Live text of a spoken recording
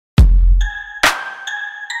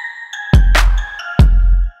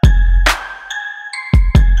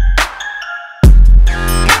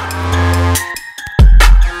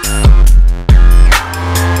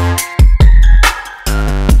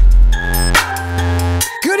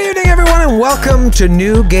welcome to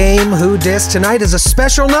New Game Who Dis. Tonight is a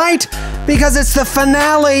special night because it's the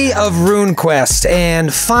finale of RuneQuest,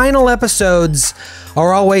 and final episodes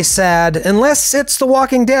are always sad unless it's The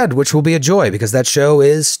Walking Dead, which will be a joy because that show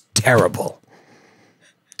is terrible.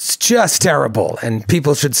 It's just terrible, and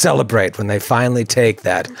people should celebrate when they finally take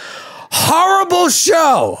that horrible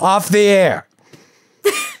show off the air.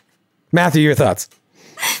 Matthew, your thoughts?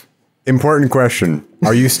 Important question.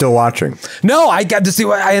 Are you still watching? No, I got to see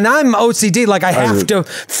what, and I'm OCD. Like, I have to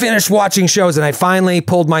finish watching shows, and I finally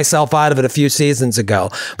pulled myself out of it a few seasons ago.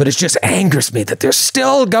 But it just angers me that they're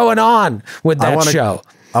still going on with that show.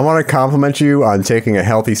 I want to compliment you on taking a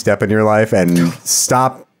healthy step in your life and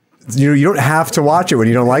stop. You don't have to watch it when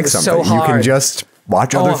you don't like something. So you can just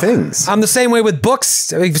watch other things. I'm the same way with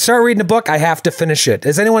books. If you start reading a book, I have to finish it.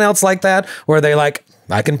 Is anyone else like that? Or are they like,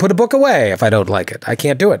 I can put a book away if I don't like it? I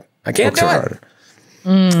can't do it. I can't do it.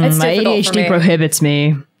 My ADHD prohibits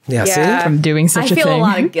me. Yeah, see? From doing such a thing. I feel a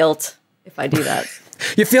lot of guilt if I do that.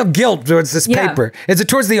 You feel guilt towards this paper. Is it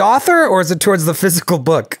towards the author or is it towards the physical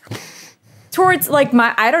book? Towards like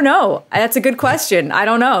I don't know. That's a good question. I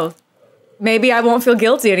don't know. Maybe I won't feel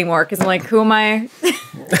guilty anymore because I'm like, who am I?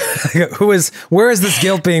 Where is this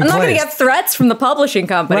guilt being placed? I'm not going to get threats from the publishing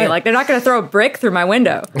company. Right. Like, they're not going to throw a brick through my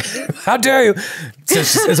window. How dare you?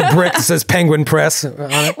 It's a brick that says Penguin Press on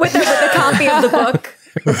it. With a copy of the book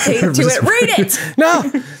taped to it. Read it. No,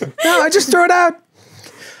 I just throw it out.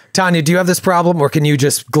 Tanya, do you have this problem or can you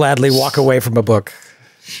just gladly walk away from a book?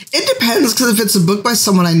 It depends, because if it's a book by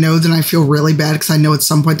someone I know, then I feel really bad because I know at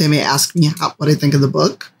some point they may ask me what I think of the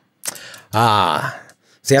book.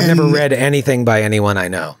 See, I've never read anything by anyone I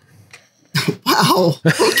know. Wow.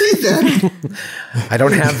 Okay, then. I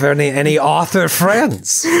don't have any author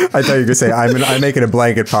friends. I thought you were going to say, I'm making a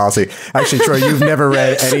blanket policy. Actually, Troy, you've never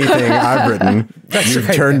read anything I've written.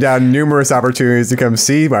 You've turned down numerous opportunities to come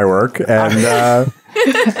see my work, and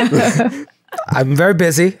I'm very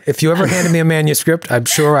busy. If you ever handed me a manuscript, I'm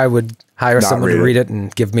sure I would hire someone to read it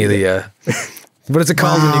and give me the... What is it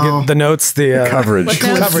called when you get the notes? The coverage.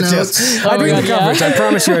 Coverage, yes. I'd read the coverage. I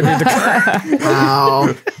promise you I'd read the coverage.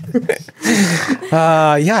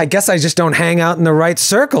 Wow. Yeah, I guess I just don't hang out in the right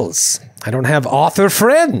circles. I don't have author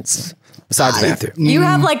friends. Besides Matthew. You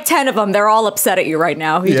have like 10 of them. They're all upset at you right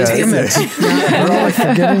now. Damn it.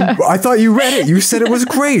 I thought you read it. You said it was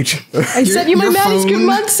great. I sent you my manuscript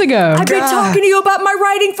months ago. I've been talking to you about my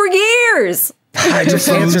writing for years. I just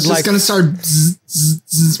answered like... It's going to start...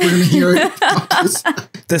 We're going to hear it.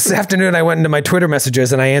 This afternoon, I went into my Twitter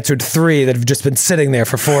messages and I answered 3 that have just been sitting there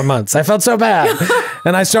for 4 months. I felt so bad.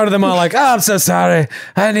 And I started them all like, oh, I'm so sorry.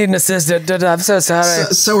 I need an assistant. I'm so sorry.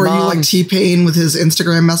 So are you like T-Pain with his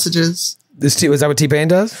Instagram messages? Was that what T-Pain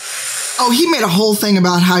does? Oh, he made a whole thing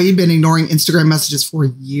about how he'd been ignoring Instagram messages for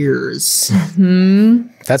years.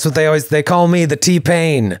 That's what they call me, the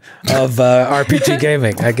T-Pain of RPG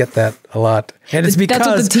gaming. I get that a lot. And it's because... That's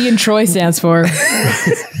what the T in Troy stands for. Yeah,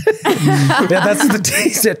 that's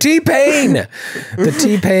the T-Pain. The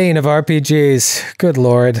T-Pain of RPGs. Good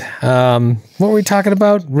Lord. What were we talking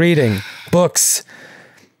about? Reading. Books.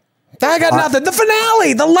 I got nothing. The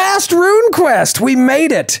finale. The last RuneQuest. We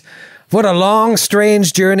made it. What a long,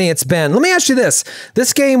 strange journey it's been. Let me ask you this.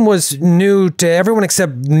 This game was new to everyone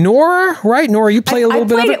except Noura, right? Noura, you played a little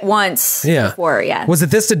bit of it? I played it once before, yeah. Was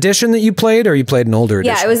it this edition that you played, or you played an older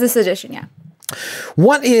edition? Yeah, it was this edition, yeah.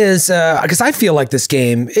 What is, because I feel like this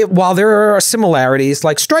game, while there are similarities,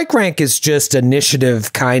 like Strike Rank is just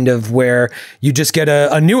initiative kind of where you just get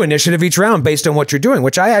a new initiative each round based on what you're doing,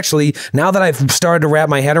 which I actually, now that I've started to wrap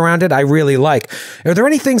my head around it, I really like. Are there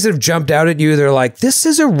any things that have jumped out at you that are like, this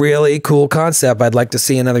is a really cool concept I'd like to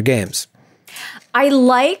see in other games? I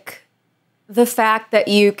like the fact that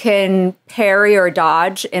you can parry or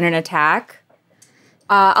dodge in an attack.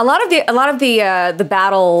 A lot of the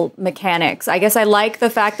battle mechanics. I guess I like the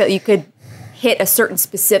fact that you could hit a certain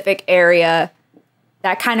specific area.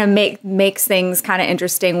 That kind of makes things kind of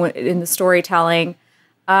interesting in the storytelling.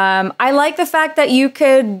 I like the fact that you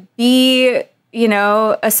could be,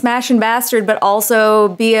 a smash and bastard, but also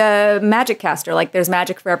be a magic caster. Like there's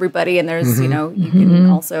magic for everybody, and there's you can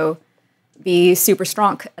also be super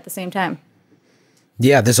strong at the same time.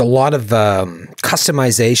 Yeah, there's a lot of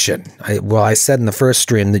customization. I said in the first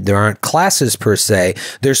stream that there aren't classes per se.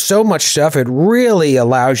 There's so much stuff. It really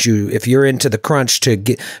allows you, if you're into the crunch, to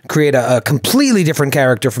create a completely different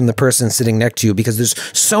character from the person sitting next to you because there's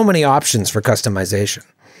so many options for customization.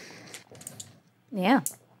 Yeah.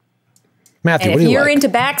 Matthew, and what do you like? if you're into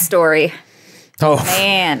backstory... Oh,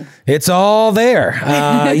 Man. It's all there.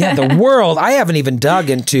 Yeah, the world, I haven't even dug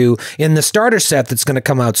into in the starter set that's going to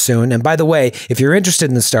come out soon. And by the way, if you're interested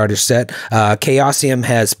in the starter set, Chaosium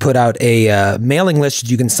has put out a mailing list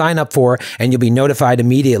you can sign up for, and you'll be notified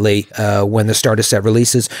immediately when the starter set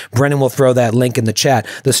releases. Brennan will throw that link in the chat.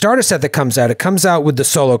 The starter set that comes out, it comes out with the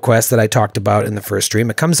solo quest that I talked about in the first stream.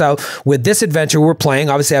 It comes out with this adventure we're playing.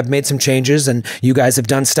 Obviously, I've made some changes, and you guys have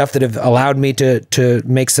done stuff that have allowed me to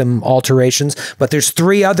make some alterations. But there's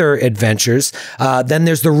 3 other adventures. Then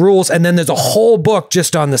there's the rules, and then there's a whole book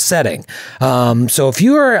just on the setting. So if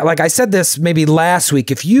you are, like I said this maybe last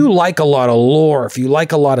week, if you like a lot of lore, if you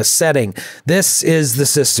like a lot of setting, this is the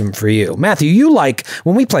system for you. Matthew, you like,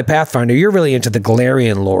 when we play Pathfinder, you're really into the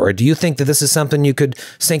Galarian lore. Do you think that this is something you could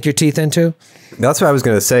sink your teeth into? That's what I was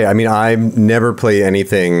going to say. I mean, I never play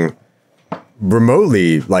anything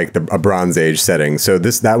remotely like a Bronze Age setting. So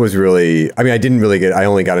that was really, I mean, I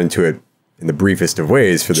only got into it in the briefest of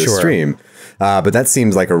ways for this stream. But that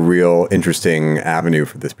seems like a real interesting avenue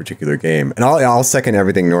for this particular game. And I'll second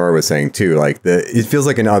everything Noura was saying too. Like it feels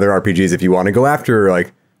like in other RPGs, if you want to go after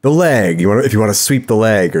like the leg, if you want to sweep the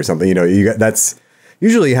leg or something,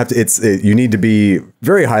 usually you need to be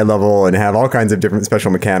very high level and have all kinds of different special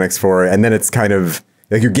mechanics for it. And then it's kind of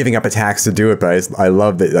like you're giving up attacks to do it. But I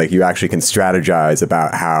love that like you actually can strategize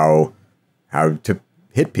about how to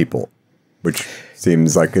hit people, which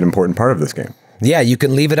seems like an important part of this game. Yeah, you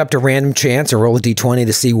can leave it up to random chance or roll a d20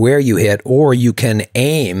 to see where you hit, or you can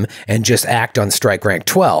aim and just act on strike rank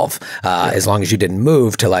 12, as long as you didn't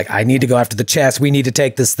move to like, I need to go after the chest, we need to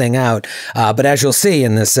take this thing out. But as you'll see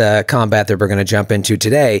in this combat that we're going to jump into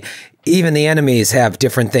today, even the enemies have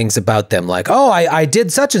different things about them. Like, oh, I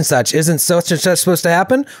did such and such. Isn't such and such supposed to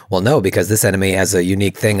happen? Well, no, because this enemy has a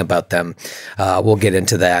unique thing about them. We'll get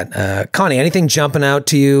into that. Connie, anything jumping out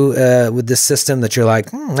to you with this system that you're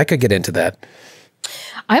like, I could get into that?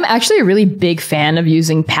 I'm actually a really big fan of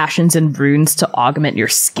using passions and runes to augment your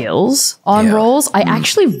skills on rolls. I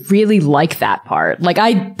actually really like that part. Like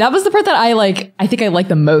that was the part that I think I like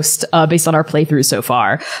the most based on our playthrough so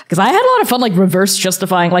far. Because I had a lot of fun like reverse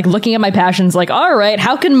justifying, like looking at my passions like, all right,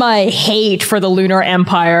 how can my hate for the Lunar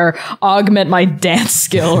Empire augment my dance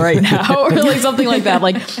skill right now? Or like something like that.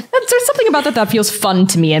 Like there's something about that feels fun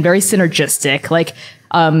to me and very synergistic. Like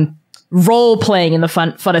role playing in the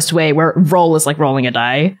funnest way, where roll is like rolling a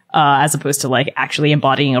die, as opposed to like actually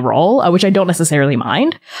embodying a role, which I don't necessarily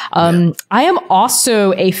mind. I am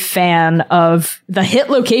also a fan of the hit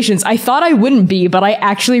locations. I thought I wouldn't be, but I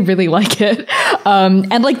actually really like it.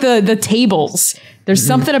 And like the tables. There's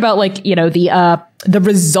something about like, the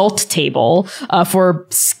result table for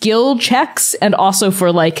skill checks and also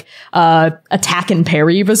for like attack and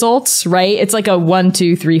parry results, right? It's like a 1,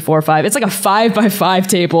 2, 3, 4, 5. It's like a 5x5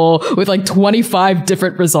 table with like 25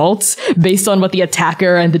 different results based on what the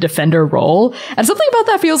attacker and the defender roll. And something about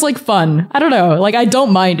that feels like fun. I don't know. Like I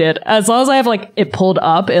don't mind it. As long as I have like it pulled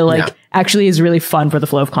up, it like actually is really fun for the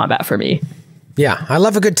flow of combat for me. Yeah, I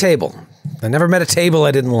love a good table. I never met a table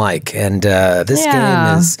I didn't like, and this game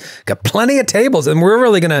has got plenty of tables, and we're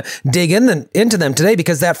really going to dig into them today,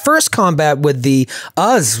 because that first combat with the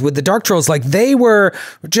Dark Trolls, like they were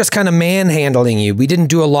just kind of manhandling you. We didn't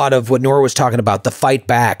do a lot of what Noura was talking about, the fight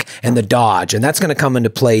back and the dodge, and that's going to come into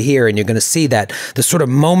play here, and you're going to see that the sort of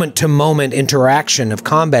moment-to-moment interaction of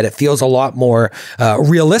combat, it feels a lot more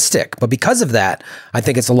realistic, but because of that, I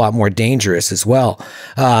think it's a lot more dangerous as well.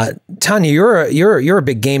 Tanya, you're a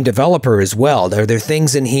big game developer as well. Are there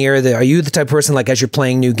things in here that, are you the type of person, like as you're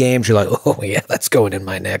playing new games, you're like, oh yeah, that's going in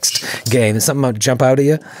my next game? Is something jump out at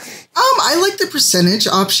you? I like the percentage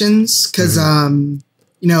options because,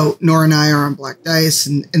 Noura and I are on Black Dice,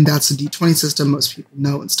 and that's a D20 system most people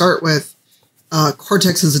know and start with.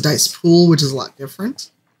 Cortex is a dice pool, which is a lot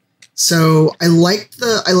different. So I like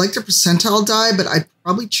the percentile die, but I'd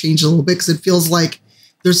probably change it a little bit because it feels like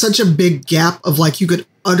there's such a big gap of like you could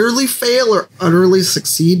utterly fail or utterly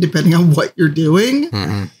succeed depending on what you're doing.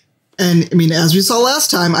 And I mean, as we saw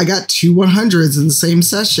last time, I got 2 100s in the same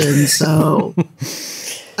session. So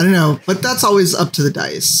I don't know, but that's always up to the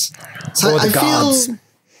dice. So or the gods.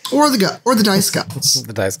 Or the dice gods.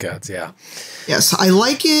 The dice gods, yeah. Yes, I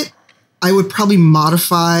like it. I would probably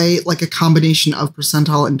modify like a combination of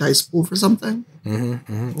percentile and dice pool for something.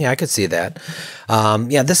 Yeah, I could see that.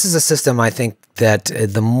 Yeah, this is a system I think that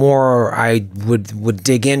the more I would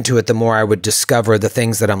dig into it, the more I would discover the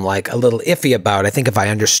things that I'm like a little iffy about. I think if I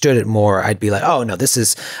understood it more, I'd be like, oh no,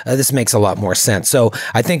 this makes a lot more sense. So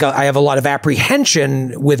I think I have a lot of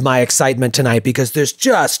apprehension with my excitement tonight because there's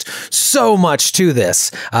just so much to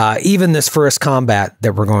this, even this first combat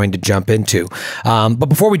that we're going to jump into. But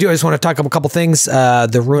before we do, I just want to talk about a couple things.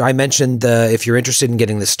 I mentioned if you're interested in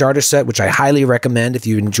getting the starter set, which I highly recommend if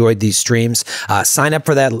you enjoyed these streams, sign up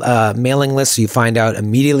for that mailing list so you find out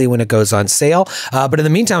immediately when it goes on sale. But in the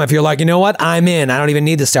meantime, if you're like, you know what, I'm in, I don't even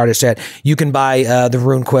need the starter set, you can buy the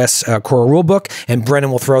RuneQuest core rulebook, and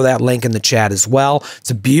Brennan will throw that link in the chat as well. It's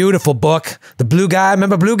a beautiful book. The blue guy,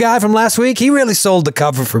 remember blue guy from last week? He really sold the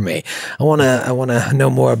cover for me. I wanna know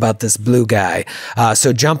more about this blue guy.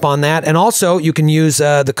 So jump on that, and also you can use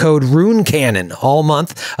the code RuneCannon all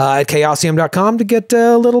month at chaosium.com to get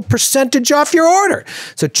a little percentage off your order.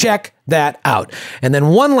 So check that out. And then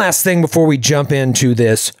one last thing before we jump into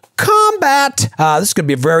this combat. This is going to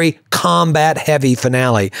be a very combat-heavy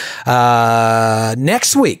finale.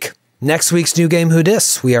 Next week's New Game Who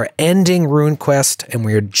Dis, we are ending RuneQuest and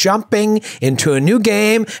we are jumping into a new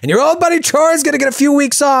game. And your old buddy Troy is going to get a few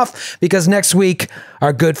weeks off because next week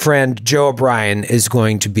our good friend Joe O'Brien is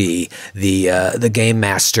going to be the game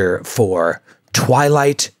master for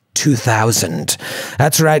Twilight 2000.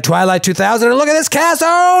 That's right, Twilight 2000. And look at this cast.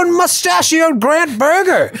 Our own mustachioed Grant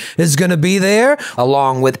Berger is going to be there,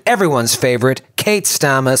 along with everyone's favorite Kate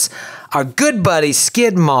Stamus, our good buddy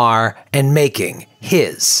Skid Marr, and making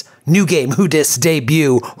his New Game Who Dis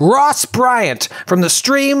debut, Ross Bryant, from the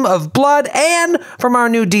Stream of Blood and from our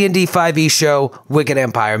new D&D 5e show, Wicked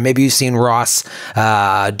Empire. Maybe you've seen Ross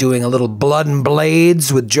doing a little Blood and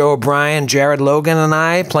Blades with Joe O'Brien, Jared Logan, and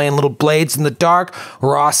I, playing little blades in the dark.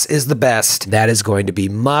 Ross is the best. That is going to be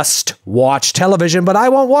must-watch television, but I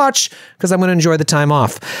won't watch because I'm going to enjoy the time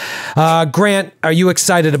off. Grant, are you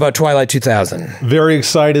excited about Twilight 2000? Very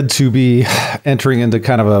excited to be entering into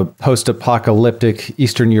kind of a post-apocalyptic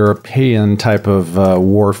Eastern European type of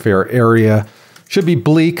warfare area. Should be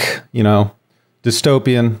bleak,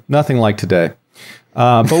 dystopian, nothing like today.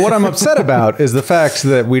 But what I'm upset about is the fact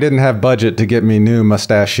that we didn't have budget to get me new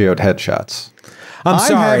mustachioed headshots.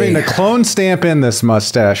 I'm having to clone stamp in this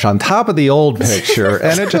mustache on top of the old picture,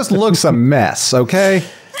 and it just looks a mess, okay?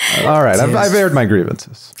 All right, I've aired my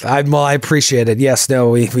grievances. I appreciate it. Yes, no,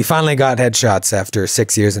 we finally got headshots after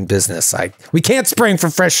 6 years in business. We can't spring for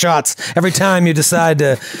fresh shots every time you decide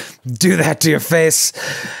to do that to your face.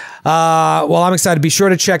 Well, I'm excited. Be sure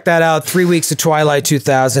to check that out. 3 weeks of Twilight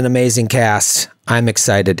 2000, amazing cast. I'm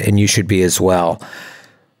excited, and you should be as well.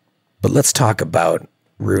 But let's talk about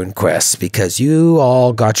RuneQuest, because you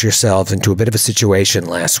all got yourselves into a bit of a situation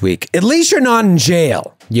last week. At least you're not in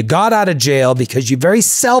jail. You got out of jail because you very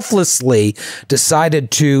selflessly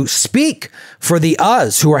decided to speak for the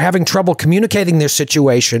us who are having trouble communicating their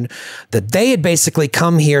situation, that they had basically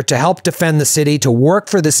come here to help defend the city, to work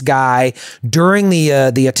for this guy during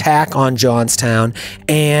the attack on Johnstown,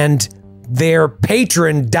 and their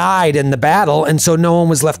patron died in the battle, and so no one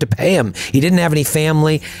was left to pay him. He didn't have any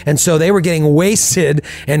family, and so they were getting wasted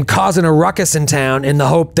and causing a ruckus in town in the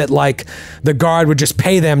hope that, like, the guard would just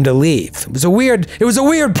pay them to leave. It was a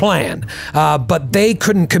weird plan, but they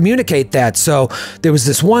couldn't communicate that. So there was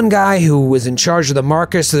this one guy who was in charge of the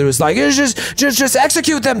markets that was like, just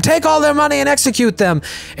execute them, take all their money and execute them.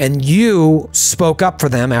 And you spoke up for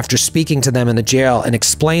them after speaking to them in the jail and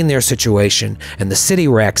explained their situation, and the city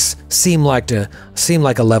Rex seemed like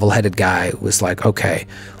a level-headed guy who was like, okay,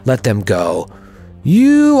 let them go.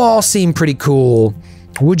 You all seem pretty cool.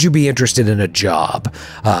 Would you be interested in a job?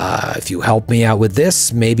 If you help me out with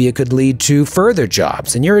this, maybe it could lead to further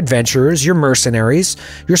jobs. And you're adventurers, you're mercenaries,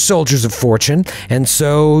 you're soldiers of fortune, and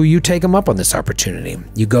so you take them up on this opportunity.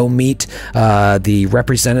 You go meet the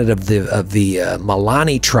representative of the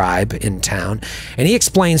Milani tribe in town, and he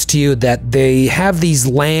explains to you that they have these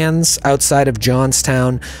lands outside of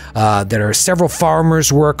Johnstown that are several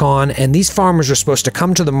farmers work on, and these farmers are supposed to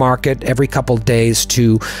come to the market every couple days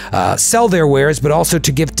to sell their wares, but also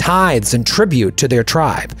to give tithes and tribute to their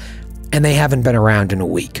tribe. And they haven't been around in a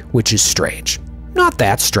week, which is strange. Not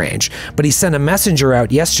that strange, but he sent a messenger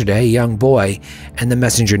out yesterday, a young boy, and the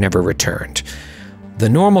messenger never returned. The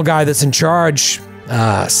normal guy that's in charge,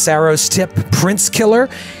 Saros Tip, Prince Killer,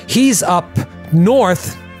 he's up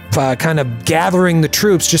north, kind of gathering the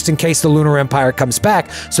troops just in case the Lunar Empire comes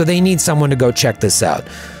back, so they need someone to go check this out.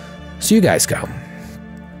 So you guys go.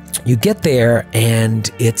 You get there,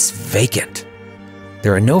 and it's vacant.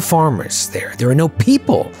 There are no farmers there. There are no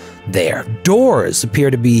people there. Doors appear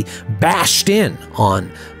to be bashed in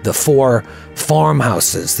on the 4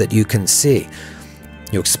 farmhouses that you can see.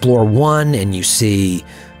 You explore one and you see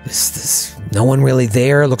this no one really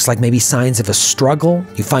there. Looks like maybe signs of a struggle.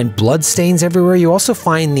 You find bloodstains everywhere. You also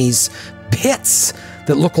find these pits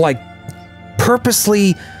that look like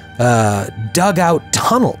purposely dug out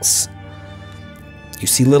tunnels. You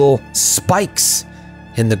see little spikes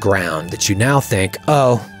in the ground that you now think,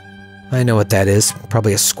 oh, I know what that is.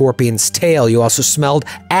 Probably a scorpion's tail. You also smelled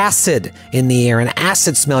acid in the air, an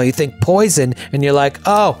acid smell. You think poison, and you're like,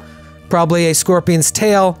 oh, probably a scorpion's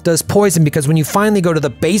tail does poison, because when you finally go to the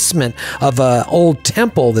basement of an old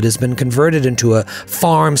temple that has been converted into a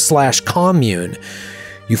farm/commune,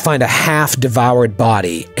 you find a half-devoured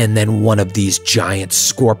body, and then one of these giant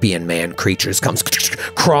scorpion man creatures comes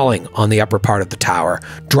crawling on the upper part of the tower,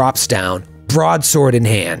 drops down, broadsword in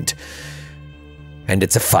hand. And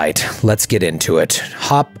it's a fight. Let's get into it.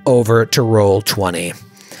 Hop over to roll 20,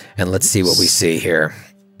 and let's see what we see here.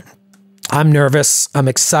 I'm nervous, I'm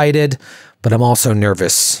excited, but I'm also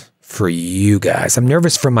nervous for you guys. I'm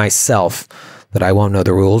nervous for myself that I won't know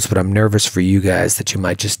the rules, but I'm nervous for you guys that you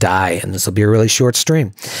might just die, and this will be a really short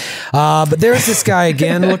stream. But there's this guy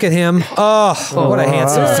again. Look at him. Oh, what a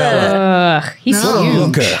handsome fella. He's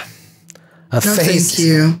Look huge. at a No, face. thank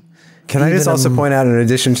you. Can I just also point out, in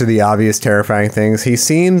addition to the obvious terrifying things, he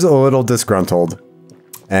seems a little disgruntled.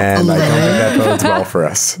 And I don't think that bodes well for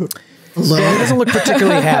us. He doesn't look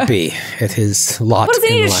particularly happy at his lot What does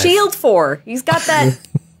he in need a life. shield for? He's got that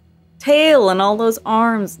tail and all those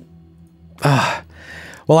arms.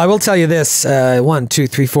 Well, I will tell you this. 1, 2,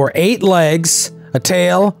 3, 4, 8 legs, a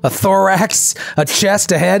tail, a thorax, a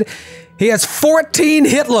chest, a head. He has 14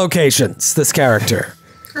 hit locations, this character.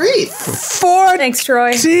 Great. 14 Thanks,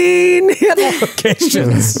 Troy. hit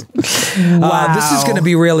locations. This is going to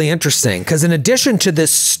be really interesting, because in addition to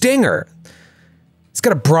this stinger, he's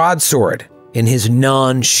got a broadsword in his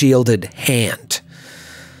non-shielded hand.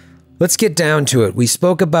 Let's get down to it. We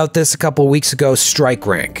spoke about this a couple weeks ago, strike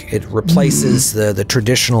rank. It replaces the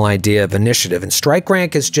traditional idea of initiative. And strike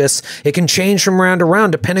rank is just, it can change from round to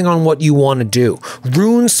round depending on what you want to do.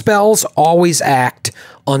 Rune spells always act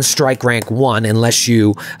on strike rank 1 unless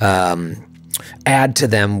you add to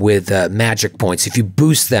them with magic points. If you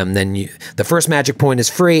boost them, then the first magic point is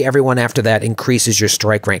free. Everyone after that increases your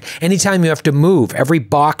strike rank. Anytime you have to move, every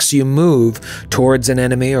box you move towards an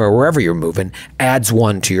enemy or wherever you're moving adds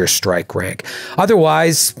 1 to your strike rank.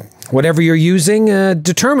 Otherwise, whatever you're using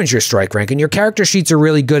determines your strike rank, and your character sheets are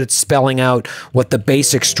really good at spelling out what the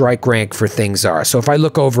basic strike rank for things are. So if I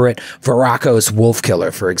look over at Veraco's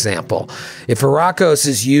Wolfkiller, for example, if Veracos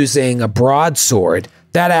is using a broadsword,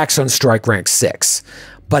 that acts on strike rank 6.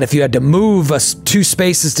 But if you had to move 2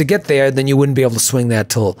 spaces to get there, then you wouldn't be able to swing that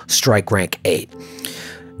till strike rank 8.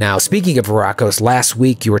 Now, speaking of Veracos, last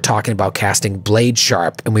week you were talking about casting Blade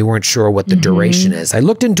Sharp, and we weren't sure what the duration is. I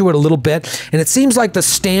looked into it a little bit, and it seems like the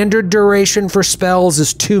standard duration for spells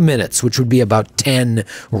is 2 minutes, which would be about 10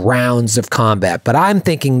 rounds of combat. But I'm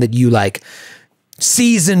thinking that you, like,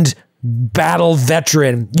 seasoned battle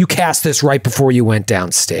veteran, you cast this right before you went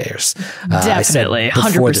downstairs. Definitely,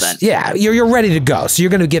 100%. Yeah, you're ready to go. So you're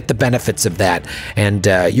going to get the benefits of that, and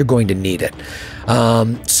you're going to need it.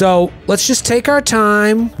 So let's just take our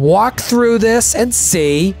time, walk through this, and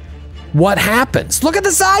see what happens. Look at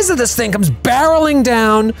the size of this thing. Comes barreling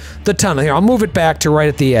down the tunnel. Here, I'll move it back to right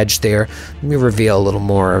at the edge there. Let me reveal a little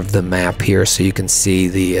more of the map here so you can see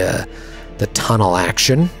the tunnel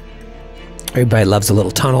action. Everybody loves a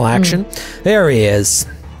little tunnel action. There he is.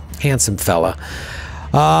 Handsome fella.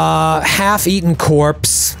 Half-eaten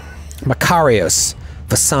corpse. Makarios,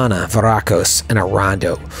 Vasana, Veracos, and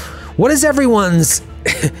Arando. What is everyone's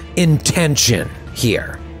intention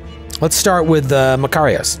here? Let's start with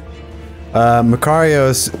Makarios.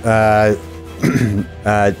 Makarios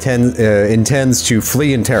intends to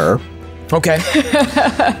flee in terror. Okay.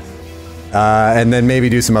 And then maybe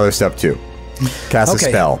do some other stuff too. Cast a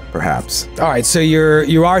spell, perhaps. All right, so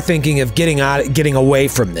you are thinking of getting away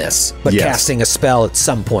from this, but casting a spell at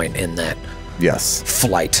some point in that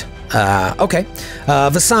flight. Okay.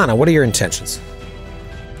 Vasana, what are your intentions?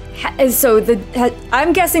 So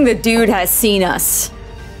I'm guessing the dude has seen us,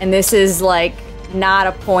 and this is like not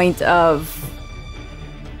a point of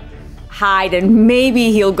hide, and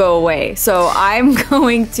maybe he'll go away. So I'm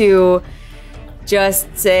going to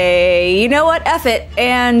just say, you know what, F it,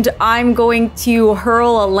 and I'm going to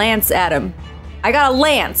hurl a lance at him. I got a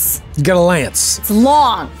lance. You got a lance. It's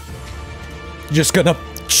long. You're just gonna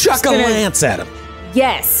chuck a lance at him.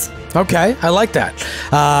 Yes. Okay, I like that.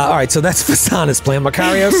 All right, so that's Vasana's plan.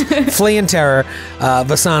 Makarios, flee in terror.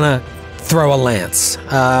 Vasana, throw a lance.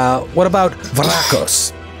 What about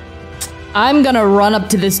Veracos? I'm gonna run up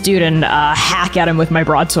to this dude and hack at him with my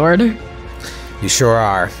broadsword. You sure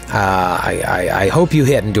are. I hope you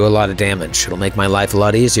hit and do a lot of damage. It'll make my life a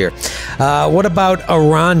lot easier. What about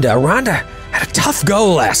Aranda? Aranda had a tough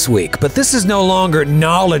go last week, but this is no longer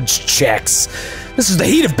knowledge checks. This is the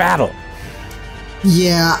heat of battle.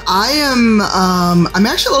 Yeah, I am. I'm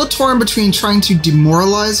actually a little torn between trying to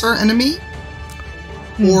demoralize our enemy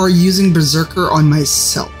or using Berserker on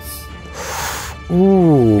myself.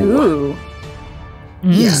 Ooh.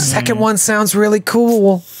 Yeah. Second one sounds really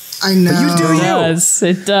cool. I know. You do you. It does.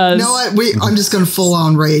 It does. You know what? I'm just going to full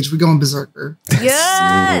on rage. We're going Berserker.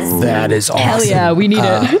 Yes. That is awesome. Hell yeah, we need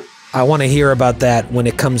it. I want to hear about that when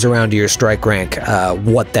it comes around to your strike rank,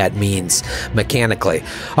 what that means mechanically.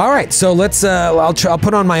 All right, so let's. I'll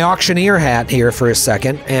put on my auctioneer hat here for a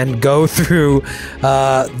second and go through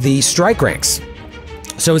the strike ranks.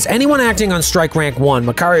 So is anyone acting on strike rank 1?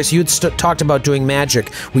 Macarius, you talked about doing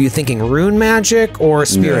magic. Were you thinking rune magic or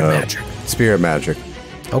spirit magic? Spirit magic.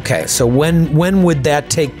 Okay, so when would that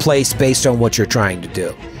take place based on what you're trying to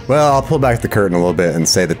do? Well, I'll pull back the curtain a little bit and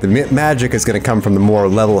say that the magic is going to come from the more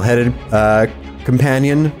level-headed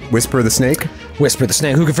companion, Whisper the Snake. Whisper the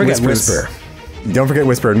Snake. Who can forget Whisper? Don't forget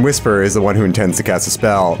Whisper, and Whisper is the one who intends to cast a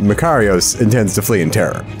spell. Macarius intends to flee in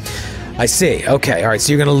terror. I see. Okay, all right,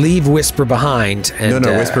 so you're going to leave Whisper behind. And,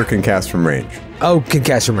 No, Whisper can cast from range. Oh, can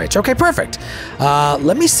cast from range. Okay, perfect.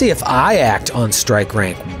 Let me see if I act on strike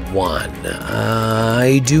rank 1.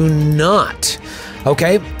 I do not.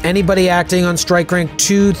 Okay, anybody acting on strike rank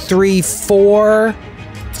 2, 3, 4?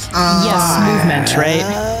 Yes, movement, right?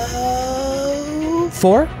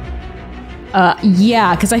 4?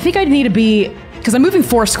 Yeah, because I think I'd need to be... Because I'm moving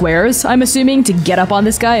 4 squares, I'm assuming, to get up on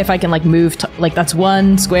this guy. If I can, like, move... like, that's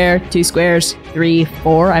 1 square, 2 squares, 3,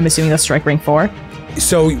 4. I'm assuming that's strike rank 4.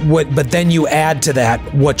 So what? But then you add to that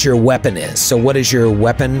what your weapon is. So what is your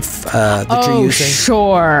weapon that you're using?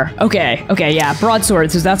 Sure. Okay, yeah. Broadsword,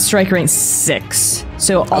 so that's strike rank 6.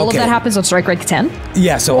 So all of that happens on strike rank 10?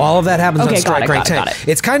 Yeah, so all of that happens on got strike rank 10. got it.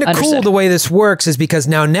 It's kind of cool Understood. the way this works is because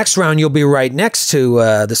now next round you'll be right next to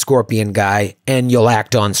the Scorpion guy and you'll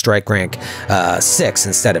act on strike rank 6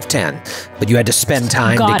 instead of 10. But you had to spend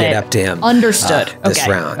time to get up to him. Understood. This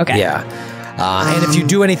round. Okay. Yeah. And if you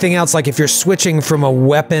do anything else, like if you're switching from a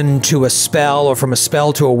weapon to a spell or from a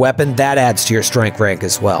spell to a weapon, that adds to your strength rank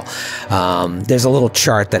as well. There's a little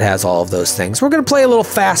chart that has all of those things. We're going to play a little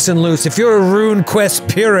fast and loose. If you're a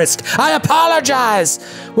RuneQuest purist, I apologize.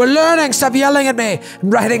 We're learning. Stop yelling at me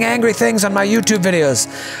and writing angry things on my YouTube videos.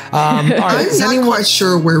 All right, I'm not quite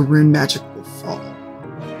sure where rune magic will fall.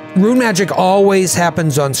 Rune magic always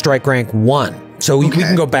happens on strike rank 1. So we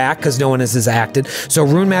can go back because no one has acted. So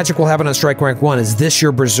rune magic will happen on strike rank 1. Is this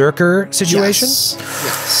your berserker situation?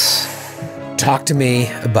 Yes. Talk to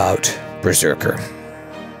me about berserker.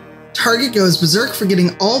 Target goes berserk, forgetting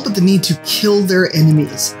all but the need to kill their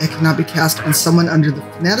enemies. It cannot be cast on someone under the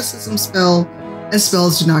fanaticism spell, and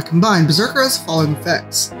spells do not combine. Berserker has the following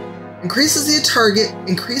effects: increases the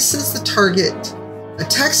target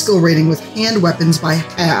attack skill rating with hand weapons by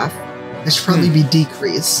half. That should probably be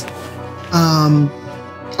decrease.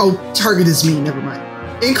 Target is me, never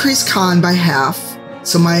mind. Increase con by half,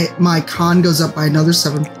 so my con goes up by another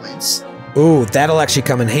 7 points. Ooh, that'll actually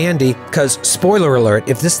come in handy, because, spoiler alert,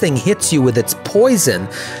 if this thing hits you with its poison,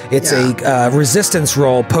 it's a resistance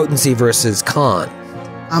roll, potency versus con.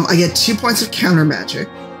 I get 2 points of counter magic,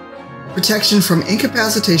 protection from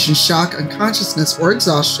incapacitation, shock, unconsciousness, or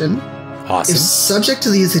exhaustion. Awesome. If subject to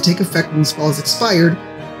these, they take effect when the spell is expired.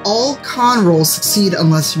 All con rolls succeed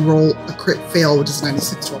unless you roll a crit fail, which is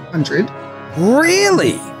 96 to 100.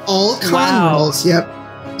 Really? All con rolls,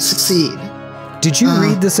 succeed. Did you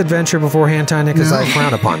read this adventure beforehand, Tanya? Because I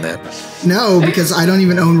frown upon that. No, because I don't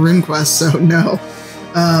even own RuneQuest, so no.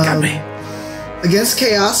 Got me. Against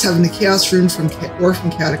Chaos, having the Chaos rune from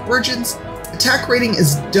Chaotic Origins, attack rating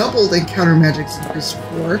is doubled and counter magic is increased to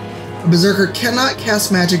 4. A Berserker cannot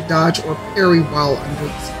cast magic, dodge, or parry while under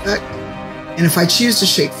this effect. And if I choose to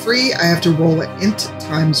shake free, I have to roll an int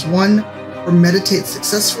 ×1 or meditate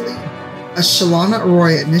successfully. A Shalana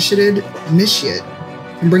Arroy initiate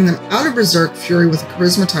can bring them out of Berserk Fury with a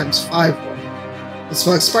Charisma ×5 roll. The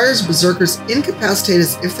spell expires, Berserkers incapacitated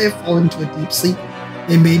as if they have fallen into a deep sleep.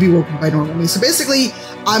 They may be woken by normal means. So basically,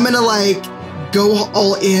 I'm gonna go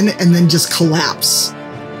all in and then just collapse.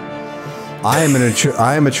 I am a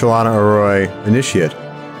Chalana Arroy initiate,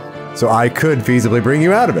 so I could feasibly bring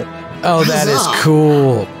you out of it. Oh, that is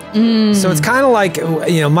cool. So it's kind of like,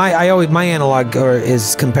 my analog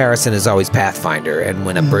comparison is always Pathfinder, and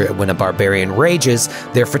when a barbarian rages,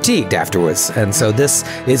 they're fatigued afterwards, and so this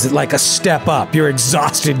is like a step up. You're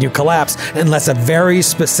exhausted and you collapse unless a very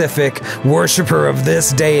specific worshiper of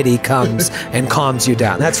this deity comes and calms you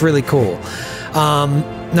down. That's really cool.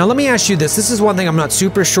 Now let me ask you this. This is one thing I'm not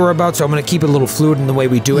super sure about, so I'm going to keep it a little fluid in the way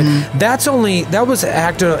we do it. That was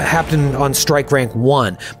happened on strike rank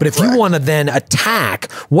 1. But if you want to then attack,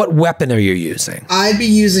 what weapon are you using? I'd be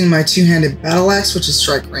using my two-handed battle axe, which is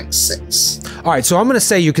strike rank 6. All right, so I'm going to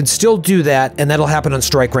say you can still do that, and that'll happen on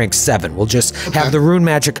strike rank 7. We'll just have the rune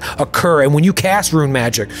magic occur, and when you cast rune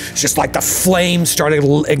magic, it's just like the flames started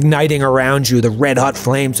igniting around you. The red hot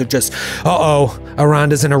flames are just,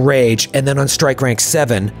 Aranda's in a rage. And then on strike rank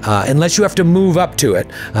 7, unless you have to move up to it,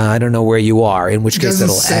 I don't know where you are, in which case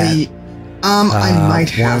it'll add. I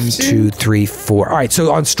might have 1, to. 2, 3, 4. All right,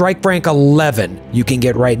 so on strike rank 11, you can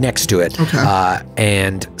get right next to it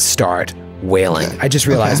and start wailing. I just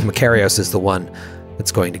realized Makarios is the one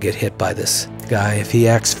that's going to get hit by this guy if he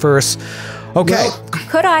acts first. Okay. Well,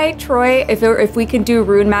 Could I, Troy, if we can do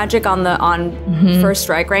rune magic on first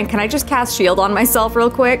strike rank, can I just cast shield on myself real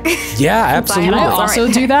quick? Yeah, absolutely. Can I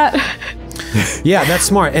also do that? Yeah, that's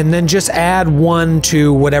smart. And then just add 1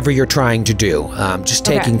 to whatever you're trying to do. Just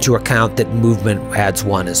taking into account that movement adds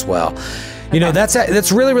 1 as well. You know,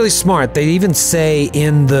 that's really, really smart. They even say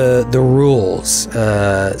in the rules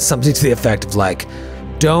something to the effect of like,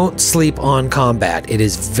 don't sleep on combat. It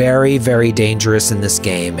is very, very dangerous in this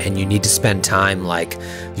game, and you need to spend time, like,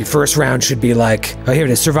 your first round should be like, oh, here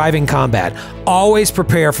it is, surviving combat. Always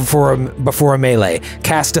prepare before a melee.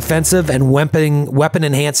 Cast defensive and weapon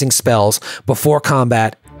enhancing spells before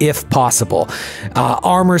combat, if possible.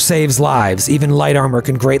 Armor saves lives. Even light armor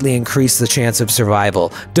can greatly increase the chance of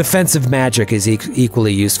survival. Defensive magic is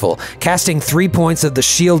equally useful. Casting 3 points of the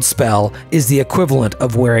shield spell is the equivalent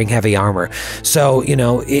of wearing heavy armor. So, you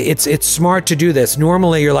know, it's smart to do this.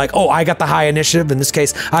 Normally you're like, oh, I got the high initiative. In this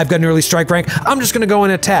case, I've got an early strike rank. I'm just going to go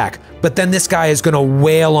and attack. But then this guy is going to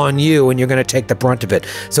wail on you and you're going to take the brunt of it.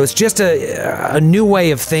 So it's just a new way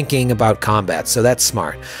of thinking about combat. So that's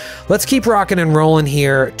smart. Let's keep rocking and rolling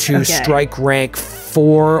here to strike rank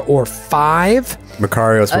 4 or 5.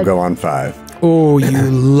 Makarios will go on 5. Oh, you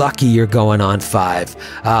lucky you're going on 5.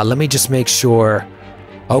 Let me just make sure.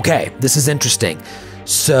 Okay, this is interesting.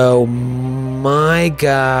 So my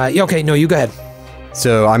guy... Okay, no, you go ahead.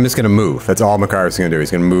 So I'm just going to move. That's all Makarios is going to do. He's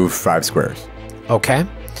going to move 5 squares. Okay.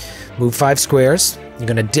 Move 5 squares. You're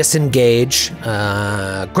going to disengage.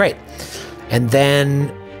 Great. And then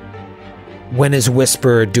when is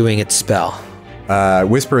Whisper doing its spell?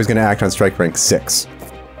 Whisper is going to act on strike rank 6.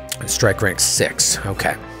 Strike rank 6.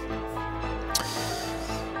 Okay.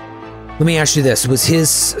 Let me ask you this. Was his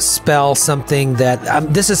spell something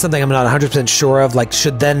that... this is something I'm not 100% sure of. Like,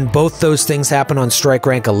 should then both those things happen on strike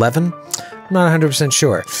rank 11? I'm not 100%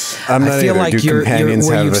 sure. I feel like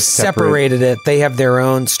where you've separated it, they have their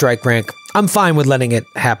own strike rank. I'm fine with letting it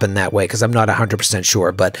happen that way because I'm not 100%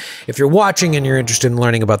 sure. But if you're watching and you're interested in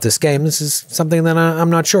learning about this game, this is something that I'm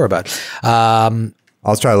not sure about.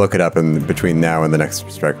 I'll try to look it up in between now and the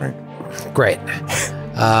next strike rank. Great.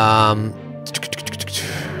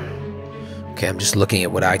 Okay, I'm just looking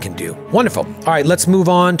at what I can do. Wonderful. All right, let's move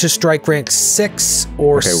on to strike rank 6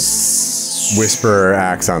 or... Okay. Whisper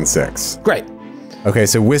acts on 6. Great. Okay,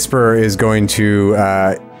 so Whisper is going to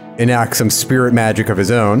enact some spirit magic of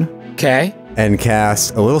his own. Okay. And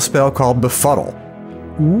cast a little spell called Befuddle.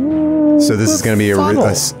 Ooh, so this is going to be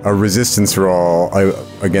a resistance roll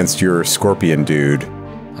against your scorpion dude.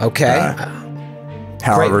 Okay.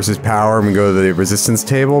 Power versus power. And we go to the resistance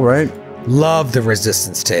table, right? Love the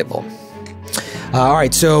resistance table. All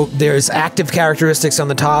right, so there's active characteristics on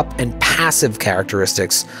the top and passive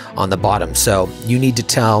characteristics on the bottom. So you need to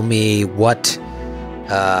tell me what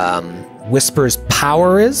Whisper's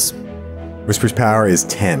power is. Whisper's power is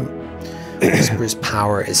 10. Whisper's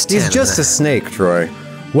power is 10. He's just a snake, Troy.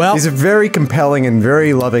 Well, he's a very compelling and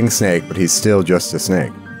very loving snake, but he's still just a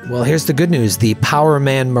snake. Well, here's the good news. The Power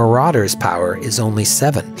Man Marauder's power is only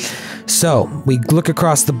 7. So we look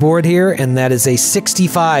across the board here, and that is a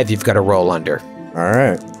 65 you've got to roll under. All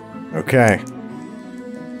right. Okay.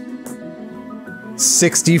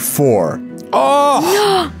 64.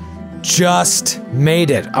 Oh! Just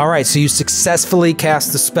made it. All right, so you successfully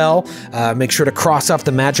cast the spell. Make sure to cross off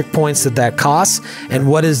the magic points that costs. And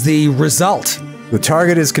what is the result? The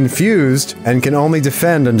target is confused and can only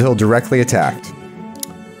defend until directly attacked.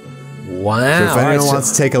 Wow. So if anyone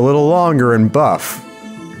wants to take a little longer and buff,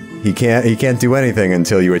 he can't do anything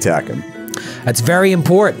until you attack him. That's very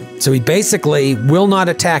important. So he basically will not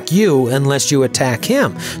attack you unless you attack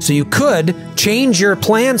him. So you could change your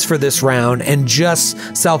plans for this round and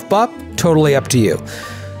just self-buff. Totally up to you.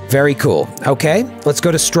 Very cool. Okay, let's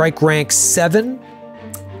go to strike rank 7.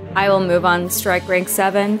 I will move on strike rank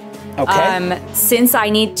 7. Okay. Since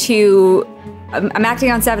I need to... I'm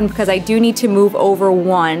acting on 7 because I do need to move over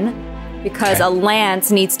 1. because a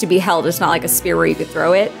lance needs to be held. It's not like a spear where you could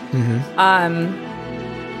throw it.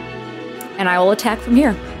 And I will attack from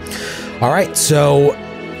here. All right, so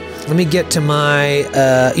let me get to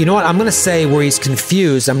my, you know what? I'm going to say where he's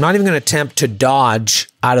confused. I'm not even going to attempt to dodge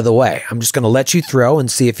out of the way. I'm just going to let you throw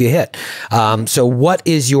and see if you hit. So what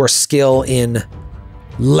is your skill in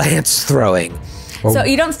lance throwing? So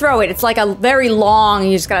you don't throw it. It's like a very long,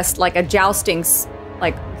 you just got to, like a jousting,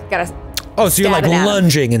 like, got to. Oh, so you're like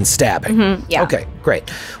lunging and stabbing. Yeah. Okay, great.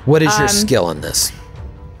 What is your skill in this?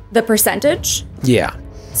 The percentage? Yeah.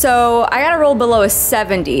 So I got to roll below a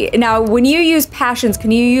 70. Now, when you use passions,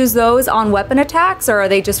 can you use those on weapon attacks, or are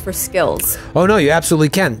they just for skills? Oh no, you absolutely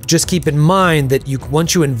can. Just keep in mind that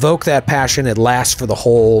once you invoke that passion, it lasts for the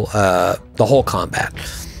whole combat.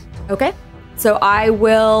 Okay. So I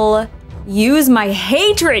will use my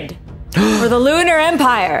hatred for the Lunar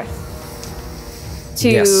Empire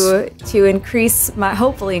to increase my,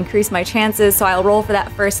 hopefully increase my chances. So I'll roll for that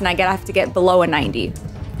first, and I have to get below a 90.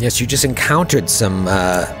 Yes, you just encountered some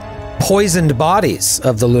poisoned bodies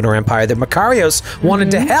of the Lunar Empire that Macarios wanted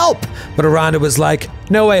to help, but Aranda was like,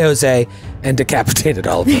 no way, Jose, and decapitated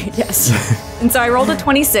all of them. Yes. And so I rolled a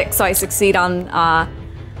 26, so I succeed on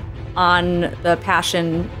the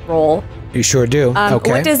passion roll. You sure do. Okay.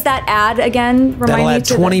 What does that add again? That'll add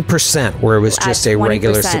 20%, where it was just a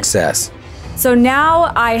regular success. So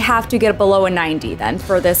now I have to get below a 90 then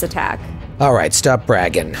for this attack. All right, stop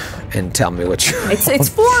bragging and tell me what you.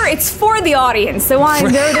 It's for the audience.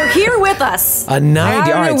 They're here with us. A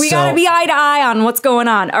 90. All right, we gotta be eye to eye on what's going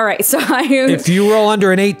on. All right, so if you roll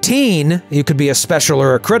under an 18, you could be a special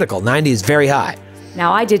or a critical. 90 is very high.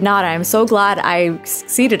 Now I did not. I'm so glad I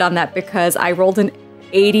succeeded on that because I rolled an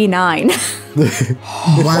 89. Wow.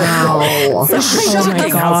 So oh my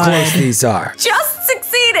God. How close these are. Just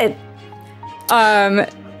succeeded.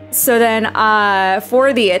 So then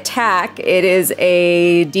for the attack, it is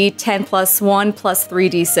a D10 plus 1 plus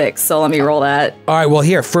 3D6. So let me roll that. All right, well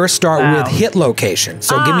here, first start with hit location.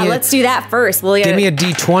 So give me let's do that first. Give me a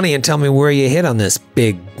D20 and tell me where you hit on this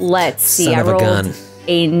big Let's see, son I of a rolled gun.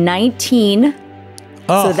 a 19.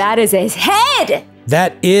 Oh. So that is his head.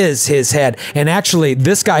 That is his head. And actually,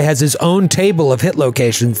 this guy has his own table of hit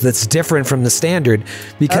locations that's different from the standard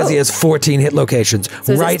because he has 14 hit locations.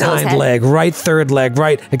 So right hind leg, right third leg,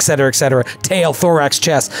 right, etc., tail, thorax,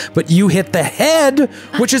 chest. But you hit the head,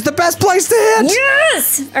 which is the best place to hit.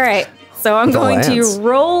 Yes! All right. So I'm going to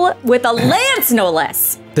roll with a lance, no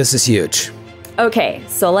less. This is huge. Okay,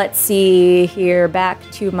 so let's see here. Back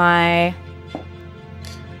to my...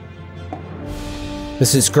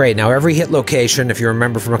 This is great. Now, every hit location, if you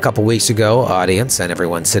remember from a couple weeks ago, audience and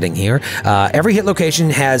everyone sitting here, every hit location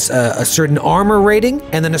has a certain armor rating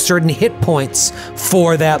and then a certain hit points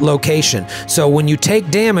for that location. So when you take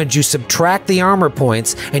damage, you subtract the armor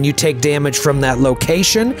points and you take damage from that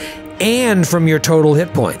location and from your total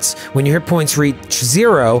hit points. When your hit points reach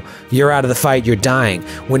 0, you're out of the fight, you're dying.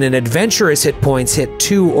 When an adventurer's hit points hit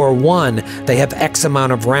 2 or 1, they have X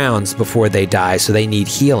amount of rounds before they die, so they need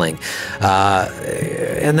healing.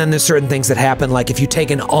 And then there's certain things that happen, like if you take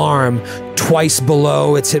an arm twice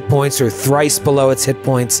below its hit points or thrice below its hit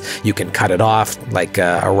points, you can cut it off, like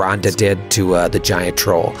Aranda did to the giant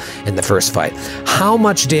troll in the first fight. How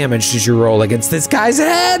much damage did you roll against this guy's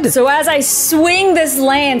head? So as I swing this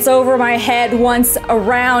lance over my head once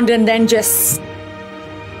around and then just...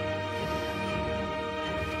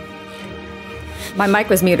 My mic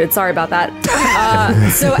was muted, sorry about that.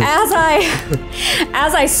 So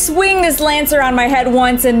as I swing this lance around my head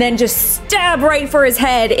once and then just stab right for his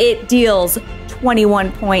head, it deals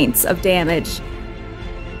 21 points of damage.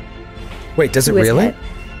 Wait, does it really?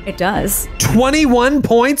 It does. 21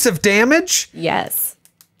 points of damage? Yes.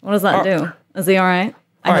 What does that do? Is he all right?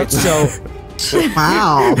 All right, so...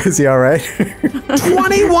 Wow. Is he all right?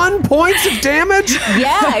 21 points of damage?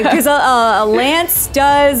 Yeah, because a lance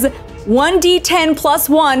does 1d10 plus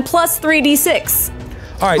 1 plus 3d6.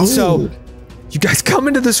 All right, so you guys come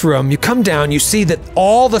into this room, you come down, you see that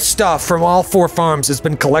all the stuff from all 4 farms has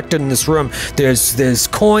been collected in this room. There's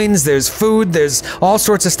coins, there's food, there's all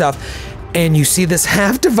sorts of stuff. And you see this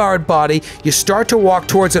half-devoured body. You start to walk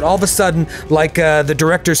towards it. All of a sudden, like the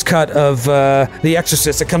director's cut of The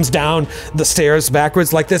Exorcist, it comes down the stairs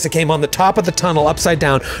backwards like this. It came on the top of the tunnel, upside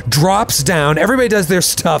down, drops down. Everybody does their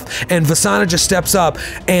stuff, and Vasana just steps up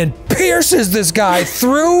and pierces this guy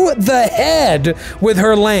through the head with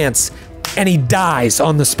her lance, and he dies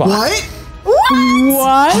on the spot. What?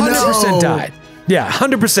 What? 100% died. Yeah,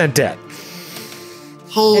 100% dead.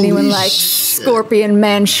 Holy Anyone like Scorpion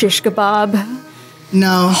Man shish kebab?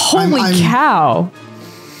 No. Holy cow.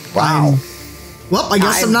 Wow. Well, I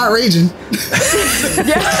guess I'm not raging.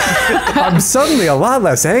 I'm suddenly a lot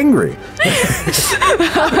less angry.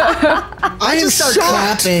 I just start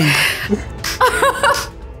clapping.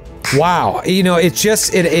 Wow, you know, it's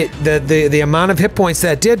just the amount of hit points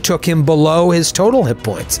that did took him below his total hit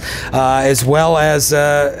points, as well as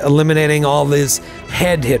eliminating all his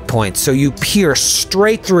head hit points. So you pierce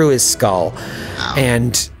straight through his skull,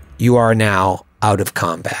 and you are now out of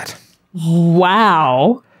combat.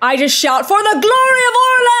 Wow. I just shout for the glory of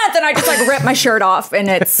Orlanth, and I just like rip my shirt off, and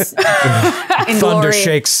it's in Thunder glory.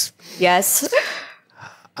 shakes. Yes.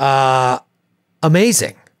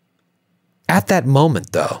 Amazing. At that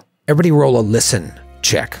moment, though, everybody roll a listen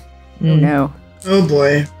check. Oh no. Oh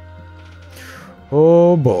boy.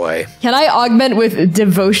 Oh boy. Can I augment with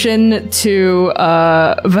devotion to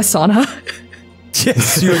Vasana?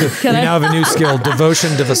 Yes, you now have a new skill,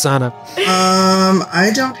 devotion to Vasana.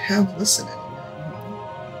 I don't have listening.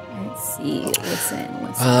 Let's see. Listen.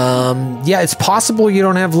 Yeah, it's possible you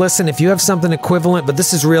don't have listen if you have something equivalent, but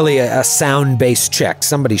this is really a sound-based check.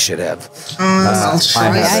 Somebody should have. I'll try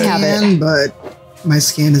I have it. scan, but my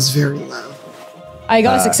scan is very low. I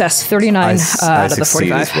got a success, 39 I out of the succeed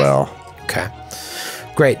 45. as well. Okay.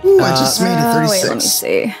 Great. Ooh, I just made a 36. Wait, let me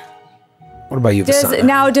see. What about you,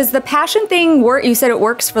 Vasana? Does the passion thing work? You said it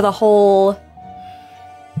works for the whole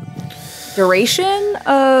duration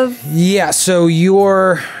of. Yeah, so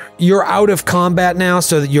you're out of combat now,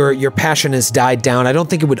 so that your passion has died down. I don't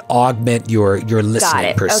think it would augment your Got listening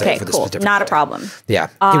it. per se Okay, for this cool. particular Not a thing. problem. Yeah,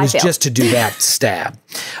 it I was failed. just to do that stab.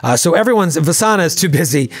 So Vasana is too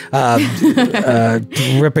busy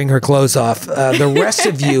ripping her clothes off. The rest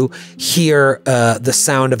of you hear the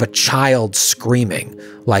sound of a child screaming,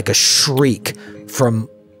 like a shriek from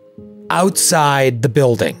outside the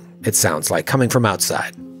building. It sounds like coming from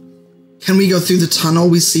outside. Can we go through the tunnel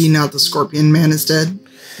we see now that the Scorpion Man is dead?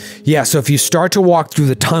 Yeah, so if you start to walk through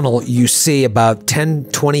the tunnel, you see about 10,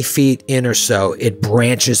 20 feet in or so, it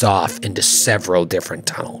branches off into several different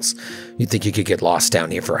tunnels. You think you could get lost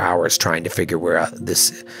down here for hours trying to figure where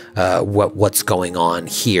what's going on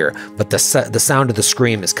here. But the sound of the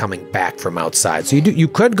scream is coming back from outside. So you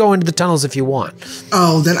could go into the tunnels if you want.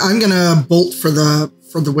 Oh, then I'm gonna bolt for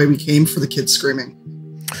the way we came for the kids screaming.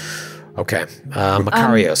 Okay,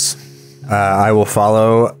 Makarios. I will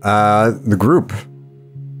follow the group.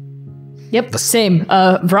 Yep, same.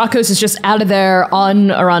 Vrakos is just out of there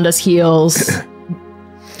on Aranda's heels.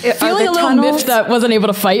 Feeling a little miffed that wasn't able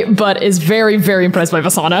to fight, but is very, very impressed by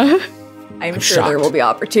Vasana. I'm sure there will be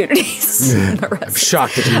opportunities. in the rest I'm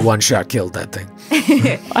shocked that you one-shot killed that thing.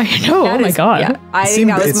 I know, oh my god. Yeah, I think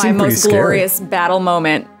that was my most glorious battle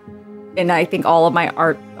moment in I think all of my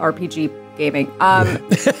RPG gaming.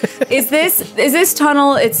 Is this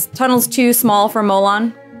tunnel? It's tunnel's too small for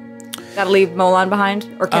Molon. Gotta leave Molon behind,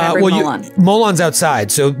 or can I bring Molon? Molon's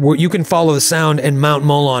outside, so you can follow the sound and mount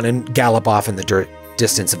Molon and gallop off in the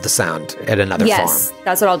distance of the sound at another farm. Yes,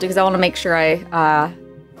 that's what I'll do because I want to make sure I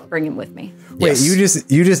bring him with me. Wait, Yes.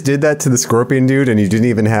 you just did that to the Scorpion dude, and you didn't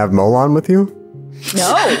even have Molon with you?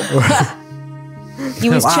 No, he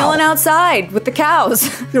was chilling outside with the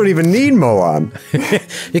cows. You don't even need Molon.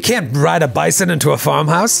 You can't ride a bison into a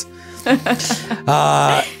farmhouse.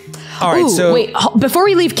 All right, Ooh, so wait, before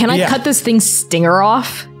we leave, can I Yeah. cut this thing's stinger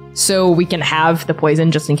off so we can have the poison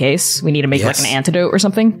just in case we need to make like Yes. an antidote or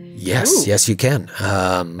something? yes, you can.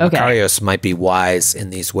 Makarios might be wise in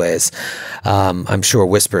these ways. I'm sure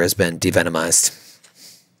Whisper has been devenomized.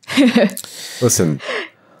 Listen,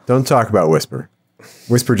 don't talk about Whisper.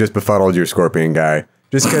 Whisper just befuddled your Scorpion guy.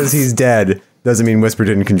 Just because he's dead doesn't mean Whisper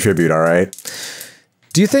didn't contribute, all right?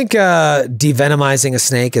 Do you think devenomizing a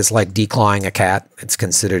snake is like declawing a cat? It's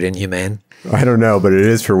considered inhumane. I don't know, but it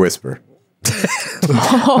is for Whisper.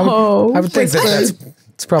 Oh, I would think that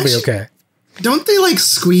it's probably okay. Don't they like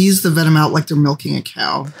squeeze the venom out like they're milking a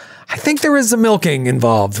cow? I think there is a milking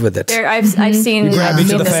involved with it. I've seen Grab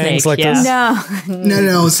each of the the fangs snake, like yeah. this. no,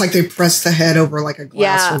 No, it's like they press the head over like a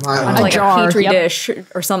glass or vial. onto like jar. a petri Yep. dish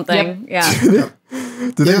or something. Yeah, Did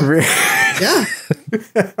they Yeah. Yeah.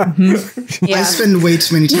 yeah. I spend way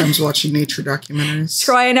too many times watching nature documentaries.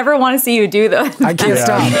 Troy, I never want to see you do that. I can't Yeah,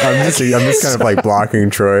 stop. I'm just kind of like blocking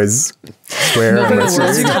Troy's square. No, on no, this no,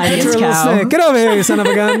 one. you got Picture a little cow. snake. Get over here, you son of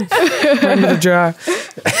a gun. Right into the jar.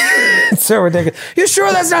 It's so ridiculous. You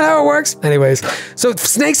sure that's not how it works? Anyways, so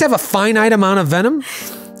snakes have a finite amount of venom?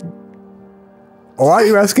 Why are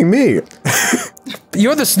you asking me?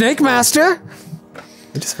 You're the snake master?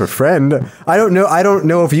 Just a friend. I don't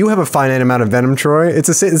know if you have a finite amount of venom, Troy. It's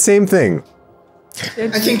the same thing.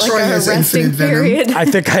 I think Like Troy a has resting infinite venom. I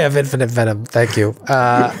think I have infinite venom. Thank you.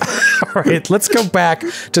 All right, let's go back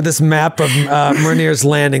to this map of Mernyr's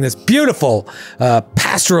Landing, this beautiful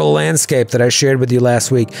pastoral landscape that I shared with you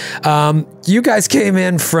last week. You guys came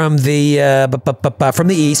in from the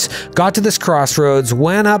east, got to this crossroads,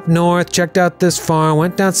 went up north, checked out this farm,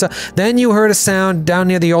 went down south. Then you heard a sound down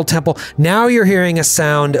near the old temple. Now you're hearing a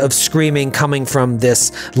sound of screaming coming from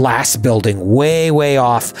this last building, way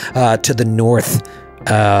off to the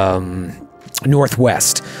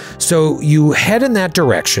northwest. So you head in that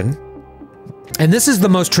direction. And this is the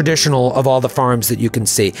most traditional of all the farms that you can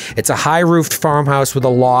see. It's a high-roofed farmhouse with a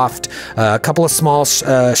loft, a couple of small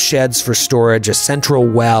sheds for storage, a central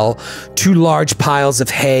well, 2 large piles of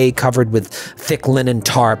hay covered with thick linen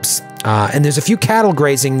tarps. And there's a few cattle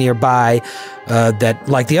grazing nearby that,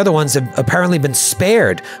 like the other ones, have apparently been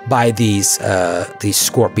spared by these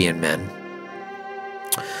scorpion men.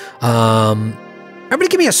 Everybody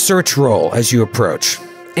give me a search roll as you approach.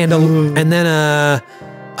 And then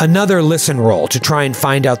another listen roll to try and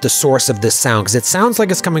find out the source of this sound, because it sounds like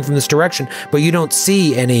it's coming from this direction, but you don't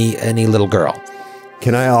see any little girl.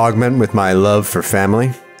 Can I augment with my love for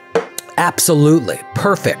family? Absolutely.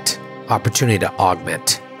 Perfect opportunity to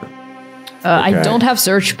augment. I don't have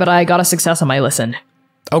search, but I got a success on my listen.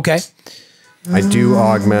 Okay. I do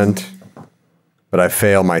augment, but I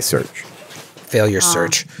fail my search. Fail your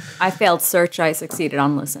search. I failed search. I succeeded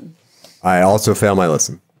on listen. I also fail my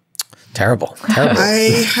listen. Terrible.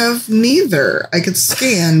 I have neither. I could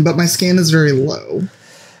scan, but my scan is very low.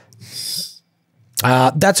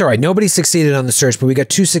 That's all right. Nobody succeeded on the search, but we got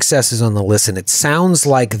 2 successes on the listen. It sounds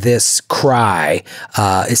like this cry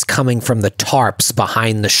is coming from the tarps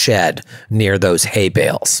behind the shed near those hay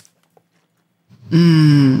bales.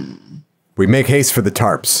 We make haste for the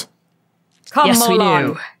tarps. Come Yes, we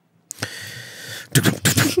along. do.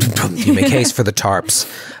 You make haste for the tarps.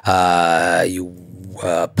 You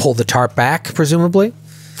pull the tarp back, presumably?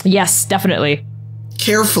 Yes, definitely.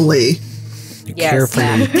 Carefully. Yes.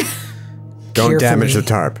 Carefully. Don't damage the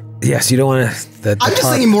tarp. Yes, you don't want to... I'm just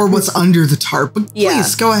thinking more what's under the tarp, but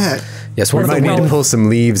please, go ahead. Yes, We might need to pull some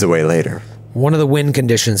leaves away later. one of the win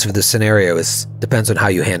conditions for the scenario depends on how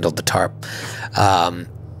you handled the tarp.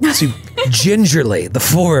 So gingerly, the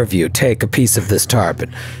 4 of you take a piece of this tarp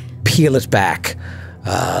and peel it back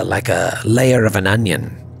like a layer of an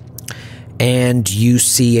onion. And you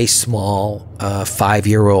see a small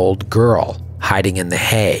 5-year-old girl hiding in the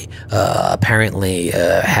hay, apparently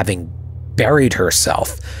having buried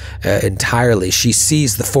herself entirely. She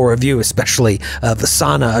sees the 4 of you, especially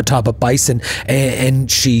Vasana atop a bison, and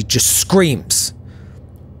she just screams.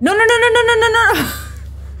 No.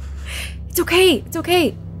 It's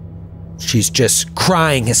okay. She's just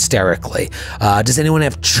crying hysterically. Does anyone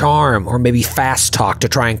have charm or maybe fast talk to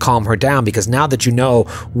try and calm her down? Because now that you know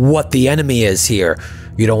what the enemy is here,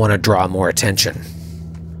 you don't want to draw more attention.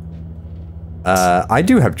 I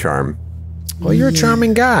do have charm. Well, you're a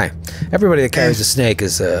charming guy. Everybody that carries a snake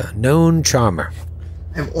is a known charmer.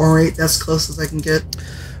 I have orate, that's close as I can get.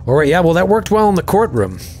 All right, yeah, well, that worked well in the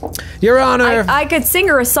courtroom. Your Honor. I could sing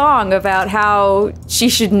her a song about how she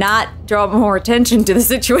should not draw more attention to the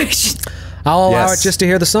situation. I'll allow it just to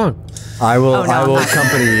hear the song. I will. Oh, no, I will I'm not.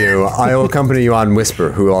 accompany you. I will accompany you on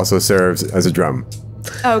Whisper, who also serves as a drum.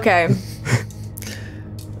 Okay.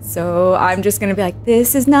 So I'm just gonna be like,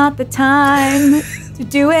 this is not the time to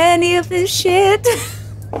do any of this shit.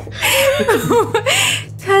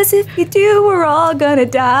 Cause if you do, we're all gonna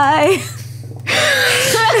die.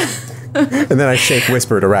 And then I shake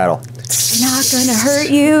Whisper to rattle. We're not gonna hurt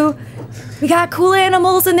you. We got cool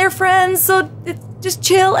animals and they're friends, so just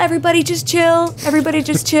chill. Everybody just chill. Everybody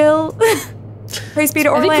just chill. Praise be to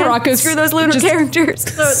think Orlando. Baraka's Screw those lunar just- characters.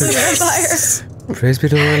 So it's an empire. Praise be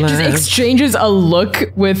to Orlando. Just exchanges a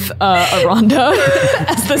look with Aranda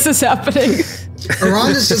as this is happening.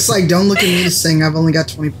 Aranda's just like, don't look at me to sing. I've only got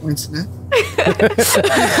 20 points in it.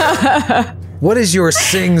 What is your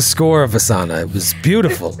sing score, Vasana? It was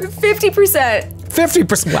beautiful. 50%.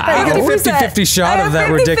 50%. Wow. You get a 50-50 shot I of have that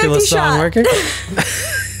 50-50 ridiculous song shot. working.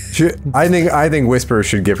 I think Whisper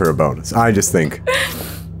should give her a bonus. I just think.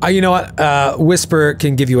 You know what? Whisper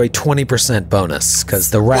can give you a 20% bonus because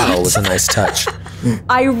the rattle was a nice touch.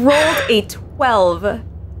 I rolled a 12.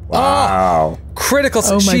 Wow. Critical.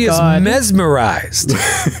 Oh my She God. is mesmerized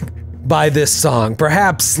by this song,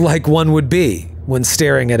 perhaps like one would be when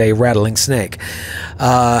staring at a rattling snake.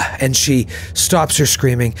 And she stops her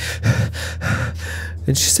screaming.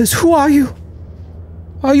 And she says, "Who are you?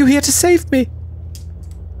 Are you here to save me?"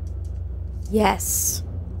 Yes.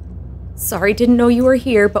 Sorry, didn't know you were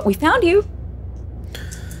here, but we found you.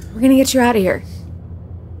 We're gonna get you out of here.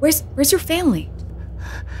 Where's your family?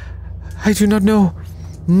 I do not know.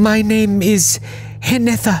 My name is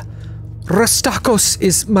Henetha. Rastakos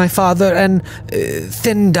is my father, and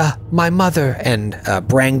Thinda, my mother, and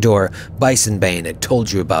Brangdor Bisonbane had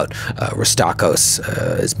told you about Rastakos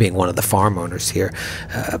as being one of the farm owners here.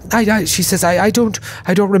 She says, I don't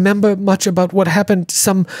remember much about what happened.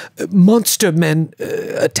 Some monster men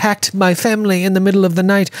attacked my family in the middle of the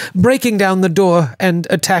night, breaking down the door and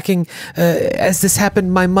attacking. As this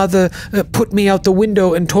happened, my mother put me out the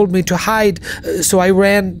window and told me to hide, so I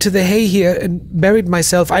ran to the hay here and buried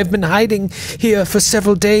myself. I've been hiding here for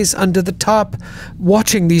several days under the top,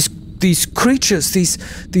 watching these creatures,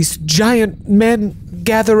 these giant men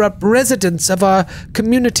gather up residents of our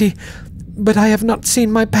community, but I have not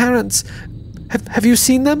seen my parents. Have you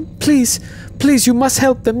seen them? Please, you must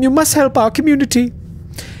help them. You must help our community.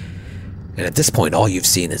 And at this point, all you've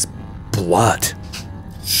seen is blood.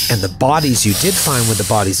 And the bodies you did find were the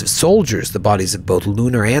bodies of soldiers, the bodies of both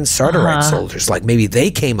Lunar and Sardarite soldiers. Like maybe they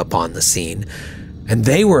came upon the scene and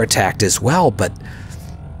they were attacked as well, but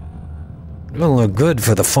it don't look good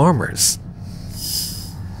for the farmers.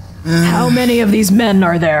 How many of these men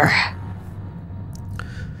are there?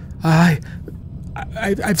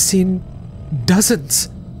 I've seen dozens.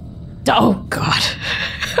 Oh God.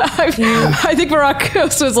 I think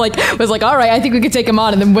Maracos was like, all right, I think we could take him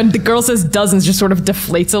on. And then when the girl says dozens, just sort of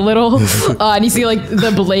deflates a little. And you see like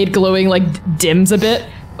the blade glowing, like dims a bit.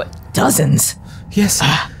 But dozens. Yes.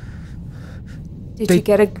 Did you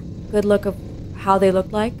get a good look of how they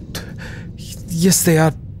looked like? Yes, they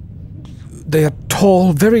are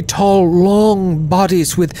tall, very tall, long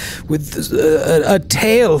bodies with a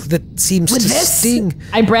tail that seems to sting.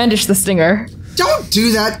 I brandish the stinger. Don't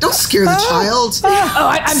do that. Don't scare the child.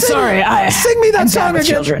 I'm sorry. Sing me that song again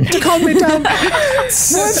children. to calm me down. Word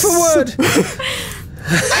for word.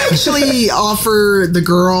 I actually offer the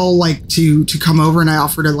girl like to come over, and I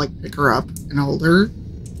offer to like pick her up and hold her.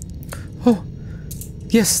 Oh,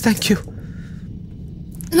 yes, thank you.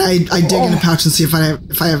 And I dig in the pouch and see if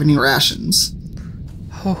I have any rations.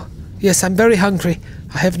 Oh, yes, I'm very hungry.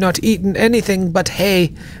 I have not eaten anything but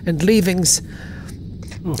hay and leavings.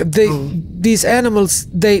 These animals,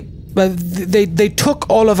 they took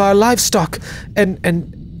all of our livestock and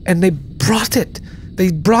they brought it.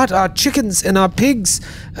 They brought our chickens and our pigs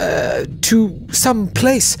to some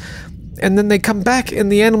place, and then they come back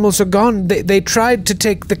and the animals are gone. They tried to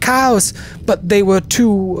take the cows, but they were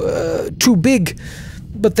too big.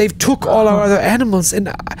 But they've took all our other animals,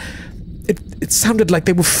 and it sounded like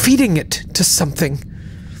they were feeding it to something.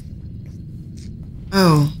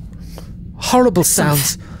 Oh. Horrible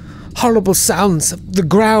sounds. Horrible sounds. The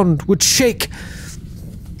ground would shake.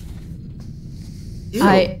 Ew.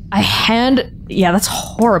 Yeah, that's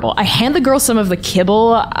horrible. I hand the girl some of the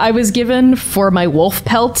kibble I was given for my wolf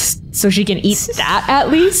pelt so she can eat that at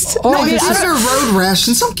least. No, I gave her road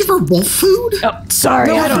rations. Don't give her wolf food. Oh, sorry.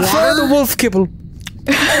 No, I don't prefer the wolf kibble.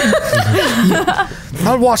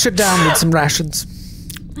 I'll wash it down with some rations.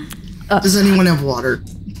 Does anyone have water?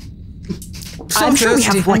 I'm sure we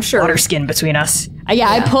have like water skin between us.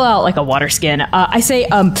 I pull out like a water skin. I say,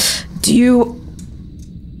 do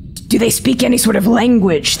they speak any sort of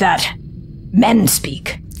language that men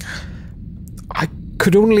speak? I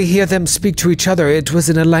could only hear them speak to each other. It was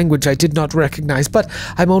in a language I did not recognize, but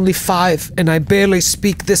I'm only 5 and I barely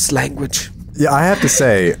speak this language. Yeah, I have to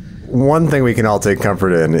say, one thing we can all take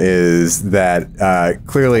comfort in is that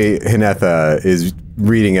clearly Hinetha is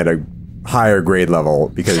reading at a higher grade level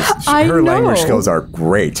because her language skills are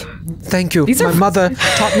great. Thank you. My mother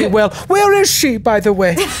taught me well. Where is she, by the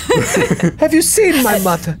way? Have you seen my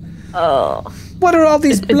mother? Oh. What are all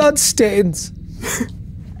these blood stains?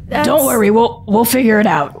 Don't worry, we'll figure it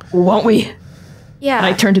out, won't we? Yeah. And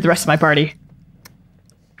I turn to the rest of my party.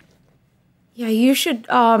 Yeah, you should,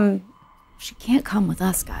 she can't come with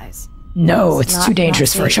us, guys. No, it's too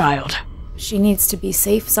dangerous for a child. She needs to be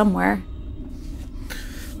safe somewhere.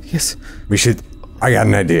 Yes. We should. I got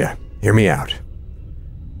an idea. Hear me out.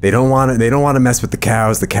 They don't want to mess with the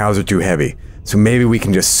cows. The cows are too heavy. So maybe we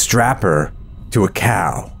can just strap her to a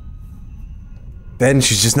cow. Then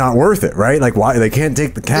she's just not worth it, right? Like, why they can't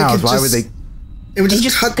take the cows? Why would they? It would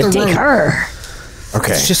just cut the rope. Take her.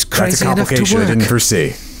 Okay, it's just crazy that's a complication I didn't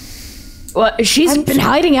foresee. Well, she's been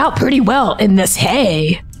hiding out pretty well in this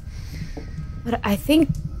hay. But I think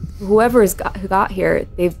who got here,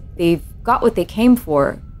 they've got what they came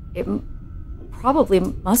for. It probably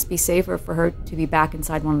must be safer for her to be back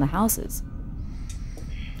inside one of the houses.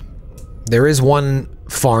 There is one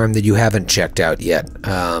farm that you haven't checked out yet.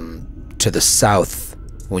 To the south,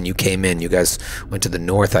 when you came in, you guys went to the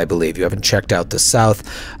north, I believe. You haven't checked out the south,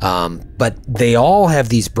 but they all have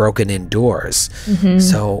these broken in doors. Mm-hmm.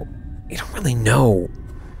 So you don't really know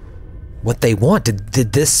what they want.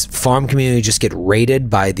 Did this farm community just get raided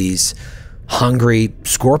by these hungry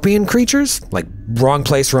scorpion creatures? Like, wrong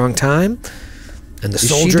place, wrong time? And the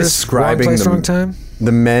soldiers, wrong place, wrong time?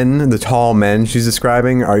 The men, the tall men she's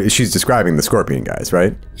describing, she's describing the scorpion guys,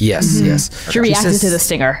 right? Yes, yes. She reacted to the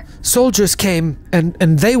stinger. Soldiers came and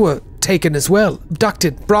they were taken as well,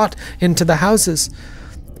 abducted, brought into the houses.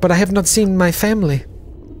 But I have not seen my family.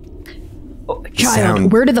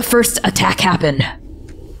 Child, where did the first attack happen?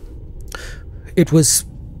 It was,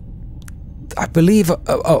 I believe,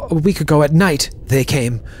 a week ago at night they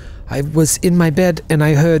came. I was in my bed and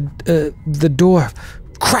I heard the door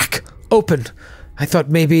crack open. I thought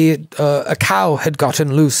maybe a cow had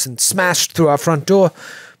gotten loose and smashed through our front door.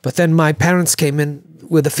 But then my parents came in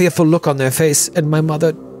with a fearful look on their face, and my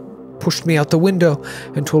mother pushed me out the window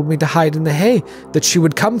and told me to hide in the hay, that she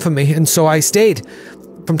would come for me, and so I stayed.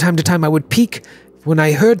 From time to time I would peek when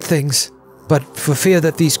I heard things, but for fear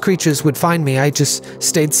that these creatures would find me, I just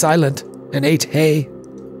stayed silent and ate hay.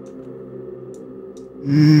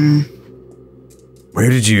 You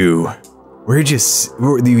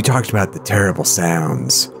talked about the terrible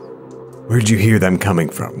sounds. Where did you hear them coming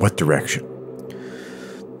from? What direction?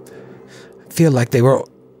 I feel like they were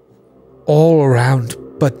all around,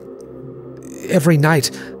 but every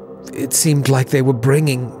night it seemed like they were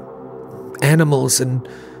bringing animals and...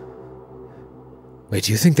 Wait,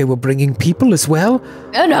 do you think they were bringing people as well?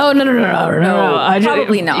 Oh, no.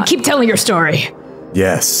 Probably not. Keep telling your story.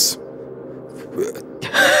 Yes.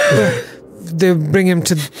 They bring him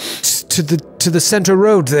to the center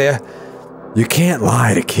road there. You can't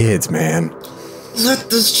lie to kids, man. Let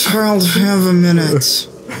this child have a minute.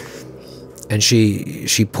 And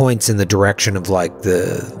she points in the direction of like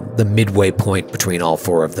the midway point between all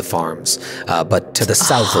four of the farms, but to the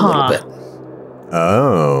south a little bit.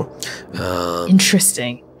 Oh.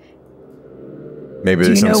 Interesting. Maybe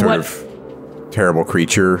there's some sort of terrible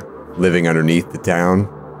creature living underneath the town.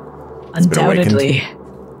 Undoubtedly.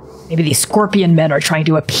 Maybe these scorpion men are trying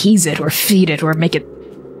to appease it or feed it or make it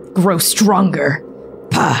grow stronger.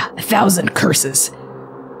 Pah, 1,000 curses.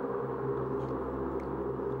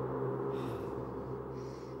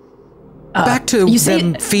 Back to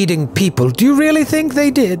them feeding people. Do you really think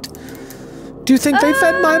they did? Do you think they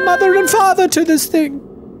fed my mother and father to this thing?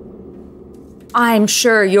 I'm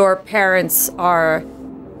sure your parents are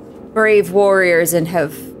brave warriors and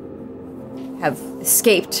have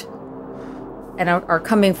escaped and are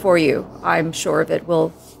coming for you. I'm sure of it.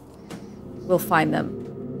 We'll find them.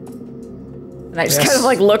 And I just kind of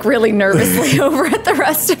like look really nervously over at the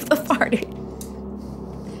rest of the party.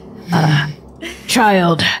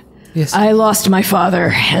 Child, yes. I lost my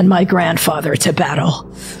father and my grandfather to battle.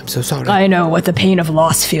 I'm so sorry. I know what the pain of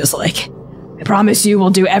loss feels like. I promise you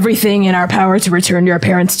we'll do everything in our power to return your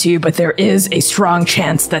parents to you, but there is a strong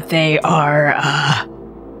chance that they are,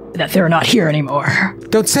 that they're not here anymore.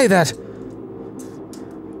 Don't say that.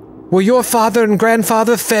 Were your father and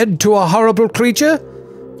grandfather fed to a horrible creature?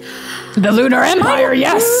 The Lunar Empire,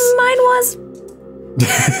 yes! Mine was.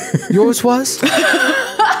 Yours was?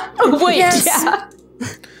 Wait, Yes. yeah.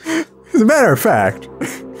 As a matter of fact.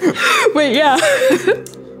 Wait, yeah.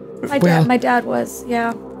 My dad was,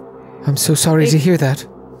 yeah. I'm so sorry to hear that.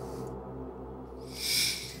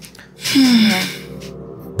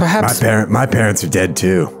 Perhaps My parents are dead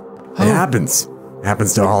too. It happens. It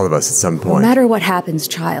happens to all of us at some No point. matter what happens,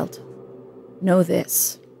 child, know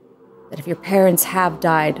this, that if your parents have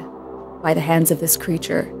died by the hands of this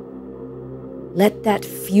creature, let that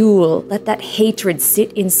hatred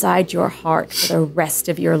sit inside your heart for the rest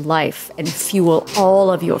of your life and fuel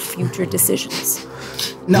all of your future decisions.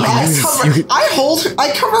 No,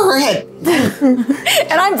 I cover her head.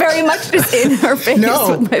 And I'm very much just in her face.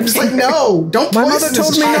 No, with my it's like, finger. no, don't my poison mother this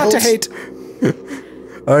told me not to child. hate.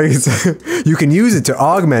 You can use it to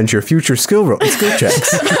augment your future skill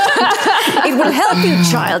checks. It will help you,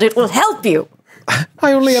 child. It will help you.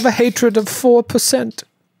 I only have a hatred of 4%.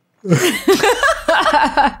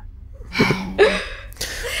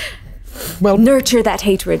 Well, nurture that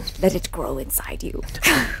hatred. Let it grow inside you.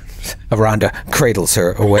 Aranda cradles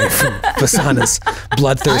her away from Basana's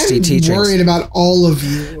bloodthirsty teachings. I'm worried about all of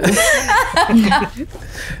you.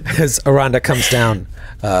 As Aranda comes down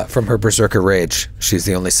from her berserker rage, she's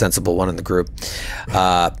the only sensible one in the group.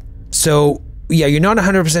 So, yeah, you're not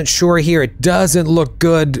 100% sure here. It doesn't look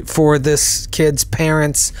good for this kid's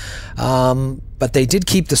parents, but they did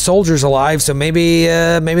keep the soldiers alive, so maybe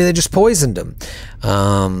they just poisoned them.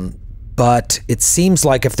 But it seems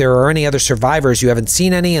like if there are any other survivors, you haven't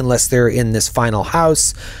seen any unless they're in this final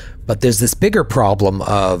house. But there's this bigger problem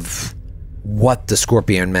of what the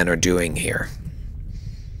Scorpion men are doing here.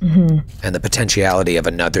 Mm-hmm. And the potentiality of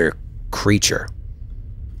another creature.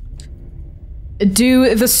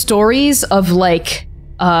 Do the stories of like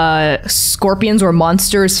scorpions or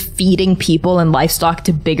monsters feeding people and livestock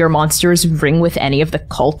to bigger monsters ring with any of the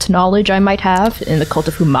cult knowledge I might have in the cult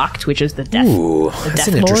of Humacht, which is the death? Ooh, that's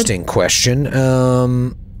an interesting question.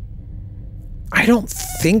 I don't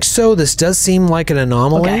think so. This does seem like an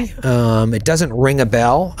anomaly. Okay. It doesn't ring a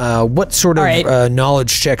bell. What sort of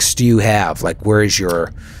knowledge checks do you have? Like, where is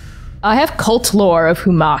your... I have cult lore of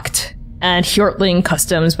Humacht and Hjortling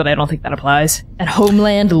customs, but I don't think that applies. And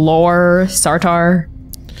homeland lore, Sartar.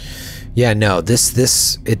 Yeah, no,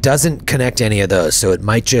 this it doesn't connect any of those, so it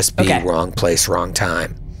might just be wrong place, wrong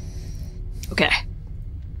time. Okay.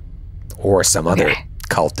 Or some other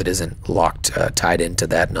cult that isn't tied into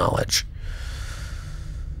that knowledge.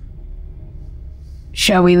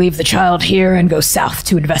 Shall we leave the child here and go south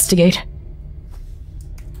to investigate?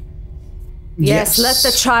 Yes, let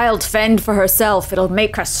the child fend for herself. It'll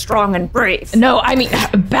make her strong and brave. No, I mean,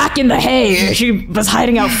 back in the hay. She was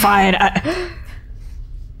hiding out fine.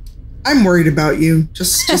 I'm worried about you,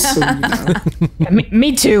 just so you know.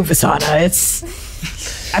 Me too, Vasana.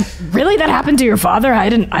 Really, that happened to your father? I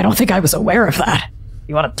don't think I was aware of that.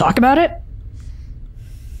 You want to talk about it?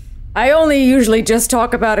 I only usually just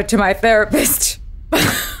talk about it to my therapist.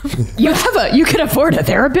 You can afford a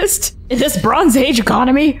therapist in this Bronze Age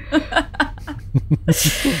economy?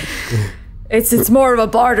 It's more of a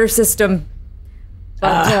barter system.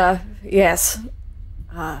 But yes.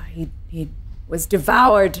 He was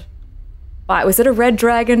devoured. Was it a red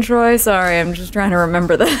dragon, Troy? Sorry, I'm just trying to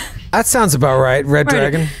remember that. That sounds about right. Red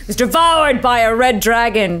dragon. He was devoured by a red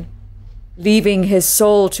dragon, leaving his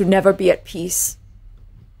soul to never be at peace.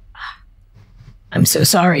 I'm so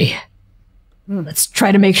sorry. Let's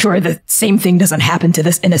try to make sure the same thing doesn't happen to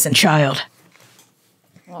this innocent child.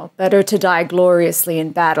 Well, better to die gloriously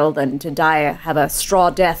in battle than to have a straw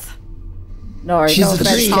death. No, she's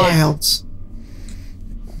a child.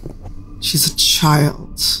 She's a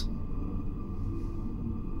child.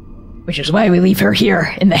 Which is why we leave her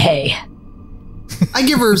here in the hay. I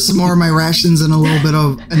give her some more of my rations and a little bit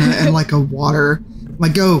of and like a water. I'm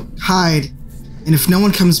like, go hide, and if no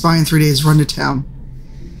one comes by in 3 days, run to town.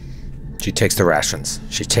 She takes the rations.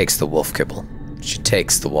 She takes the wolf kibble. She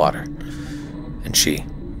takes the water, and she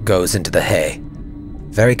goes into the hay,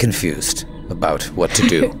 very confused about what to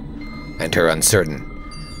do, and her uncertain,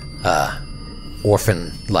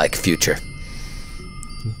 orphan-like future.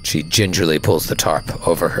 She gingerly pulls the tarp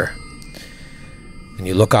over her. And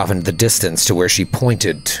you look off into the distance to where she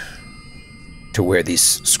pointed to where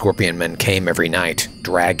these scorpion men came every night,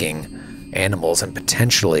 dragging animals and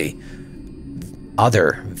potentially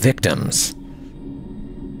other victims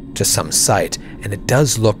to some site. And it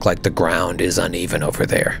does look like the ground is uneven over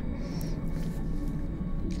there.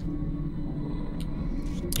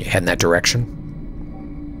 You head in that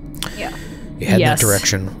direction? Yeah. You head in that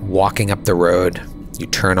direction, walking up the road. You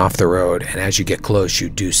turn off the road, and as you get close, you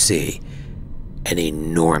do see an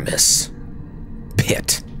enormous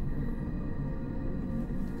pit.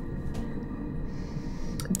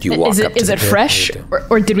 You walk up to is the it pit, fresh,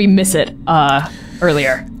 or did we miss it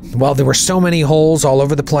earlier? Well, there were so many holes all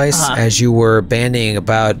over the place. As you were bandying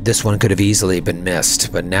about, this one could have easily been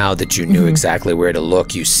missed. But now that you knew exactly where to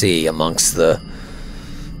look, you see amongst the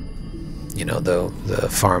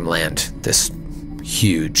farmland, this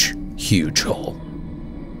huge hole.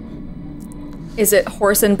 Is it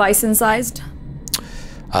horse and bison sized?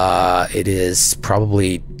 It is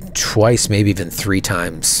probably twice, maybe even 3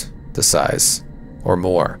 times the size or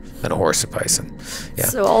more than a horse and bison. Yeah.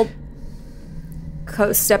 So I'll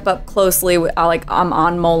step up closely. I'm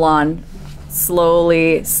on Molon,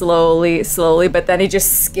 slowly, but then he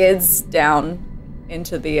just skids down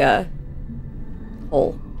into the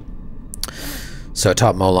hole. So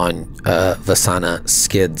atop Molon, Vasana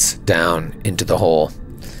skids down into the hole.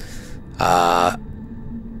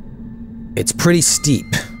 It's pretty steep.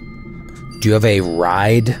 Do you have a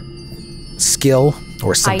ride skill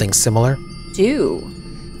or something similar? Do.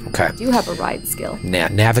 Okay. I do have a ride skill.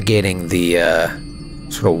 Navigating the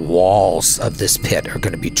sort of walls of this pit are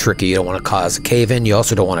going to be tricky. You don't want to cause a cave-in. You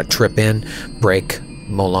also don't want to trip in, break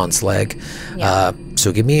Molon's leg. Yeah.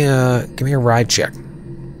 So give me a ride check.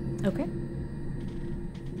 Okay.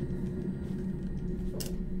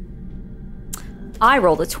 I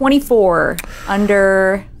rolled a 24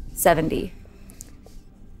 under 70.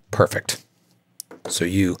 Perfect. So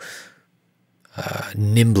you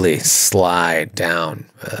nimbly slide down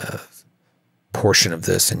a portion of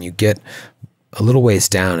this, and you get a little ways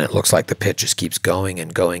down. It looks like the pit just keeps going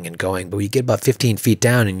and going and going, but you get about 15 feet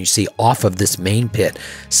down, and you see off of this main pit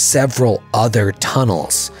several other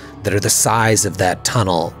tunnels that are the size of that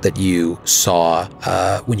tunnel that you saw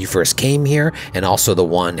when you first came here, and also the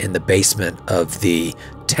one in the basement of the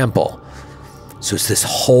temple. So it's this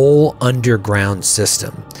whole underground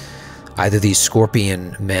system. Either these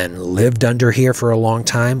scorpion men lived under here for a long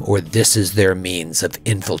time, or this is their means of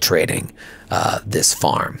infiltrating this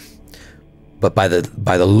farm. But by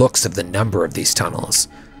the looks of the number of these tunnels,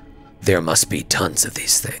 there must be tons of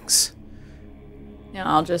these things. And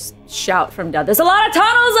I'll just shout from down. There's a lot of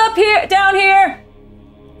tunnels up here, down here.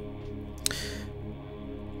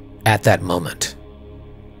 At that moment,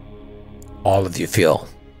 all of you feel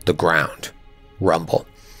the ground rumble.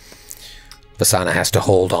 Vasana has to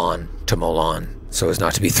hold on to Molan so as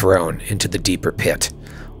not to be thrown into the deeper pit.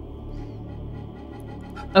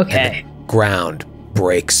 Okay. And the ground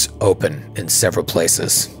breaks open in several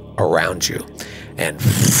places around you, and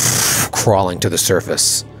crawling to the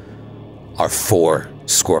surface are 4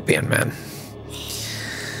 scorpion men.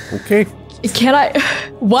 Okay. Can I,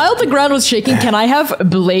 while the ground was shaking, can I have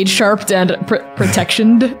blade sharpened and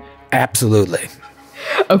protectioned? Absolutely.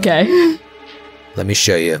 Okay. Let me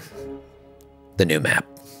show you the new map.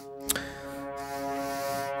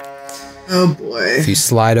 Oh boy. If you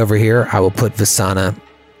slide over here, I will put Vasana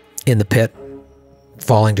in the pit,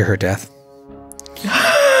 falling to her death.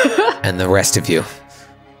 And the rest of you,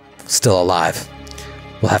 still alive,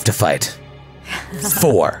 will have to fight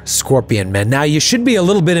 4 scorpion men. Now, you should be a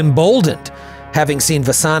little bit emboldened, having seen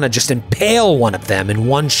Vasana just impale one of them in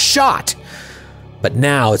one shot. But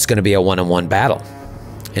now it's going to be a one-on-one battle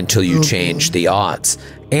until you change the odds.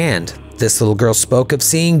 And this little girl spoke of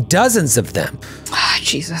seeing dozens of them. Ah,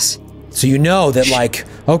 Jesus. So you know that, like,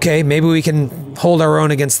 okay, maybe we can hold our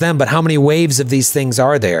own against them, but how many waves of these things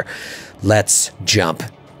are there? Let's jump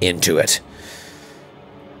into it.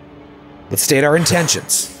 Let's state our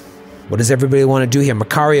intentions. What does everybody want to do here?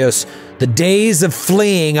 Makarios, the days of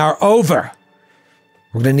fleeing are over.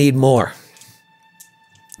 We're going to need more.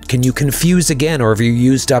 Can you confuse again, or have you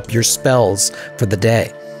used up your spells for the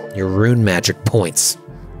day? Your rune magic points.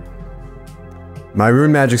 My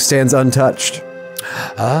rune magic stands untouched.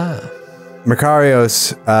 Ah.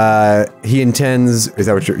 Makarios, he intends... Is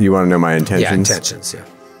that what you want to know my intentions? Yeah, intentions,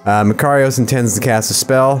 yeah. Makarios intends to cast a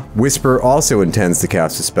spell. Whisper also intends to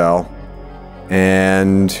cast a spell.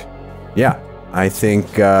 And yeah, I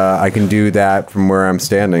think I can do that from where I'm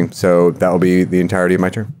standing. So that will be the entirety of my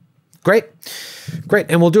turn. Great. Great.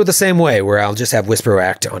 And we'll do it the same way, where I'll just have Whisper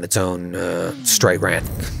act on its own straight rank.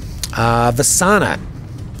 Vasana,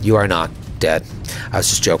 you are not dead. I was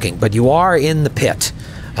just joking, but you are in the pit.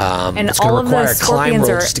 And it's going all to of the require climb scorpions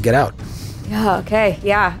rolls to get out. Yeah, okay,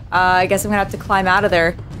 yeah. I guess I'm gonna have to climb out of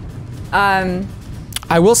there.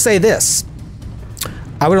 I will say this.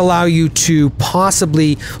 I would allow you to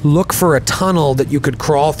possibly look for a tunnel that you could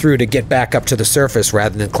crawl through to get back up to the surface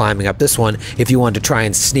rather than climbing up this one if you wanted to try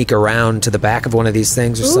and sneak around to the back of one of these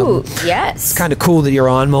things or something. Ooh, yes. It's kind of cool that you're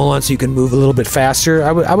on Molan so you can move a little bit faster.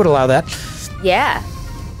 I would allow that. Yeah,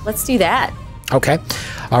 let's do that. Okay.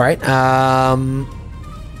 All right.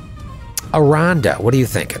 Aranda, what are you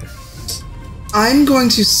thinking? I'm going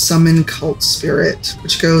to summon Cult Spirit,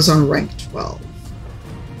 which goes on rank 12.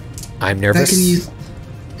 I'm I nervous. can use...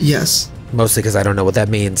 Yes. Mostly because I don't know what that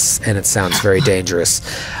means, and it sounds very dangerous.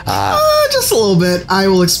 Just a little bit. I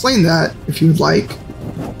will explain that if you would like.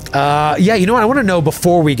 Yeah, you know what? I want to know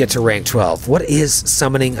before we get to rank 12. What is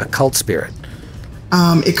summoning a cult spirit?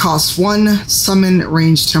 It costs 1, summon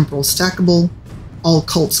ranged temporal stackable. All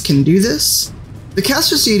cults can do this. The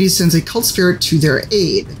caster's deity sends a cult spirit to their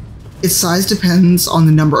aid. Its size depends on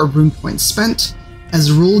the number of rune points spent. As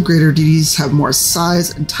a rule, greater deities have more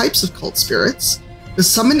size and types of cult spirits. The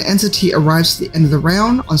summoned entity arrives at the end of the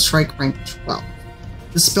round on strike rank 12.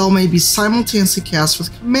 The spell may be simultaneously cast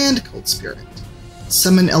with Command Cult Spirit.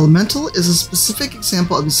 Summon Elemental is a specific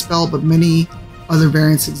example of a spell, but many other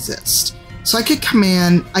variants exist. So I could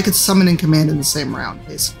summon and command in the same round,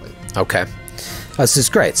 basically. Okay. This is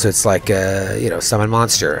great. So it's like, summon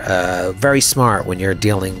monster. Very smart when you're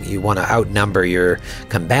dealing. You want to outnumber your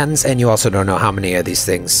combatants, and you also don't know how many of these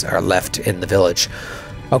things are left in the village.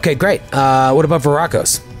 Okay, great. What about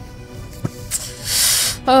Varakos?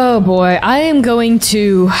 Oh boy, I am going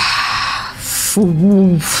to... I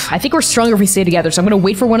think we're stronger if we stay together, so I'm going to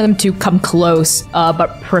wait for one of them to come close,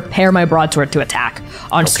 but prepare my broadsword to attack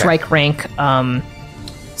on strike rank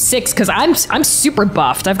 6, because I'm super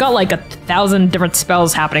buffed. I've got like 1,000 different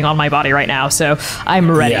spells happening on my body right now, so I'm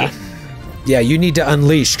ready. Yeah, you need to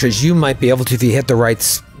unleash, because you might be able to, if you hit the right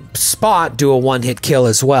spot, do a one-hit kill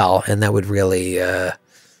as well, and that would really...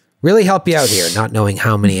 really help you out here, not knowing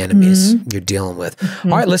how many enemies you're dealing with.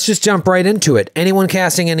 All right, let's just jump right into it. Anyone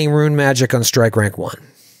casting any rune magic on strike rank 1?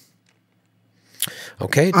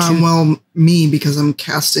 Okay. Well, me, because I'm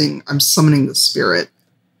summoning the spirit.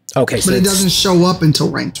 Okay. But it doesn't show up until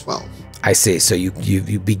rank 12. I see. So you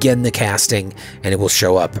begin the casting, and it will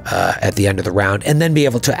show up at the end of the round, and then be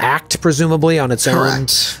able to act presumably on its own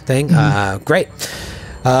thing. Great.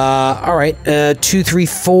 All right. 2, 3,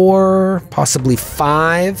 4, possibly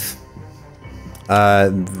 5.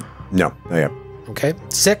 No. Oh, yeah. Okay.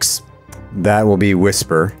 6. That will be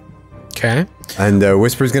Whisper. Okay. And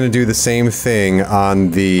Whisper's going to do the same thing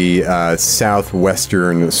on the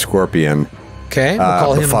southwestern Scorpion. Okay. We'll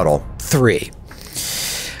call him Befuddle. 3.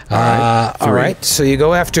 All right. So you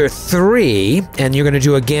go after 3, and you're going to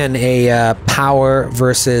do again a power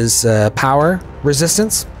versus power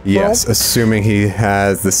resistance. Yes, roll. assuming he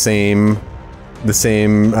has the same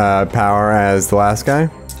power as the last guy.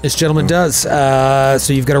 This gentleman does.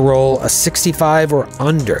 So you've got to roll a 65 or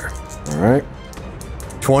under. All right.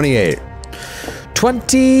 28.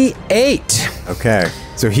 28. Okay.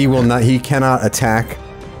 So he cannot attack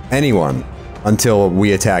anyone until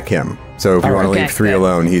we attack him. So if you want to leave 3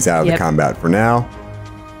 alone, he's out of the combat for now.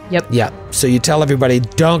 Yep. So you tell everybody,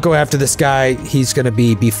 don't go after this guy. He's going to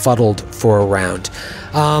be befuddled for a round.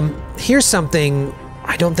 Here's something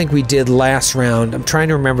I don't think we did last round. I'm trying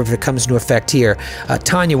to remember if it comes into effect here.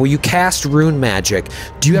 Tanya, where you cast rune magic,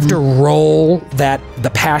 do you have to roll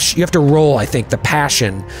the passion? You have to roll, I think, the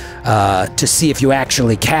passion to see if you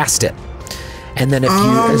actually cast it. And then if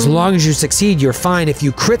as long as you succeed, you're fine. If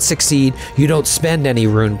you crit succeed, you don't spend any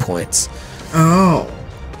rune points. Oh.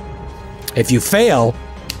 If you fail,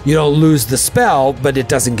 you don't lose the spell, but it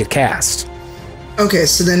doesn't get cast. Okay,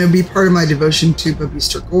 so then it would be part of my devotion to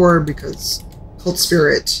Babeaster Gore because cult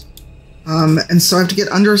spirit. And so I have to get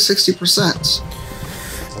under 60%.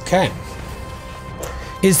 Okay.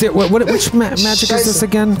 Is there which magic is this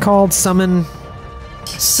again called? Summon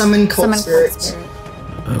cult spirit.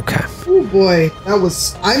 Okay. Oh boy,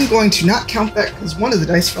 I'm going to not count that because one of the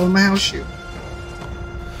dice fell in my house shoe.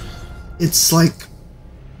 It's like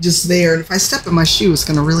just there, and if I step in my shoe, it's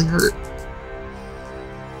gonna really hurt.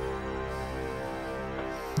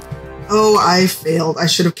 Oh, I failed. I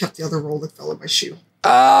should have kept the other roll that fell in my shoe.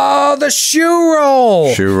 Oh, the shoe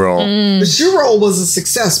roll! Shoe roll. The shoe roll was a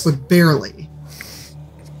success, but barely.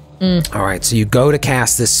 All right, so you go to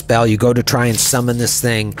cast this spell, you go to try and summon this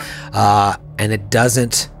thing, and it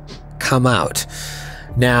doesn't come out.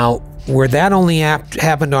 Now, where that only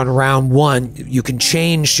happened on round 1, you can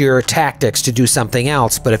change your tactics to do something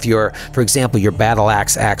else, but if for example, your battle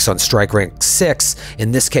axe acts on strike rank 6,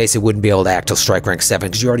 in this case, it wouldn't be able to act till strike rank 7,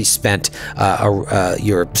 because you already spent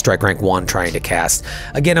your strike rank 1 trying to cast.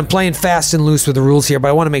 Again, I'm playing fast and loose with the rules here, but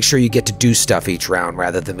I want to make sure you get to do stuff each round,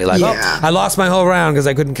 rather than be like, oh, I lost my whole round because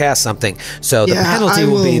I couldn't cast something. So the penalty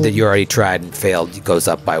will be that you already tried and failed. It goes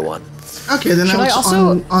up by 1. Okay, then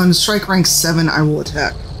on strike rank 7, I will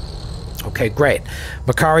attack. Okay, great.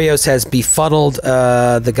 Macarios has befuddled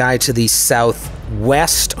the guy to the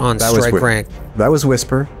southwest on strike rank. That was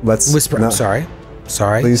Whisper. Whisper. No, sorry.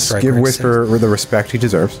 Please give Whisper the respect he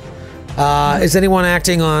deserves. Is anyone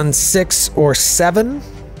acting on 6 or 7?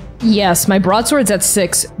 Yes, my broadsword's at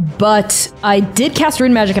 6, but I did cast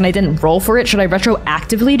rune magic and I didn't roll for it. Should I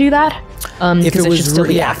retroactively do that? If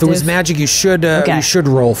it was magic, you should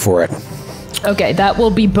roll for it. Okay, that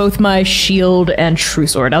will be both my shield and true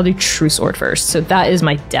sword. I'll do true sword first. So that is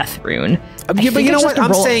my death rune. But you know what?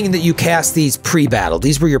 I'm saying that you cast these pre-battle.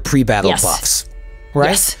 These were your pre-battle buffs, right?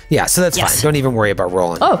 Yes. Yeah, so that's fine. Don't even worry about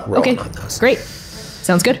rolling. Okay. On those. Great.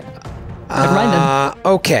 Sounds good. Never mind then.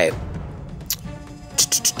 Okay.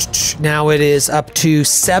 Now it is up to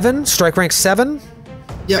 7. Strike rank 7.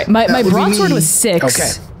 Yeah. My broadsword was 6.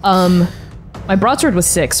 Okay. My broadsword was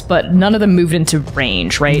 6, but none of them moved into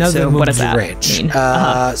range, right? None of them moved into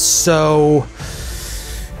range. So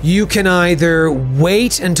you can either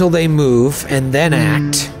wait until they move and then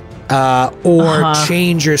act, or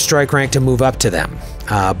change your strike rank to move up to them.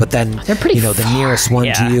 But then the nearest one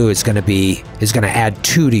to you is going to add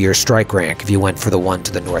 2 to your strike rank if you went for the one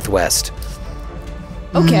to the northwest.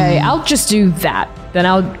 Okay, I'll just do that. Then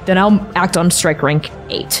I'll act on strike rank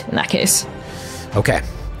 8 in that case. Okay.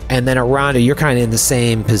 And then Aranda, you're kind of in the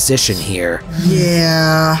same position here.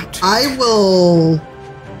 Yeah, I will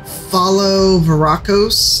follow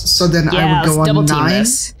Varakos, so then I would go on 9,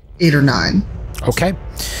 8 or 9. Okay.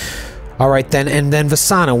 All right then, and then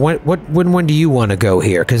Vasana, when do you want to go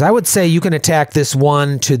here? Because I would say you can attack this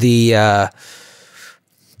one to the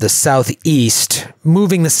southeast,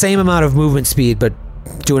 moving the same amount of movement speed, but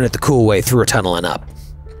doing it the cool way through a tunnel and up.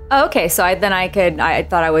 Okay, so I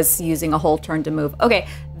thought I was using a whole turn to move. Okay,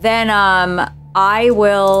 then I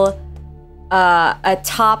will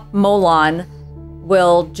atop Molon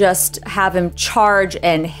will just have him charge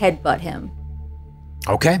and headbutt him.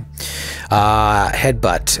 Okay.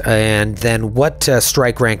 Headbutt. And then what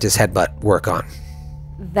strike rank does headbutt work on?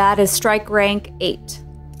 That is strike rank 8.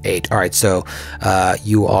 8. All right, so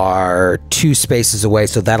you are 2 spaces away,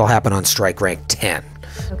 so that'll happen on strike rank 10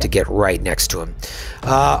 to get right next to him.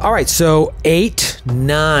 All right, so 8,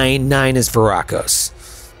 9. 9 is Varakos.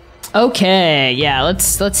 Okay, yeah,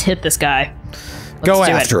 let's hit this guy. Go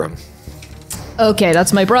after him. Okay,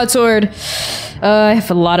 that's my broadsword. I have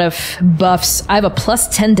a lot of buffs. I have a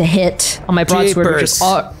 +10 to hit on my broadsword, which is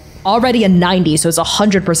already a 90, so it's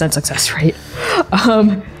 100% success rate.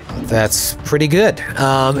 That's pretty good.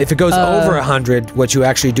 If it goes over 100, what you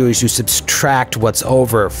actually do is you subtract what's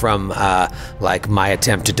over from like my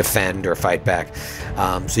attempt to defend or fight back.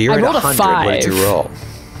 So you're at 100. What did you roll?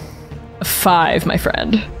 A 5, my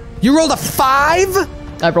friend. You rolled a 5?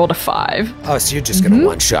 I rolled a 5. Oh, so you're just gonna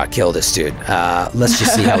one-shot kill this dude. Let's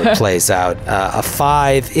just see how it plays out. A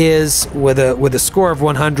 5 is with a score of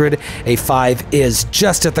 100. A 5 is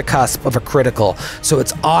just at the cusp of a critical, so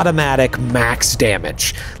it's automatic max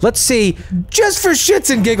damage. Let's see, just for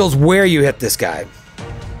shits and giggles, where you hit this guy.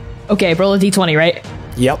 Okay, roll a d20, right?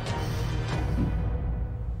 Yep.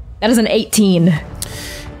 That is an 18.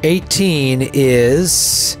 18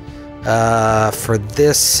 is for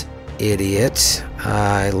this idiot.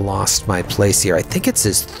 I lost my place here. I think it's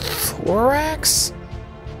his thorax.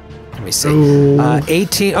 Let me see.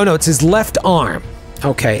 18. Oh no, it's his left arm.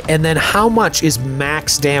 Okay, and then how much is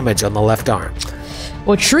max damage on the left arm?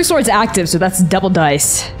 Well, True Sword's active, so that's double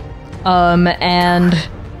dice. And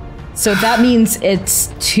so that means it's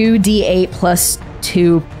 2d8 plus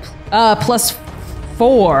 2 plus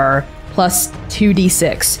 4 plus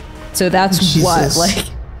 2d6. So that's what, like,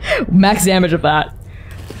 max damage of that.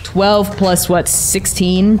 12 plus what?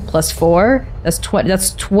 16 plus 4? That's 20.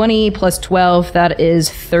 That's 20 plus 12. That is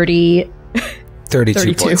 30.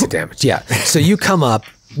 32 points of damage. Yeah. So you come up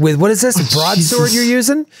with, what is this? Broadsword you're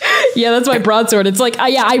using? Yeah, that's my broadsword. It's like,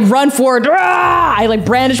 I run forward. I like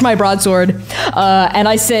brandish my broadsword, and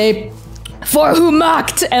I say, "For who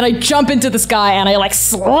mocked?" And I jump into the sky and I like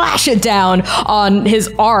slash it down on his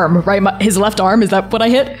arm. Right, his left arm. Is that what I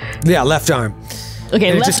hit? Yeah, left arm. Okay,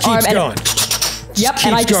 and left it just keeps arm. going. Yep,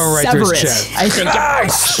 and I just sever it. I think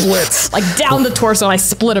splits like down the torso, and I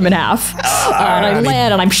split him in half. And I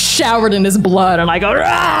land, and I'm showered in his blood, and I go,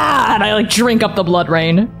 "Rah!" And I like drink up the blood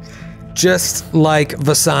rain. Just like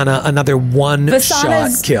Vasana, another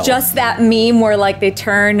one-shot kill. Just that meme where like they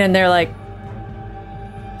turn and they're like,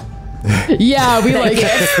 yeah, we like,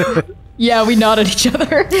 yeah, we nod at each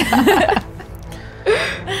other.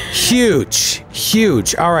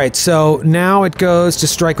 Huge. All right, so now it goes to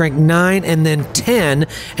strike rank 9 and then 10,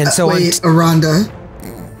 and so Aranda.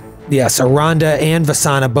 Yes, Aranda and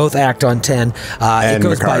Vasana both act on 10. And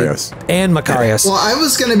Makarios. And Makarios. Well, I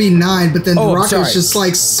was going to be 9, but then Varakos just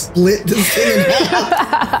like split the thing in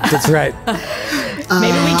half. That's right.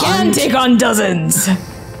 Maybe we can take on dozens.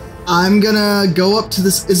 I'm gonna go up to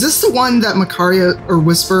this. Is this the one that Makaria or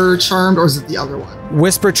Whisper charmed, or is it the other one?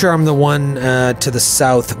 Whisper charm, the one to the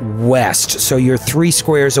southwest. So you're 3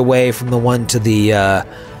 squares away from the one to the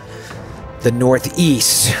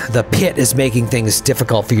northeast. The pit is making things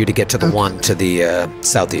difficult for you to get to the one to the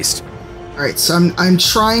southeast. All right, so I'm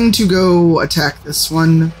trying to go attack this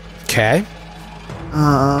one. Okay.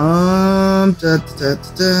 Let's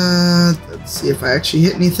see if I actually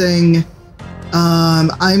hit anything.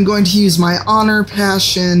 I'm going to use my honor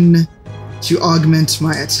passion to augment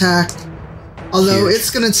my attack. Although it's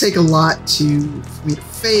going to take a lot for me to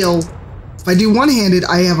fail. If I do one-handed,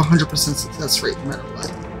 I have 100% success rate no matter what.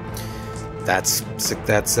 That's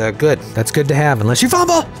good. That's good to have, unless you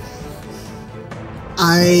fumble.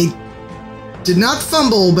 I did not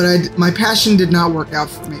fumble, but my passion did not work out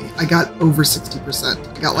for me. I got over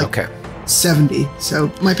 60%. I got like 70. So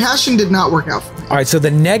my passion did not work out for me. All right, so the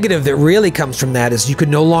negative that really comes from that is you could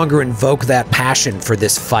no longer invoke that passion for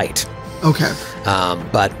this fight. Okay.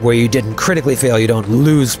 But where you didn't critically fail, you don't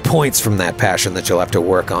lose points from that passion that you'll have to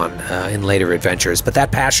work on in later adventures. But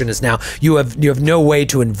that passion is now, you have no way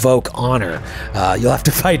to invoke honor. You'll have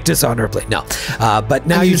to fight dishonorably. No. But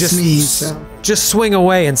now you just swing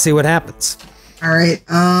away and see what happens. All right.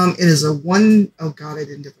 It is a 1. Oh God, I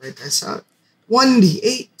didn't get the right dice out.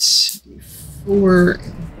 1d8, d4.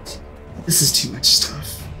 This is too much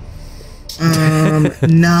stuff.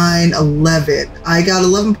 9, 11. I got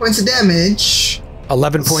 11 points of damage.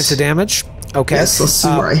 11 points of damage? Okay. Yes, let's see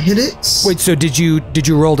where I hit it. Wait, so did you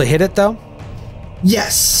roll to hit it though?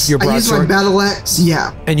 Yes. Your I used my battle axe,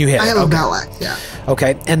 yeah. And you hit I have a battle axe, yeah.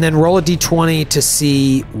 Okay, and then roll a d20 to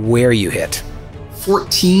see where you hit.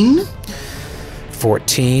 14.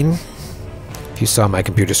 14. If you saw my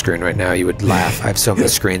computer screen right now, you would laugh. I have so many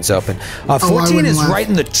screens open. 14 is right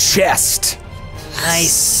in the chest.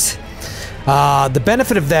 Nice. The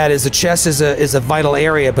benefit of that is the chest is a vital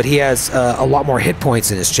area, but he has a lot more hit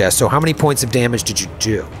points in his chest. So how many points of damage did you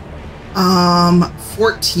do?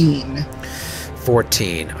 14.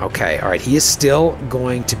 14. Okay. All right. He is still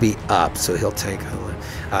going to be up, so he'll take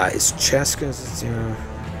his chest goes to 0.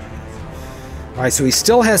 All right, so he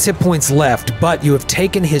still has hit points left, but you have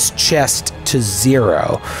taken his chest to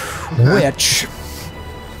 0, which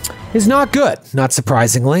is not good, not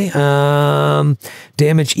surprisingly.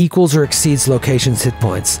 Damage equals or exceeds location's hit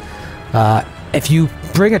points. If you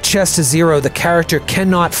bring a chest to 0, the character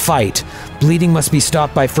cannot fight. Bleeding must be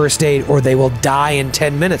stopped by first aid or they will die in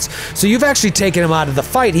 10 minutes. So you've actually taken him out of the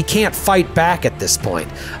fight. He can't fight back at this point.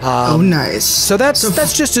 Oh, nice. So that's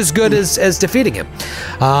just as good as defeating him.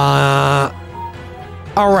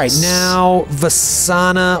 All right, now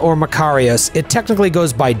Vasana or Makarios. It technically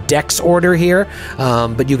goes by dex order here,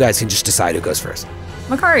 but you guys can just decide who goes first.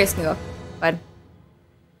 Macarius can go. But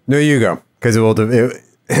No, you go, because it will. okay,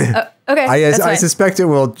 I suspect it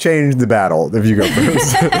will change the battle if you go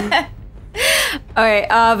first. All right,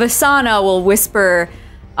 Vasana will whisper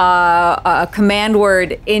a command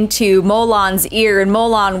word into Molan's ear, and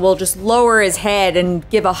Molan will just lower his head and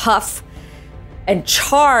give a huff and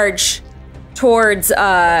charge towards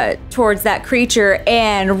that creature,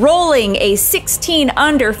 and rolling a 16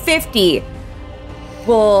 under 50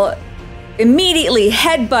 will immediately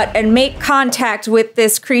headbutt and make contact with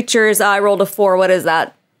this creature's. I rolled a 4. What is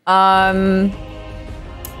that?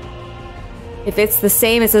 If it's the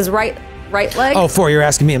same, it says right leg. Oh, 4. You're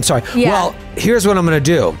asking me. I'm sorry. Yeah. Well, here's what I'm going to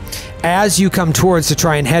do. As you come towards to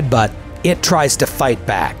try and headbutt, it tries to fight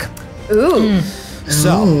back. Ooh.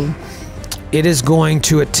 So it is going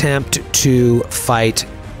to attempt to fight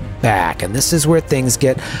back, and this is where things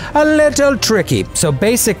get a little tricky. So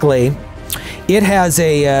basically, it has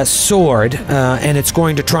a sword, and it's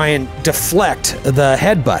going to try and deflect the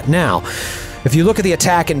headbutt. Now, if you look at the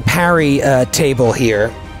attack and parry table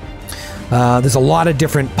here, there's a lot of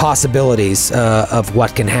different possibilities of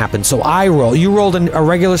what can happen. So you rolled a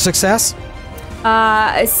regular success?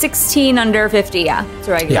 16 under 50, yeah. It's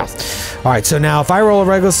regular. Yeah. All right, so now if I roll a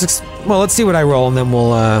regular success, well, let's see what I roll, and then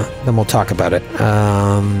we'll talk about it.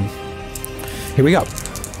 Here we go.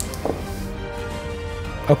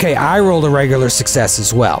 Okay, I rolled a regular success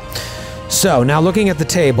as well. So now looking at the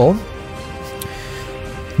table,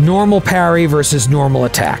 normal parry versus normal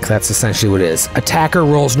attack. That's essentially what it is. Attacker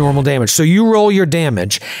rolls normal damage. So you roll your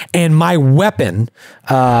damage, and my weapon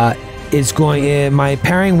my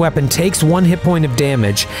parrying weapon takes 1 hit point of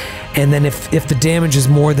damage, and then if the damage is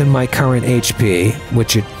more than my current HP,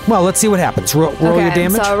 well, let's see what happens. Roll your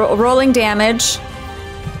damage. So rolling damage.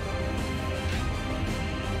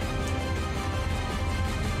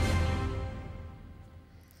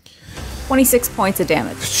 $26 points of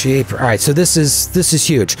damage. Cheap. All right, so this is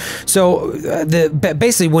huge. So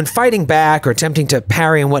basically, when fighting back or attempting to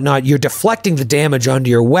parry and whatnot, you're deflecting the damage onto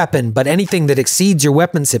your weapon, but anything that exceeds your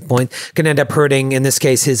weapon's hit point can end up hurting, in this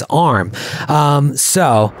case, his arm.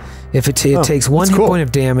 So if it takes 1 hit point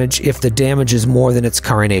of damage, if the damage is more than its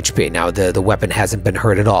current HP. Now, the weapon hasn't been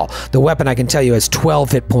hurt at all. The weapon, I can tell you, has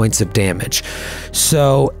 12 hit points of damage.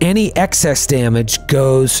 So any excess damage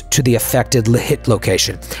goes to the affected hit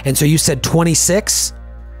location. And so you said 26?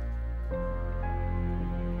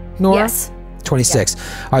 Noura? Yes. 26. Yeah.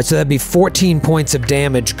 All right, so that'd be 14 points of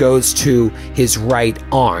damage goes to his right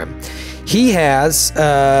arm. He has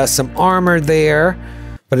some armor there,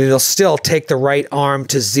 but it'll still take the right arm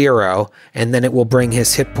to 0, and then it will bring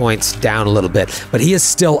his hit points down a little bit. But he is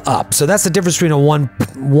still up. So that's the difference between a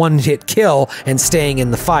one-hit kill and staying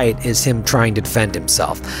in the fight, is him trying to defend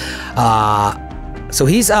himself. So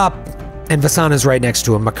he's up, and Vasana's right next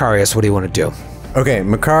to him. Makarios, what do you want to do? Okay,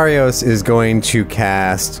 Makarios is going to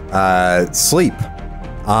cast Sleep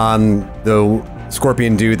on the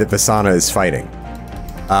scorpion dude that Vasana is fighting.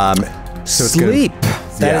 So Sleep.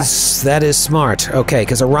 That is smart. Okay,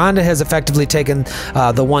 because Aranda has effectively taken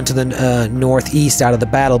the one to the northeast out of the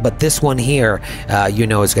battle, but this one here,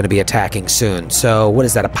 is going to be attacking soon. So what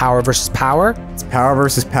is that, a power versus power? It's power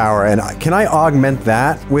versus power, and can I augment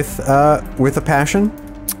that with a passion?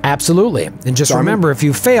 Absolutely. And just remember, if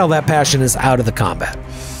you fail, that passion is out of the combat.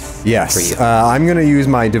 Yes. I'm going to use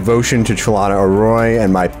my devotion to Trelana Arroy,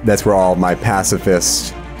 and that's where all my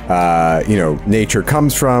pacifist nature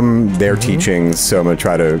comes from, their teachings. So I'm going to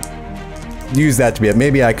try to use that to be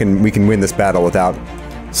maybe we can win this battle without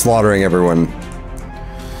slaughtering everyone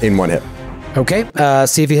in one hit. Okay,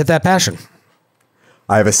 see if you hit that passion.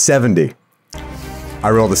 I have a 70. I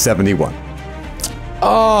rolled a 71.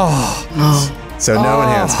 So no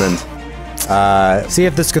enhancement. See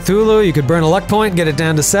if this Cthulhu, you could burn a luck point, get it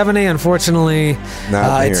down to 70. Unfortunately,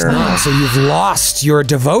 Not it's here. not. So you've lost your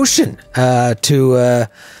devotion to,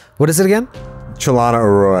 what is it again? Chalana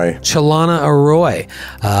Arroy. Chalana Arroy.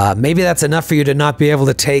 Maybe that's enough for you to not be able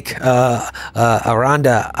to take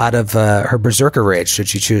Aranda out of her berserker rage should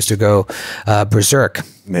she choose to go berserk.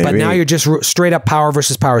 Maybe. But now you're just straight up power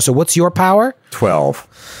versus power. So what's your power? 12.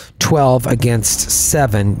 12 against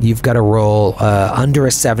 7. You've got to roll under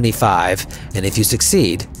a 75, and if you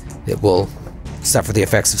succeed, it will suffer the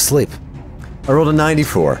effects of sleep. I rolled a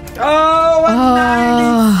 94. Oh, a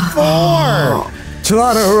 94!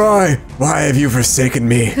 Chalana Arroy, why have you forsaken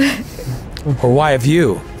me? Or why have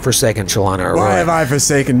you forsaken Chalana Arroy? Why have I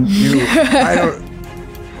forsaken you? I don't...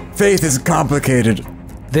 Faith is complicated.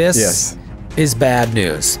 This Yes. is bad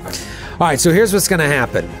news. All right, so here's what's going to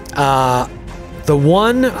happen. The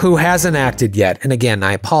one who hasn't acted yet, and again,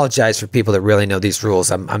 I apologize for people that really know these rules.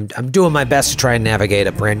 I'm doing my best to try and navigate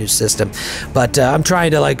a brand new system, but I'm trying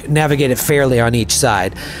to like navigate it fairly on each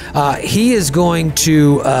side. He is going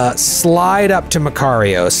to slide up to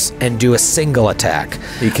Makarios and do a single attack.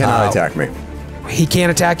 He cannot attack me. He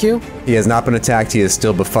can't attack you? He has not been attacked. He is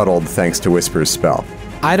still befuddled thanks to Whisper's spell.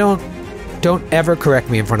 Don't ever correct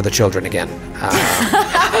me in front of the children again.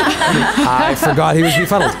 I forgot he was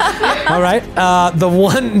befuddled. All right. The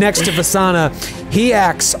one next to Vasana, he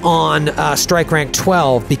acts on strike rank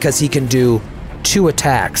 12 because he can do 2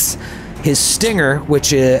 attacks. His stinger,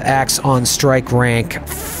 which acts on strike rank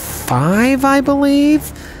 5, I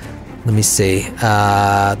believe. Let me see.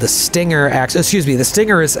 The stinger acts. Excuse me. The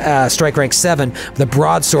stinger is strike rank 7. The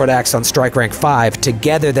broadsword acts on strike rank 5.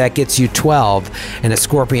 Together, that gets you 12. And a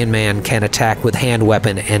scorpion man can attack with hand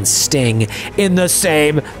weapon and sting in the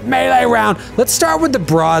same melee round. Let's start with the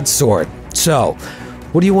broadsword. So,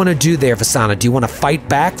 what do you want to do there, Vasana? Do you want to fight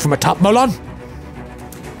back from atop Molon?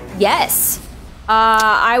 Yes.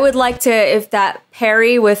 I would like to, if that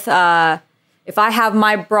parry with, if I have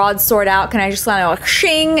my broadsword out, can I just kind of like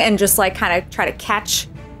shing and just like kind of try to catch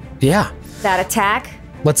Yeah. that attack?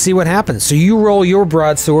 Let's see what happens. So you roll your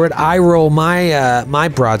broadsword, I roll my my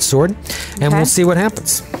broadsword, and Okay. we'll see what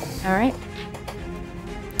happens. All right.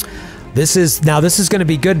 This is going to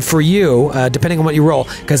be good for you, depending on what you roll,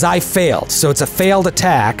 because I failed. So it's a failed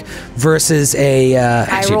attack versus a.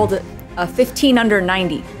 I rolled a 15 under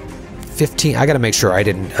 90. 15. I got to make sure I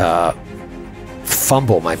didn't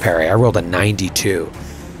fumble my parry. I rolled a 92.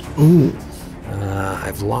 Ooh.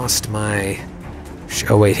 I've lost my.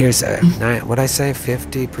 Oh wait, here's a what'd I say?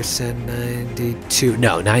 50%, 92.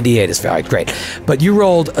 No, 98 is all right. Great, but you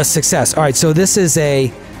rolled a success. All right, so this is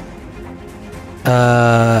a.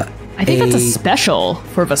 I think that's a special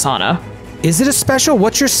for Vasana. Is it a special?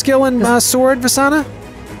 What's your skill in sword, Vasana?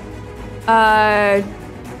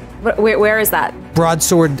 Where is that?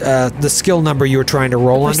 Broadsword, the skill number you were trying to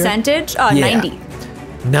roll Percentage? Yeah. 90.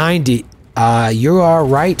 under? 90. You are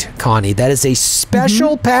right, Connie. That is a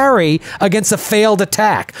special parry against a failed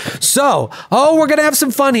attack. So, we're going to have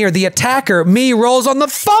some fun here. The attacker, me, rolls on the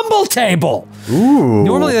fumble table. Ooh.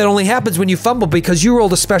 Normally that only happens when you fumble because you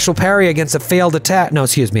rolled a special parry against a failed attack. No,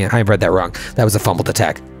 excuse me. I read that wrong. That was a fumbled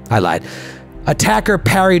attack. I lied. Attacker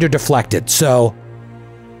parried or deflected. So,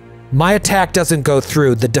 my attack doesn't go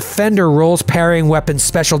through. The defender rolls parrying weapon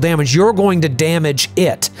special damage. You're going to damage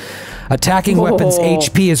it. Attacking weapon's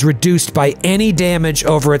HP is reduced by any damage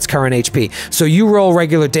over its current HP. So you roll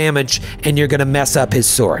regular damage and you're going to mess up his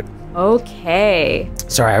sword. Okay.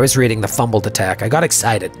 Sorry, I was reading the fumbled attack. I got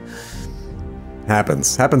excited.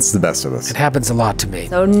 Happens to the best of us. It happens a lot to me.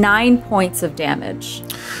 So 9 points of damage.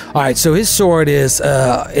 All right, so his sword is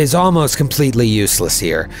almost completely useless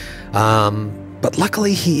here. But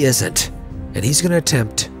luckily he isn't. And he's going to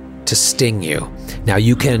attempt to sting you. Now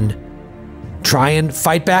you can try and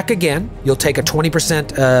fight back again. You'll take a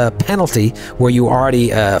 20% penalty where you already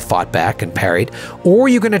fought back and parried. Or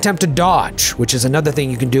you can attempt to dodge, which is another thing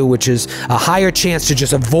you can do, which is a higher chance to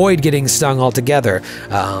just avoid getting stung altogether.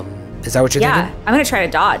 Is that what you're thinking? Yeah, I'm going to try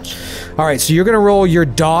to dodge. All right, so you're going to roll your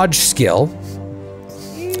dodge skill.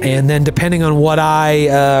 And then depending on what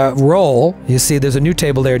I roll, you see there's a new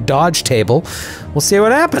table there, dodge table. We'll see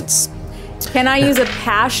what happens. Can I use a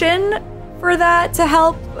passion for that to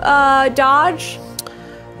help dodge?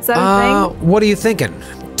 Is that a thing? What are you thinking?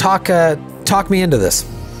 Talk me into this.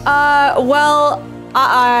 Well,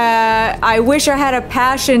 I wish I had a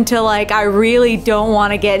passion to like. I really don't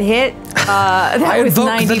want to get hit. That was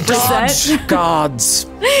 90%. The dodge gods.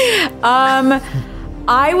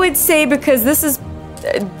 I would say because this is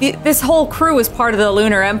this whole crew is part of the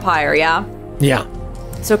Lunar Empire. Yeah. Yeah.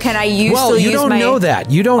 So can I use? Well, you don't know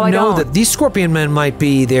that. You don't know that these scorpion men might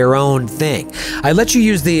be their own thing. I let you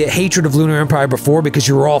use the hatred of Lunar Empire before because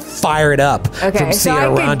you were all fired up from seeing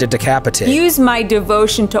around to decapitate. Use my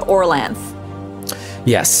devotion to Orlanth.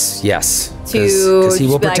 Yes, yes. Because he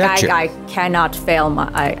will protect you. I cannot fail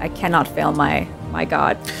I cannot fail my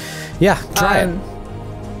god. Yeah, try it.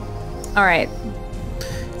 All right.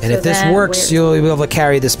 And if this works, you'll be able to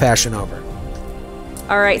carry this passion over.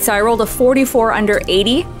 All right, so I rolled a 44 under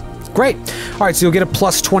 80. Great. All right, so you'll get a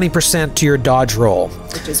plus 20% to your dodge roll.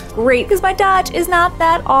 Which is great, because my dodge is not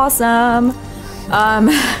that awesome.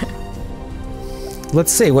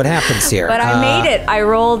 Let's see what happens here. But I made it. I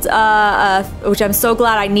rolled, which I'm so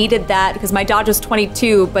glad I needed that, because my dodge was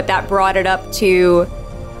 22, but that brought it up to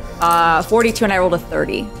 42, and I rolled a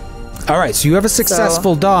 30. All right, so you have a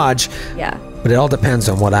successful dodge. Yeah. But it all depends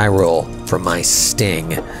on what I roll for my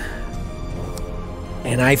sting.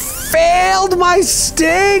 And I failed my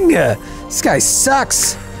sting! This guy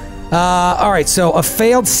sucks. All right, so a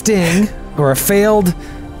failed sting, or a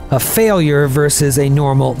failure versus a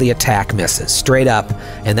normal, the attack misses. Straight up,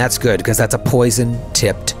 and that's good, because that's a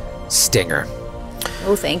poison-tipped stinger.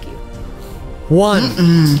 Oh, thank you.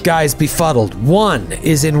 One guy's befuddled. One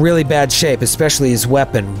is in really bad shape, especially his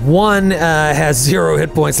weapon. One has 0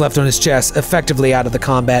 hit points left on his chest, effectively out of the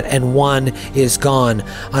combat, and one is gone.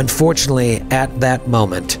 Unfortunately, at that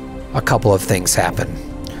moment, a couple of things happen.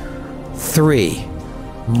 3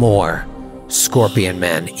 more scorpion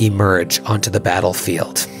men emerge onto the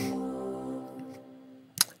battlefield.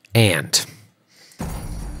 And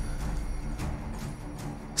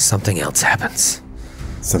something else happens.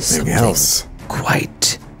 Something else.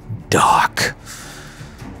 Quite dark.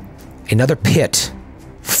 Another pit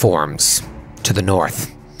forms to the north.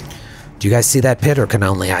 Do you guys see that pit, or can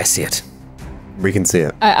only I see it? We can see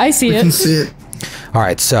it. I see it. We can see it. All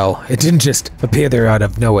right, so it didn't just appear there out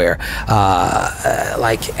of nowhere.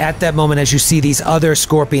 Like at that moment, as you see these other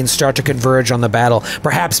scorpions start to converge on the battle,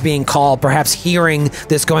 perhaps being called, perhaps hearing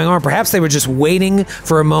this going on, perhaps they were just waiting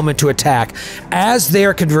for a moment to attack. As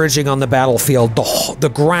they're converging on the battlefield, the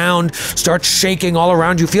ground starts shaking all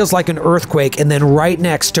around you, feels like an earthquake, and then right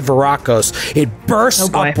next to Varakos, it bursts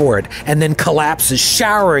upward and then collapses,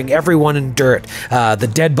 showering everyone in dirt. The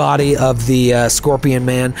dead body of the scorpion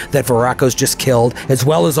man that Varakos just killed, as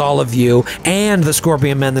well as all of you and the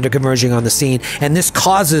scorpion men that are converging on the scene. And this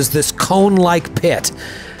causes this cone-like pit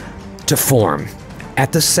to form,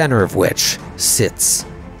 at the center of which sits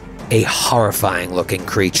a horrifying-looking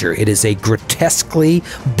creature. It is a grotesquely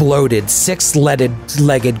bloated,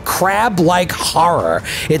 6-legged, crab-like horror,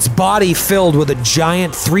 its body filled with a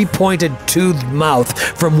giant 3-pointed toothed mouth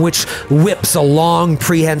from which whips a long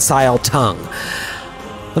prehensile tongue.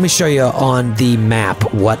 Let me show you on the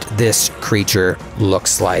map what this creature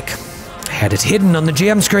looks like. I had it hidden on the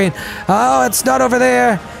GM screen. Oh, it's not over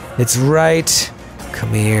there. It's right,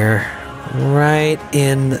 come here, right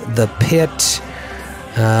in the pit.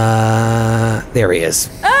 There he is.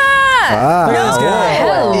 Look at this guy.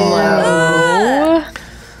 Hello.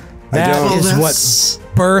 That is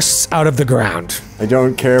what bursts out of the ground. I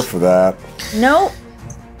don't care for that. Nope.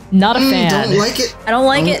 Not a fan. Don't like it. I don't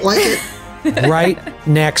like it. Like it. Right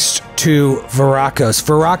next to Varakos.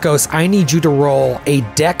 Varakos, I need you to roll a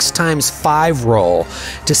Dex times 5 roll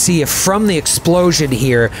to see if from the explosion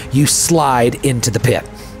here you slide into the pit.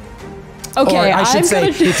 Okay, or I should say,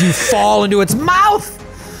 if you fall into its mouth.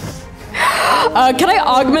 Can I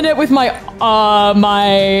augment it with my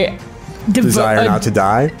Desire not to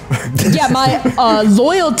die? Yeah, my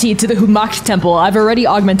loyalty to the Humacht Temple. I've already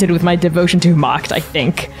augmented with my devotion to Humacht, I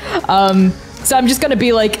think. So I'm just gonna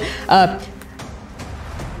be like,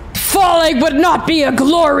 falling would not be a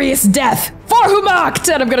glorious death for Humacht!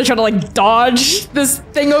 And I'm gonna try to like dodge this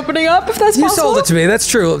thing opening up, if that's possible. You sold it to me, that's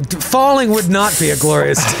true. Falling would not be a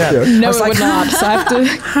glorious death. No, it would not. So I have to.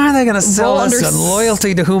 How are they gonna sell us on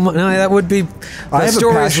loyalty to whom? No, that would be. I have a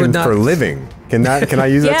passion for living. Can I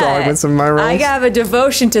use that to augment some of my rolls? I have a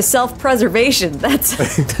devotion to self-preservation. That's.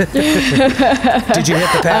 Did you hit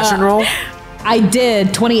the passion roll? I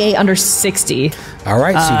did 28 under 60. All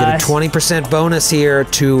right, so you get a 20% bonus here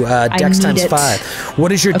to Dex times 5.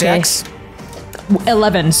 What is your Dex?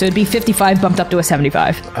 11, so it'd be 55 bumped up to a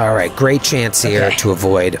 75. All right, great chance here to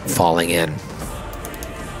avoid falling in.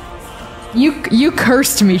 You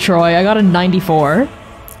cursed me, Troy. I got a 94.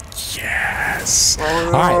 Yes.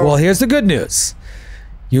 All right, well, here's the good news.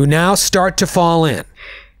 You now start to fall in.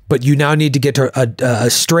 but you now need to get to a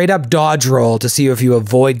straight up dodge roll to see if you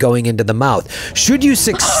avoid going into the mouth. Should you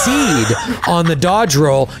succeed on the dodge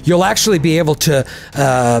roll, you'll actually be able to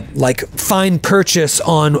like find purchase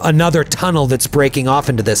on another tunnel that's breaking off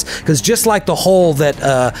into this. Because just like the hole that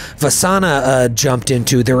Vasana jumped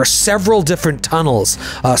into, there are several different tunnels,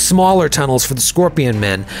 smaller tunnels for the Scorpion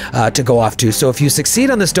men to go off to. So if you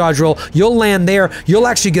succeed on this dodge roll, you'll land there. You'll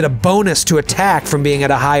actually get a bonus to attack from being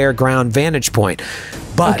at a higher ground vantage point.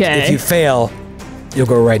 But if you fail, you'll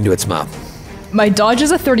go right into its mouth. My dodge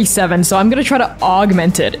is a 37, so I'm going to try to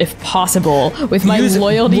augment it if possible with my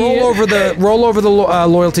loyalty. Roll over the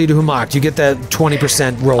loyalty to Humak. You get that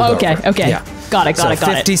 20% rolled over. Okay. Yeah. Got it.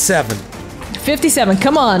 57. 57.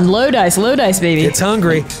 Come on, low dice, baby. It's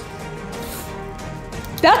hungry.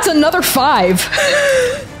 That's another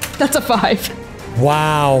 5. That's a 5.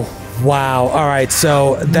 Wow. All right,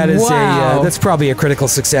 so that is that's probably a critical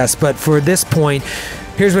success. But for this point,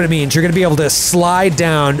 here's what it means. You're going to be able to slide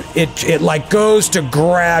down. It like goes to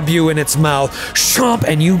grab you in its mouth, chomp,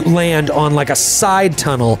 and you land on like a side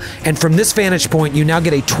tunnel. And from this vantage point, you now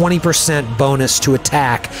get a 20% bonus to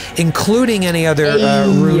attack, including any other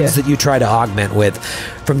runes that you try to augment with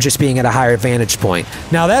from just being at a higher vantage point.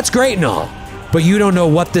 Now, that's great and all, but you don't know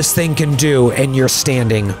what this thing can do, and you're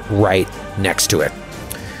standing right next to it.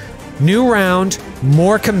 New round,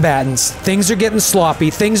 more combatants, things are getting sloppy,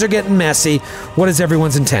 things are getting messy. What is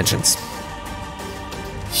everyone's intentions?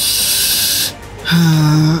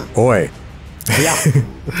 Boy. Yeah.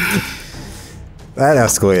 That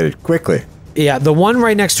escalated quickly. Yeah, the one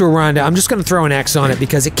right next to Aranda, I'm just going to throw an X on it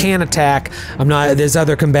because it can attack. There's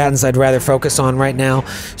other combatants I'd rather focus on right now,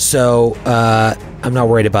 so I'm not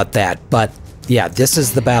worried about that. But yeah, this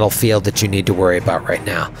is the battlefield that you need to worry about right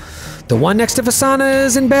now. The one next to Vasana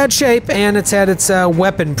is in bad shape, and it's had its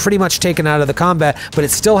weapon pretty much taken out of the combat, but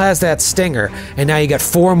it still has that stinger. And now you got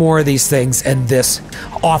 4 more of these things and this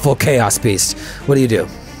awful chaos beast. What do you do?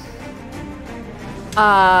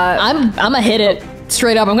 I'm gonna hit it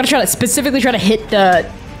straight up. I'm gonna specifically try to hit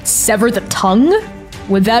sever the tongue.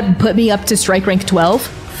 Would that put me up to strike rank 12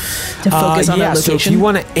 to focus on that location? So if you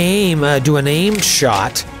want to aim, do an aim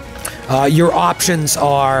shot. Your options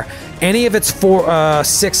are any of its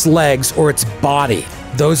 6 legs or its body.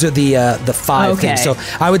 Those are the 5 things. So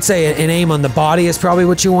I would say an aim on the body is probably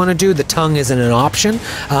what you want to do. The tongue isn't an option.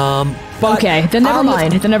 But okay, then never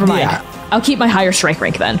mind. Yeah. I'll keep my higher strike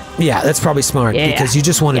rank then. Yeah, that's probably smart because you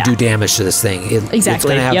just want to do damage to this thing.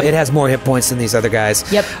 Exactly. It has more hit points than these other guys.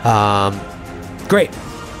 Yep. Great.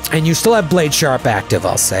 And you still have Blade Sharp active,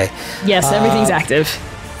 I'll say. Yes, everything's active.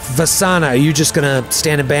 Vasana, are you just going to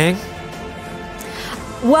stand and bang?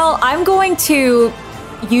 Well, I'm going to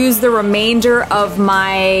use the remainder of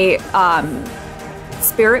my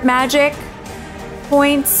spirit magic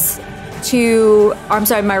points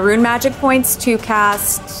my rune magic points to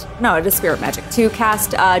cast. No, it is spirit magic to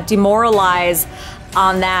cast demoralize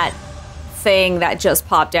on that thing that just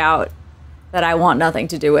popped out that I want nothing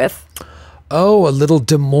to do with. Oh, a little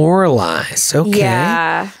demoralize. Okay.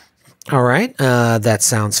 Yeah. All right. That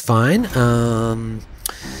sounds fine.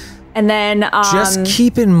 And then just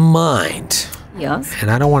keep in mind. Yes. And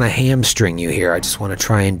I don't want to hamstring you here. I just want to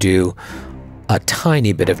try and do a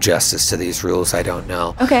tiny bit of justice to these rules I don't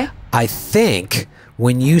know. Okay. I think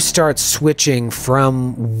when you start switching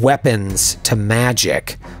from weapons to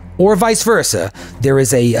magic, or vice versa, there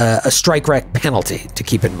is a strike rank penalty to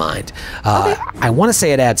keep in mind. I want to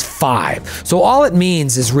say it adds 5. So all it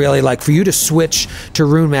means is really like for you to switch to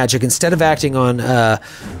rune magic, instead of acting on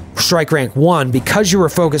strike rank 1, because you were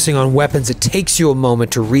focusing on weapons, it takes you a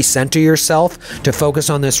moment to recenter yourself to focus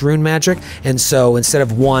on this rune magic. And so instead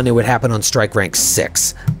of 1, it would happen on strike rank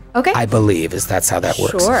 6. Okay. I believe that's how that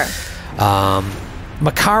works. Sure.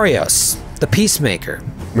 Makarios, the Peacemaker.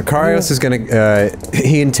 Makarios is going to,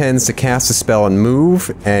 he intends to cast a spell and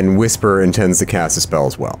move, and Whisper intends to cast a spell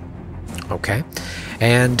as well. Okay.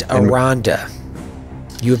 And Aranda,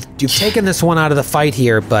 you've taken this one out of the fight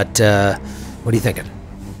here, but what are you thinking?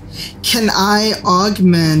 Can I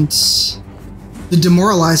augment the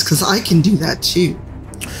demoralize? Because I can do that too.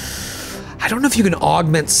 I don't know if you can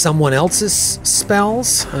augment someone else's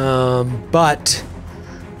spells, but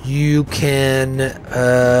you can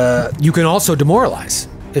also demoralize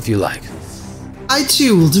if you like. I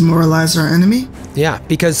too will demoralize our enemy. Yeah,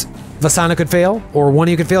 because Vasana could fail, or one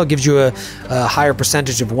of you could fail. It gives you a higher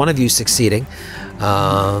percentage of one of you succeeding.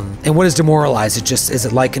 And what is demoralize? Is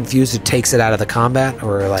it like confused? It takes it out of the combat,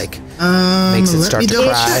 or like makes it start to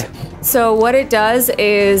cry? So what it does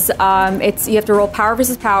is you have to roll power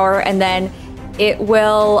versus power, and then it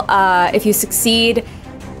will if you succeed,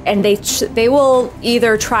 and they will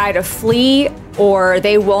either try to flee or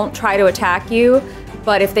they won't try to attack you.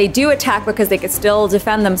 But if they do attack because they could still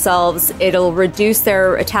defend themselves, it'll reduce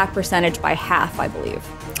their attack percentage by half, I believe.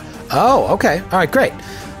 Oh, okay. All right, great.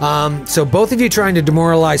 So both of you trying to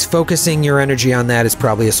demoralize, focusing your energy on that is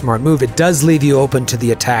probably a smart move. It does leave you open to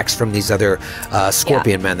the attacks from these other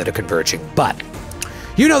scorpion men that are converging. But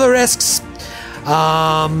you know the risks.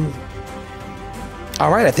 All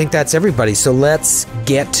right, I think that's everybody. So let's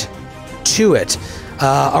get to it.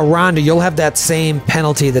 Aranda, you'll have that same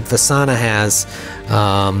penalty that Vasana has.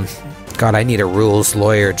 God, I need a rules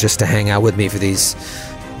lawyer just to hang out with me for these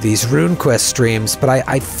RuneQuest streams, but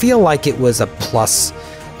I feel like it was a plus.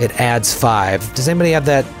 It adds 5. Does anybody have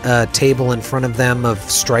that table in front of them of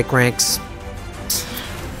strike ranks?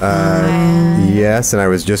 Yes, and I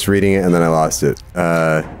was just reading it and then I lost it.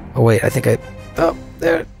 Oh wait, I think I. Oh,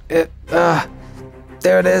 there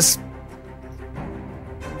it is.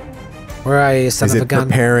 Where are you, son is of a it gun?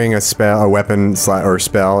 preparing a spell, a weapon or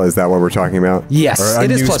spell? Is that what we're talking about? Yes, or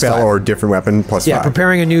it is new plus spell 5. or different weapon plus 5. Yeah,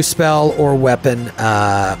 preparing a new spell or weapon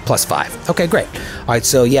plus 5. Okay, great. All right,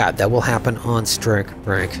 so yeah, that will happen on strike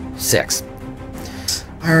rank 6.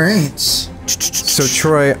 All right. So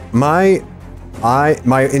Troy, my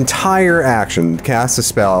entire action, cast a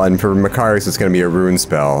spell, and for Macarius it's going to be a rune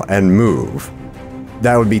spell, and move.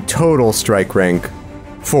 That would be total strike rank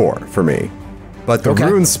 4 for me. But the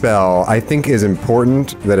rune spell, I think, is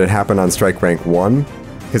important that it happen on strike rank 1,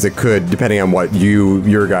 because it could, depending on what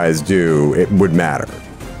your guys do, it would matter.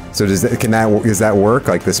 So does that work?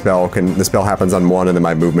 Like the spell happens on 1 and then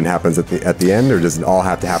my movement happens at the end, or does it all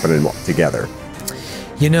have to happen together?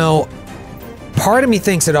 You know, part of me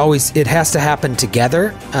thinks it has to happen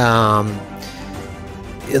together.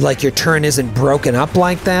 Like your turn isn't broken up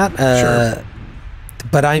like that. Sure.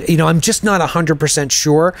 But I'm just not 100%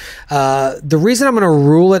 sure. The reason I'm going to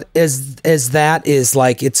rule it as that is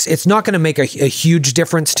like it's not going to make a huge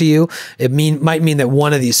difference to you. It might mean that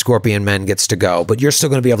one of these scorpion men gets to go, but you're still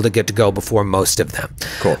going to be able to get to go before most of them.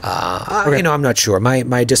 Cool. Okay. I'm not sure.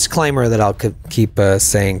 My disclaimer that I'll keep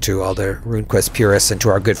saying to all the RuneQuest purists and to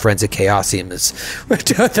our good friends at Chaosium is we're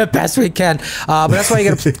doing the best we can. But that's why you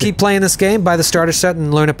got to keep playing this game, buy the starter set,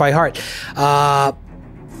 and learn it by heart.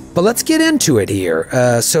 But let's get into it here.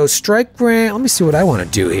 So strike rank, let me see what I want to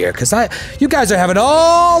do here, because you guys are having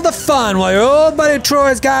all the fun while your old buddy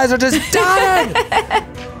Troy's guys are just dying.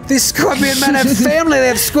 These scorpion men have family, they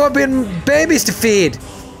have scorpion babies to feed.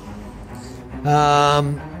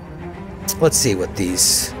 Let's see what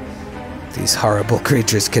these horrible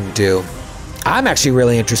creatures can do. I'm actually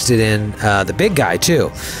really interested in the big guy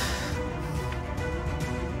too.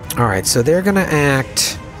 All right, so they're gonna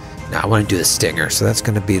act. Now I want to do the stinger, so that's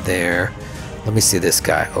going to be there. Let me see this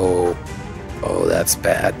guy. Oh, that's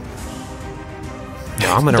bad.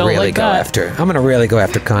 No, I'm going to really go after. I'm going to really go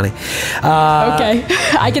after Connie. Okay,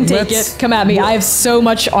 I can take it. Come at me. I have so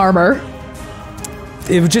much armor.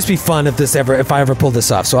 It would just be fun if I ever pull this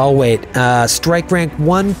off. So I'll wait. Strike rank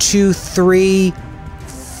 1, 2, 3,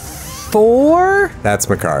 4. That's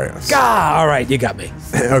Macarius. All right, you got me.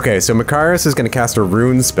 Okay, so Macarius is going to cast a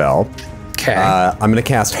rune spell. Okay. I'm going to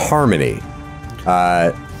cast Harmony.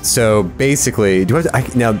 So basically, all right, I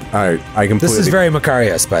completely. This is very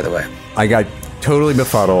Macarius, by the way. I got totally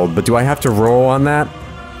befuddled, but do I have to roll on that?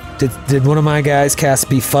 Did one of my guys cast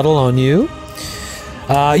Befuddle on you?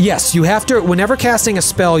 Yes, you have to. Whenever casting a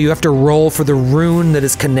spell, you have to roll for the rune that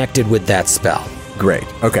is connected with that spell. Great.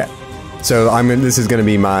 Okay. So this is going to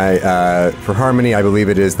be my for Harmony. I believe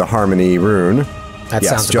it is the Harmony rune. That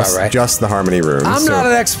sounds about right. Just the Harmony rune. I'm not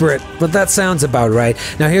an expert, but that sounds about right.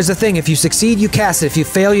 Now, here's the thing. If you succeed, you cast it. If you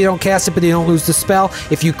fail, you don't cast it, but you don't lose the spell.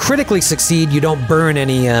 If you critically succeed, you don't burn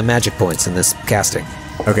any magic points in this casting.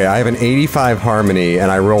 Okay, I have an 85 Harmony, and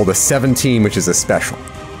I rolled a 17, which is a special.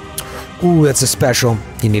 Ooh, that's a special.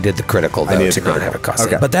 You needed the critical, though, to not have it cost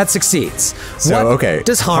Okay. it. But that succeeds. So, what okay.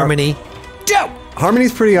 does Harmony do?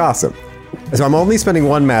 Harmony's pretty awesome. So I'm only spending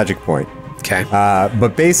 1 magic point. Okay.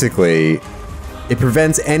 But basically, it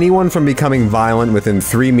prevents anyone from becoming violent within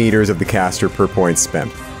 3 meters of the caster per point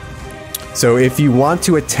spent. So if you want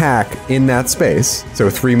to attack in that space, so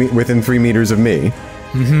within 3 meters of me,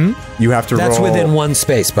 you have to roll... That's within 1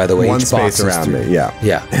 space, by the way. One Each box space around me, yeah.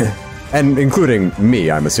 Yeah. And including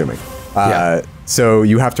me, I'm assuming. Yeah. So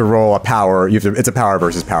you have to roll a power... it's a power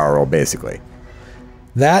versus power roll, basically.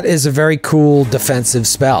 That is a very cool defensive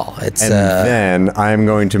spell. It's and then I'm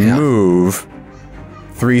going to move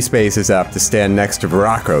 3 spaces up to stand next to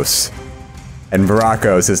Varakos. And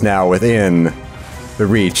Varakos is now within the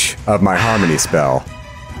reach of my Harmony spell.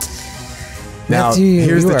 Now, Matthew,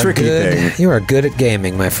 here's you the are tricky good. thing. You are good at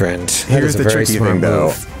gaming, my friend. That Here's is a the very tricky smart thing, though.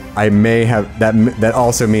 move. I may have that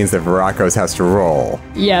also means that Varakos has to roll.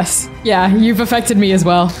 Yes. Yeah, you've affected me as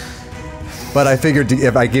well. But I figured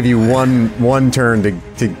if I give you one turn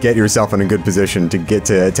to get yourself in a good position to get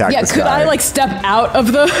to attack Yeah, this could guy. I like step out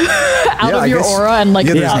of the I your guess- aura and like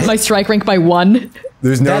yeah, up my strike rank by 1?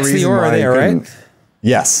 There's no That's the reason aura why there, you couldn't- right?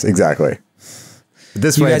 Yes, exactly.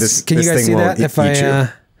 This way, Can you this guys thing see won't that? If eat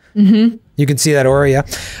you. you can see that aura, yeah.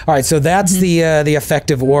 All right, so that's the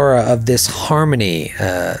effective aura of this harmony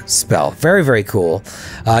spell. Very, very cool.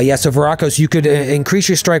 Yeah, so Varakos, you could increase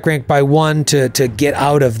your strike rank by 1 to get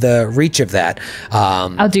out of the reach of that.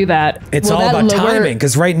 I'll do that. It's Will all that about lower- timing,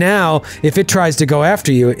 because right now, if it tries to go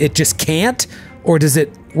after you, it just can't, or does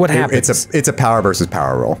it? What happens? It's a power versus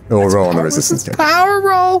power roll. It will roll on the resistance table. Power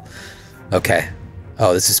roll. Okay.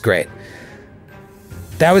 Oh, this is great.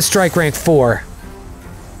 That was strike rank 4.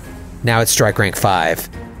 Now it's strike rank 5.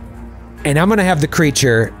 And I'm going to have the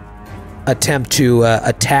creature attempt to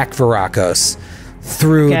attack Varakos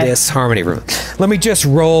through this harmony rune. Let me just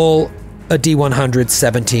roll a D100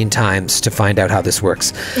 17 times to find out how this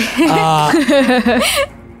works. All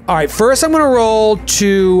right, first I'm going to roll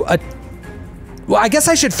to... Well, I guess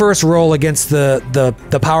I should first roll against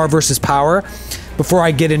the power versus power before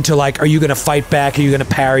I get into like, are you going to fight back? Are you going to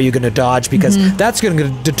parry? Are you going to dodge? Because that's going to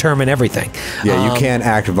determine everything. Yeah, you can't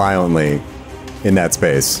act violently in that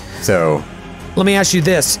space. So let me ask you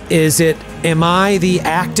this. Am I the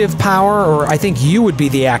active power, or I think you would be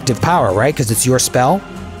the active power, right? Because it's your spell?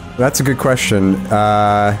 that's a good question.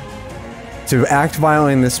 To act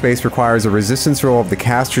violently in this space requires a resistance roll of the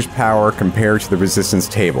caster's power compared to the resistance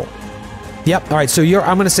table. Yep. All right. So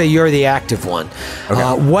I'm going to say you're the active one.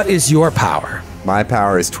 Okay. What is your power? My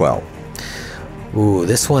power is 12. Ooh,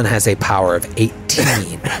 this one has a power of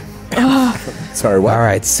 18. Sorry, what? All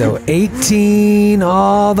right. So 18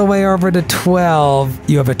 all the way over to 12.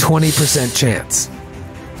 You have a 20% chance.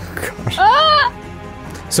 Gosh.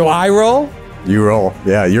 So I roll? You roll.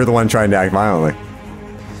 Yeah, you're the one trying to act violently.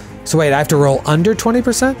 So wait, I have to roll under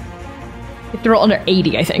 20%? You have to roll under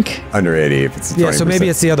 80, I think. Under 80 if it's 20%. Yeah, so maybe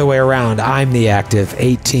it's the other way around. I'm the active,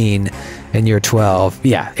 18, and you're 12.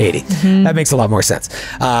 Yeah, 80. That makes a lot more sense.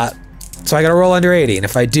 So I got to roll under 80, and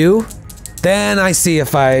if I do, then I see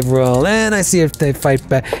if I roll, and I see if they fight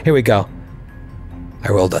back. Here we go.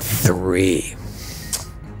 I rolled a 3.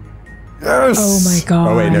 Yes! Oh my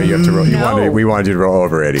god. Oh wait, no, you have to roll. We wanted you to roll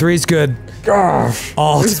over 80. 3's good.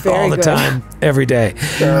 All the good. time, every day.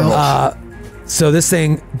 So this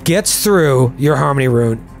thing gets through your harmony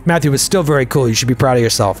rune. Matthew, was still very cool. You should be proud of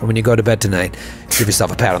yourself. And when you go to bed tonight, give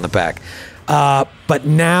yourself a pat on the back. But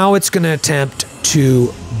now it's going to attempt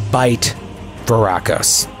to bite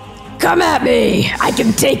Varakos. Come at me! I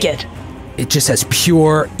can take it! It just has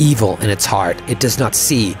pure evil in its heart. It does not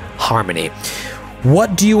see harmony.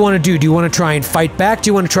 What do you want to do? Do you want to try and fight back? Do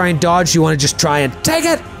you want to try and dodge? Do you want to just try and take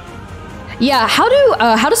it? Yeah, how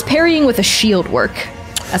does parrying with a shield work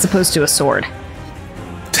as opposed to a sword?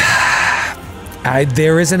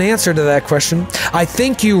 There is an answer to that question. I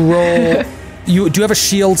think you roll... Do you have a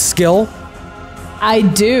shield skill? I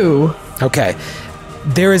do. Okay.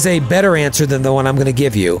 There is a better answer than the one I'm going to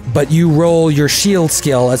give you, but you roll your shield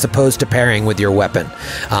skill as opposed to parrying with your weapon.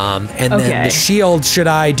 And then the shield, should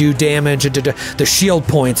I do damage, the shield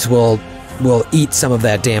points will eat some of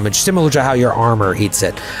that damage, similar to how your armor eats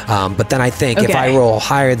it. But then I think if I roll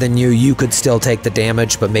higher than you, you could still take the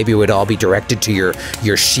damage, but maybe it would all be directed to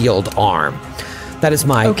your shield arm. That is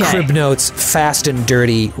my Crib Notes fast and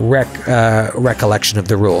dirty recollection of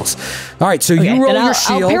the rules. All right, so you roll your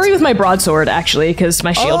shield. I'll parry with my broadsword, actually, because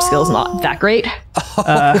my shield skill is not that great.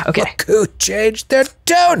 Okay. Who changed their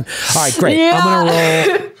tune? All right, great.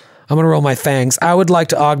 Yeah. I'm gonna roll my fangs. I would like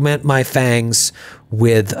to augment my fangs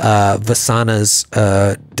with Vasana's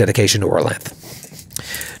dedication to Orlanth.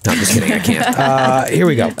 No, I'm just kidding. I can't. Here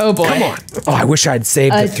we go. Oh boy. Come on. Oh, I wish I'd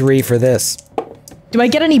saved the 3 for this. Do I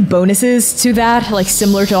get any bonuses to that, like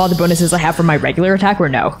similar to all the bonuses I have for my regular attack, or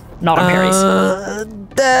no? Not on parries.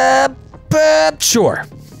 Sure.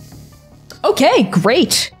 Okay,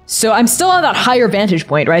 great. So I'm still on that higher vantage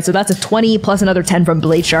point, right? So that's a 20 plus another 10 from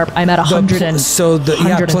Blade Sharp. I'm at 100 and plus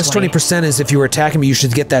 20% is if you were attacking me, you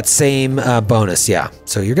should get that same bonus. Yeah.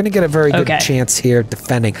 So you're going to get a very good chance here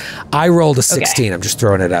defending. I rolled a 16. I'm just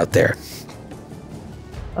throwing it out there.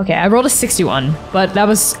 Okay, I rolled a 61, but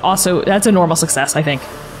that's a normal success, I think.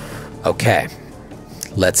 Okay.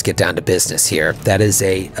 Let's get down to business here. That is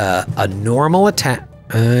a normal attack.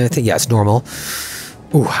 I think, it's normal.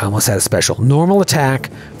 Ooh, I almost had a special. Normal attack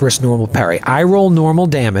versus normal parry. I roll normal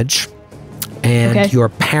damage. And your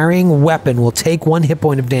parrying weapon will take 1 hit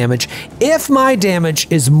point of damage if my damage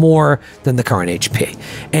is more than the current HP.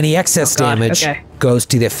 Any excess damage goes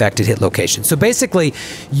to the affected hit location. So basically,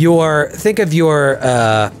 think of your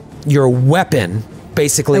weapon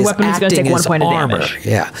basically my weapon is going to take 1 point armor. of damage.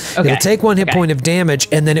 Yeah, it'll take 1 hit point of damage,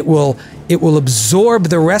 and then it will absorb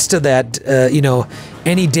the rest of that.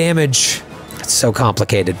 Any damage. It's so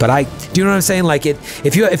complicated, but do you know what I'm saying? Like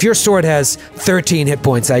if your sword has 13 hit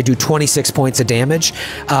points, I do 26 points of damage.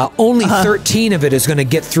 Only 13 of it is going to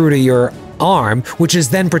get through to your arm, which is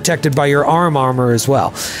then protected by your armor as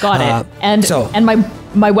well. Got it. And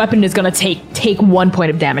my weapon is going to take 1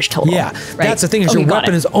 point of damage total. Yeah, right? that's the thing. Is your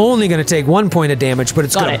weapon is only going to take 1 point of damage, but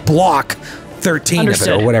it's going to block 13 of it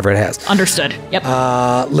or whatever it has. Understood. Yep.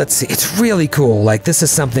 Let's see. It's really cool. Like, this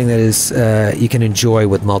is something that is you can enjoy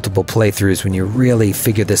with multiple playthroughs when you really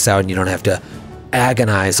figure this out and you don't have to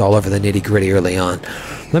agonize all over the nitty gritty early on.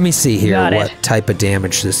 Let me see here what type of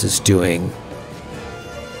damage this is doing.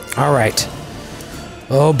 All right.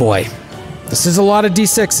 Oh boy. This is a lot of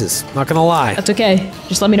D6s. Not going to lie. That's okay.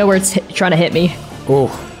 Just let me know where it's trying to hit me.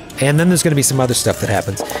 Oh. And then there's going to be some other stuff that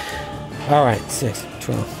happens. All right. 6,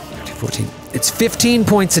 12, 13, 14. It's 15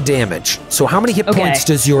 points of damage. So how many hit points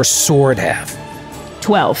does your sword have?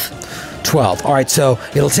 12. 12. All right, so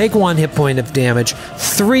it'll take 1 hit point of damage.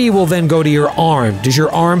 3 will then go to your arm. Does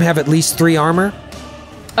your arm have at least 3 armor?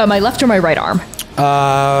 My left or my right arm?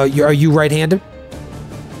 Are you right-handed?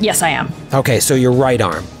 Yes, I am. Okay, so your right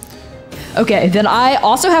arm. Okay, then I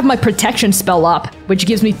also have my protection spell up, which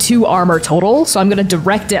gives me 2 armor total. So I'm going to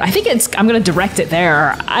direct it. I'm going to direct it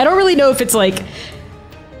there. I don't really know if it's like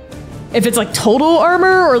total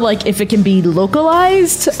armor or like if it can be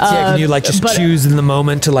localized. Yeah, can you like just choose in the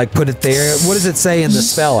moment to like put it there? What does it say in the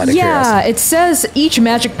spell? Out of curiosity? It says each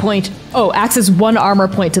magic point acts as 1 armor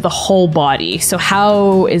point to the whole body. So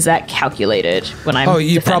how is that calculated when I'm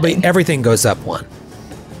defending? Everything goes up 1.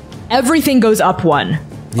 Everything goes up 1.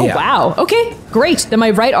 Yeah. Oh, wow. Okay, great. Then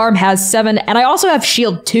my right arm has 7, and I also have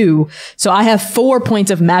shield 2, so I have 4 points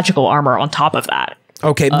of magical armor on top of that.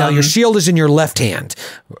 Okay, now your shield is in your left hand,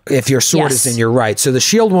 if your sword is in your right, so the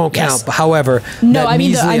shield won't count. However, no, I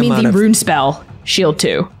mean the rune spell shield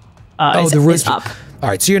 2. The rune is up. All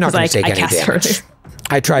right, so you're not going to take any damage.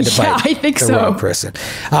 I tried to fight I think the wrong person.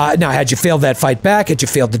 Now, had you failed that fight back, had you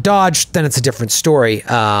failed to dodge, then it's a different story.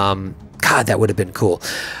 God, that would have been cool.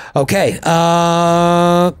 Okay,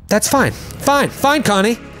 that's fine. Fine,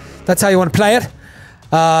 Connie. That's how you want to play it.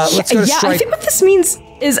 Let's go to strike. I think what this means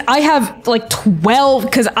is I have like 12,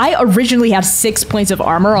 because I originally had 6 points of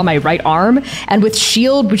armor on my right arm, and with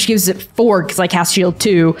shield, which gives it 4 because I cast shield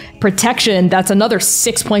 2, protection, that's another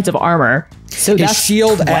 6 points of armor. So is that's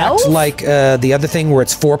shield 12? act like the other thing where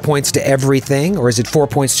it's 4 points to everything, or is it 4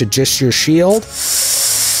 points to just your shield?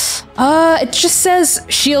 It just says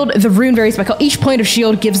shield, the rune varies by color. Each point of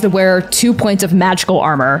shield gives the wearer 2 points of magical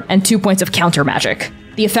armor and 2 points of counter magic.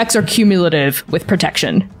 The effects are cumulative with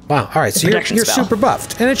protection. Wow, all right, so you're super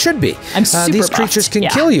buffed, and it should be. I'm super These buffed, creatures can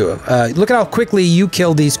kill you. Look at how quickly you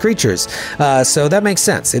kill these creatures. So that makes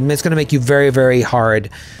sense. It's going to make you very, very hard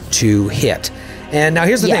to hit. And now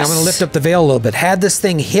here's the thing. I'm going to lift up the veil a little bit. Had this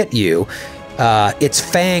thing hit you, its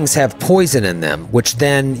fangs have poison in them, which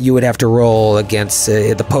then you would have to roll against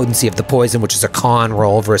the potency of the poison, which is a con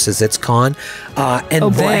roll versus its con.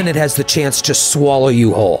 Then it has the chance to swallow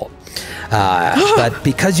you whole. But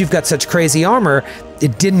because you've got such crazy armor,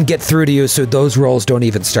 it didn't get through to you, so those rolls don't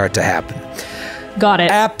even start to happen. Got it.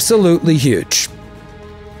 Absolutely huge.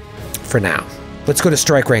 For now. Let's go to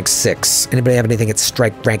strike rank 6. Anybody have anything at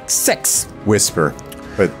strike rank 6? Whisper.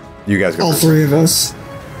 But you guys go all first. 3 of us.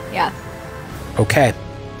 Yeah. Okay.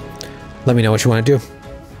 Let me know what you want to do.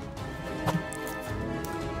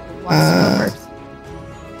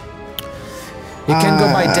 You can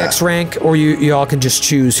go by dex rank, or you all can just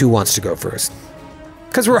choose who wants to go first.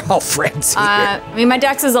 Because we're all friends here. I mean, my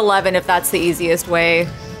dex is 11 if that's the easiest way.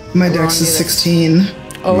 My dex is 16.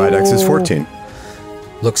 My dex is 14.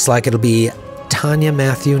 Looks like it'll be Tanya,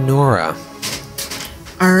 Matthew, Noura.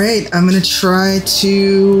 All right, I'm going to try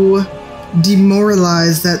to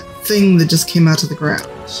demoralize that thing that just came out of the ground.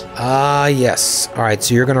 Yes. All right,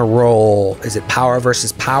 so you're going to roll, is it power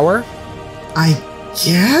versus power? I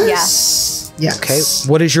guess? Yes. Okay,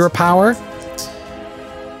 what is your power?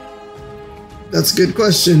 That's a good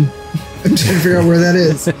question. I'm trying to figure out where that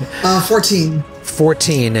is. 14.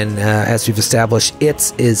 14, and as we've established,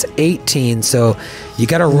 its is 18, so you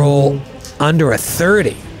got to roll under a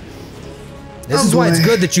 30. This is why it's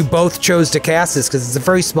good that you both chose to cast this, because it's a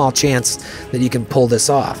very small chance that you can pull this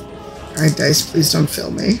off. All right, dice, please don't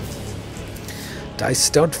fail me. Dice,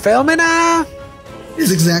 don't fail me now.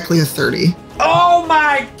 It's exactly a 30. Oh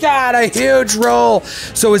my god, a huge roll.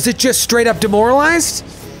 So is it just straight up demoralized?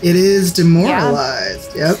 It is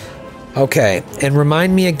demoralized. Yep. Okay, and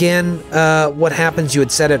remind me again what happens. You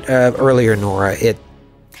had said it earlier, Noura.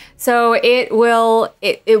 So it won't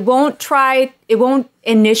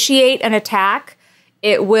initiate an attack.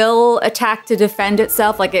 It will attack to defend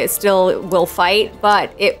itself, like it still will fight,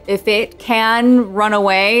 but if it can run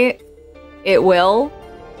away, it will.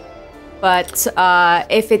 But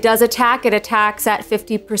if it does attack, it attacks at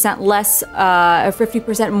 50% less,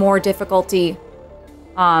 50% more difficulty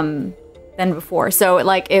than before. So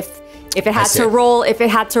like if it had to roll,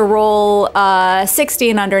 60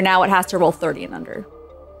 and under, now it has to roll 30 and under.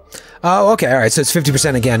 Oh, okay. All right. So it's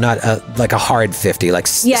 50% again, not like a hard 50. Like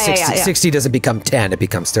 60 doesn't become 10, it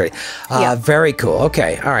becomes 30. Very cool.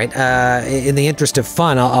 Okay. All right. In the interest of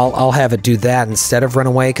fun, I'll have it do that instead of run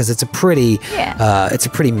away because it's a pretty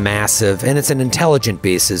massive, and it's an intelligent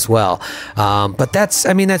beast as well. But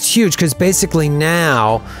that's huge because basically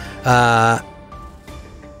now,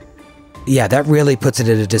 yeah, that really puts it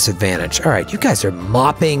at a disadvantage. All right, you guys are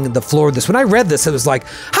mopping the floor with this. When I read this, it was like,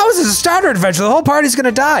 how is this a starter adventure? The whole party's going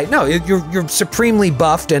to die. No, you're supremely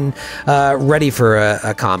buffed and ready for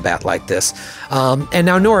a combat like this. And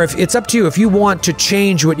now, Noura, it's up to you. If you want to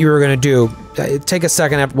change what you were going to do, take a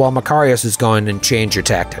second while Makarios is going and change your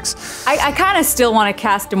tactics. I kind of still want to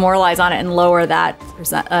cast Demoralize on it and lower that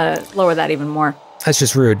even more. That's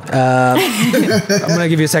just rude. I'm going to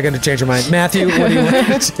give you a second to change your mind. Matthew, what do you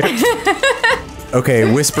want to do?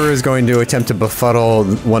 Okay, Whisper is going to attempt to befuddle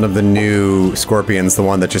one of the new scorpions, the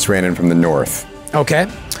one that just ran in from the north. Okay.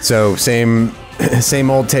 So same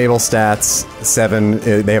old table stats.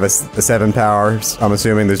 7. They have a 7 power. I'm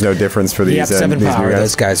assuming there's no difference for these. Yep, 7 these power. New guys.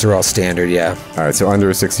 Those guys are all standard. Yeah. All right, so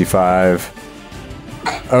under a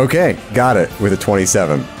 65. Okay, got it with a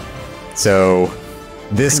 27. So.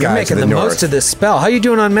 This guy making to the most north. of this spell. How are you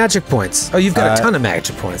doing on magic points? Oh, you've got a ton of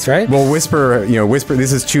magic points, right? Well, Whisper, Whisper,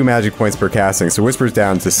 this is 2 magic points per casting, so Whisper's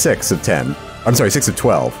down to 6 of 10. I'm sorry, 6 of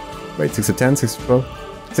 12. Wait, 6 of 10? 6 of 12?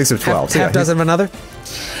 6 of 12. Half dozen of another?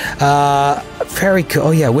 Very cool.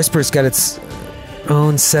 Oh, yeah, Whisper's got its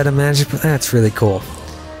own set of magic. That's really cool.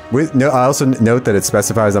 I also note that it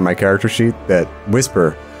specifies on my character sheet that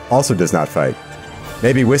Whisper also does not fight.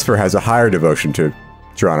 Maybe Whisper has a higher devotion to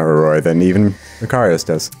Geronimo than even Makarios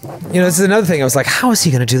does. This is another thing. I was like, how is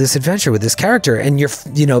he going to do this adventure with this character? And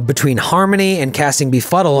you're, between Harmony and casting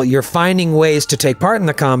Befuddle, you're finding ways to take part in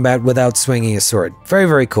the combat without swinging a sword. Very,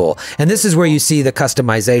 very cool. And this is where you see the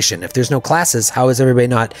customization. If there's no classes, how is everybody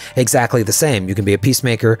not exactly the same? You can be a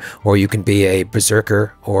peacemaker, or you can be a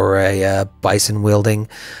berserker, or a bison-wielding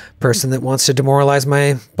person that wants to demoralize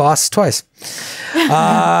my boss twice.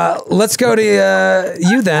 Let's go to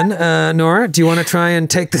you then, Noura. Do you want to try and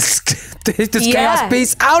take this chaos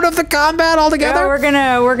beast out of the combat altogether?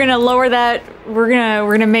 Yeah, we're gonna lower that. We're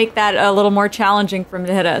gonna make that a little more challenging for him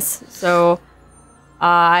to hit us. So,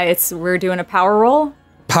 we're doing a power roll.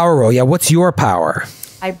 Power roll. Yeah. What's your power?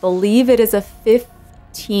 I believe it is a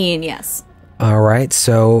 15. Yes. All right.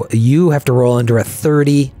 So you have to roll under a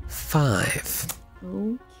 35.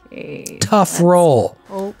 Okay. Tough roll.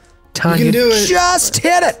 Oh. Tanya, you can do it. Just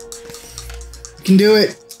hit it. You can do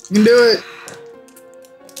it. You can do it.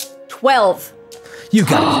 12. You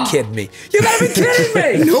gotta be kidding me. You gotta be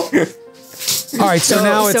kidding me. Nope. All right, so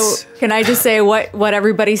now it's... So can I just say what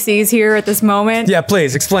everybody sees here at this moment? Yeah,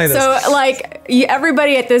 please, explain this. So,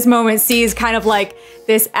 everybody at this moment sees kind of like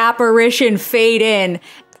this apparition fade in,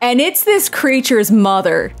 and it's this creature's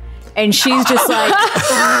mother. And she's just like,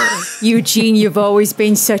 Eugene, you've always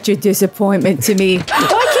been such a disappointment to me. Why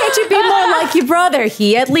can't you be more like your brother?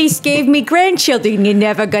 He at least gave me grandchildren. You're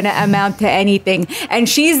never going to amount to anything. And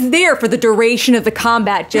she's there for the duration of the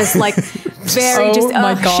combat, just like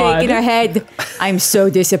shaking her head. I'm so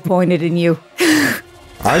disappointed in you.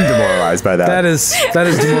 I'm demoralized by that. That is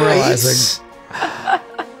demoralizing.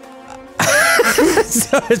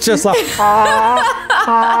 So it's just like...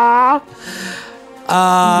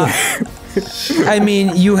 I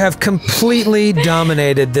mean, you have completely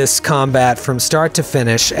dominated this combat from start to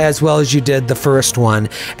finish, as well as you did the first one.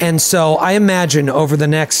 And so I imagine over the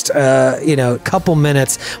next, couple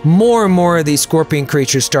minutes, more and more of these scorpion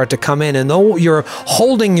creatures start to come in. And though you're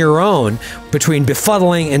holding your own between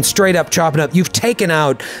befuddling and straight up chopping up, you've taken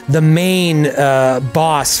out the main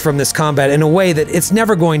boss from this combat in a way that it's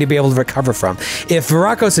never going to be able to recover from. If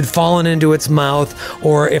Virakos had fallen into its mouth,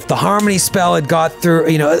 or if the Harmony spell had got through,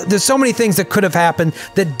 there's so many things things that could have happened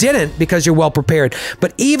that didn't because you're well prepared.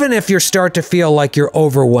 But even if you start to feel like you're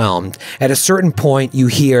overwhelmed, at a certain point you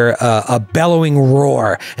hear a bellowing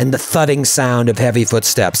roar and the thudding sound of heavy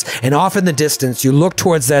footsteps. And off in the distance, you look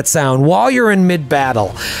towards that sound while you're in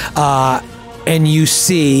mid-battle, and you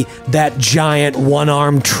see that giant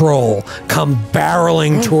one-armed troll come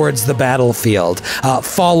barreling towards the battlefield,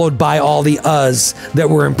 followed by all the that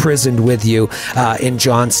were imprisoned with you in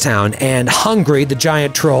Johnstown. And Hungry, the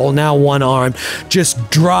giant troll, now one-armed, just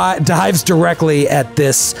dives directly at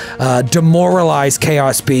this demoralized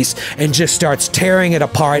chaos beast and just starts tearing it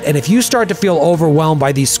apart. And if you start to feel overwhelmed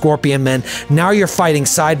by these scorpion men, now you're fighting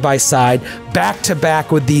side by side, back to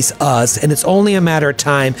back with these and it's only a matter of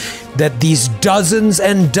time that these dozens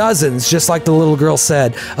and dozens, just like the little girl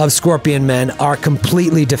said, of scorpion men are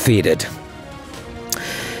completely defeated.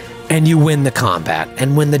 And you win the combat.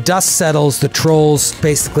 And when the dust settles, the trolls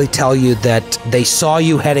basically tell you that they saw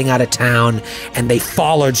you heading out of town and they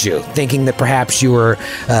followed you, thinking that perhaps you were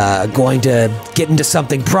going to get into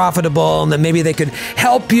something profitable and that maybe they could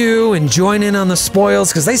help you and join in on the spoils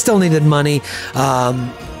because they still needed money.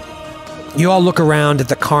 You all look around at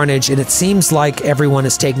the carnage, and it seems like everyone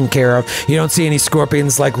is taken care of. You don't see any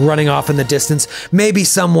scorpions like running off in the distance. Maybe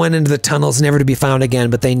some went into the tunnels, never to be found again,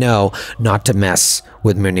 but they know not to mess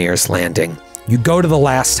with Mernyr's Landing. You go to the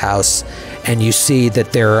last house, and you see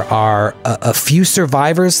that there are a few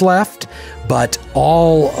survivors left, but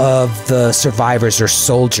all of the survivors are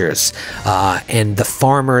soldiers, and the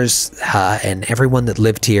farmers and everyone that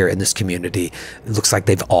lived here in this community, it looks like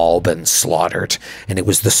they've all been slaughtered. And it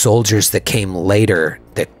was the soldiers that came later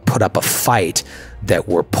that put up a fight that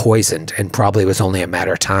were poisoned, and probably it was only a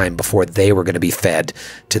matter of time before they were going to be fed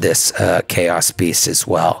to this chaos beast as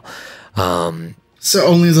well. So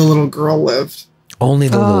only the little girl lived. Only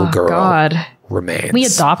the little girl remains. Can we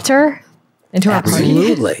adopt her into our party?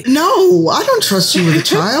 Absolutely. No, I don't trust you with a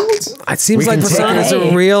child. It seems like Vasana is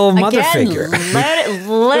a real mother figure.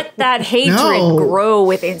 Let that hatred grow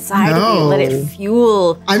within inside of you. Let it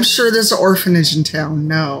fuel. I'm sure there's an orphanage in town.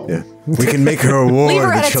 No. Yeah. We can make her a ward. Leave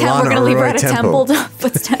her at a temple. We're going to leave her at a temple.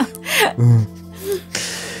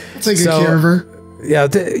 Take good care of her. Yeah,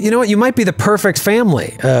 you know what? You might be the perfect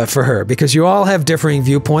family for her because you all have differing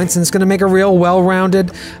viewpoints, and it's going to make a real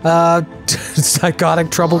well-rounded,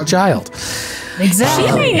 psychotic, troubled child. Exactly.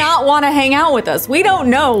 She may not want to hang out with us. We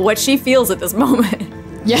don't know what she feels at this moment.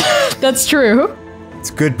 Yeah, that's true.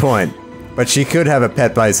 It's a good point. But she could have a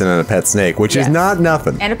pet bison and a pet snake, which is not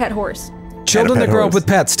nothing. And a pet horse. Children that grow up with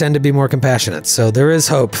pets tend to be more compassionate, so there is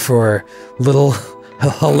hope for little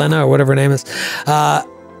Helena or whatever her name is.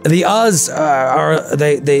 The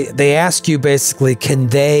they ask you basically, can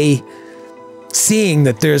they, seeing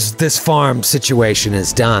that there's this farm situation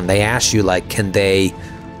is done, they ask you like, can they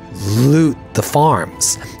loot the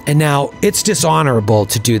farms? And now it's dishonorable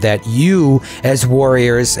to do that. You as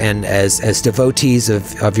warriors and as devotees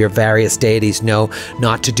of your various deities know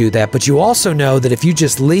not to do that, but you also know that if you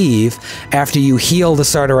just leave after you heal the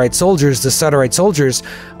Sardarite soldiers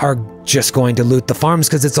are just going to loot the farms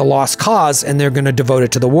because it's a lost cause and they're going to devote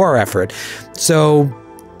it to the war effort. So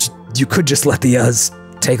you could just let the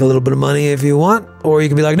take a little bit of money if you want, or you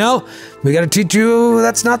can be like, no, we got to teach you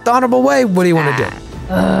that's not the honorable way. What do you want to do?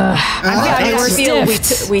 I feel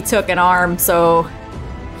we took an arm, so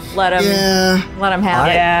let him have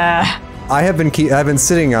it. Yeah. I've been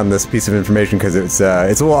sitting on this piece of information because it's a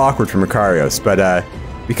little awkward for Makarios, but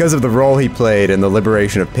because of the role he played in the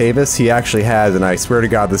liberation of Pavis, he actually has, and I swear to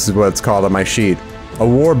God, this is what it's called on my sheet, a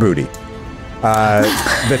war booty.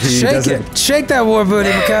 That he Shake that war booty,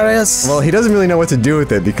 Makarios. Well, he doesn't really know what to do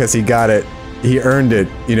with it because he got it. He earned it,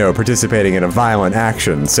 participating in a violent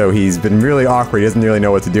action. So he's been really awkward. He doesn't really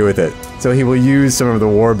know what to do with it. So he will use some of the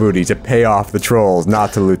war booty to pay off the trolls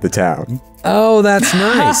not to loot the town. Oh, that's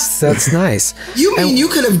nice. That's nice. You mean you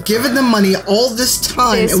could have given them money all this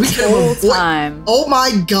time and we could have avoided? Oh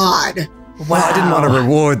my God! Wow. Well, I didn't want to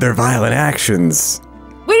reward their violent actions.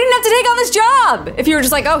 We didn't have to take on this job if you were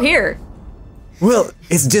just like, oh, here. Well,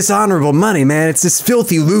 it's dishonorable money, man. It's this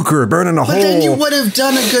filthy lucre burning a hole. But then you would have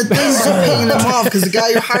done a good thing by paying them off because the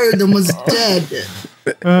guy who hired them was dead.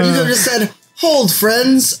 You could have just said, hold,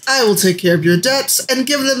 friends, I will take care of your debts and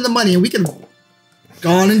give them the money and we can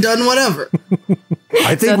gone and done whatever.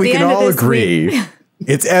 I think we can all agree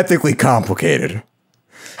it's ethically complicated.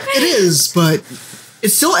 It is, but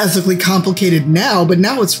it's still ethically complicated now, but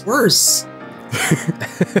now it's worse.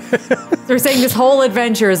 So we're saying this whole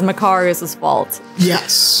adventure is Makarios' fault.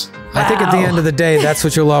 Yes. I think at the end of the day, that's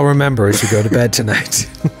what you'll all remember as you go to bed tonight.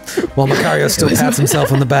 While Makarios still pats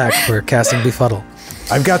himself on the back for casting Befuddle.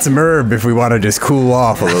 I've got some herb if we want to just cool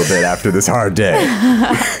off a little bit after this hard day.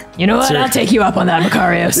 You know what? I'll take you up on that,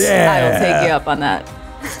 Macarius. I will take you up on that.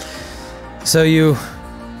 So you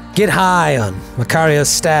get high on Macarius'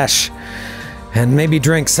 stash and maybe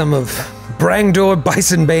drink some of Brangdor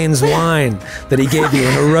Bisonbane's wine that he gave you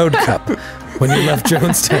in a road cup when you left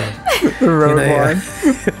Jonestown.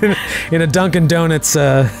 In a Dunkin' Donuts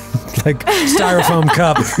like styrofoam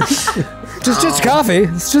cup. Just coffee.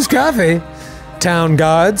 It's just coffee. Town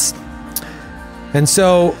gods. And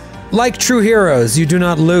so, like true heroes, you do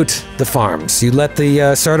not loot the farms. You let the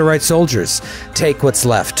Sardarite soldiers take what's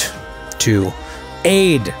left to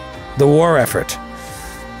aid the war effort.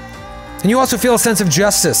 And you also feel a sense of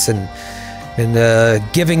justice and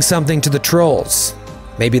giving something to the trolls.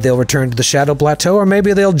 Maybe they'll return to the Shadow Plateau, or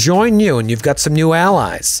maybe they'll join you and you've got some new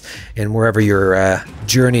allies in wherever your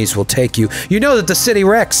journeys will take you. You know that the City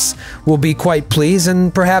Rex will be quite pleased,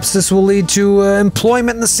 and perhaps this will lead to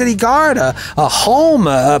employment in the City Guard, a home,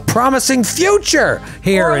 a promising future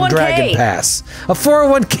here in 401k. Dragon Pass. A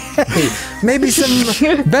 401k, maybe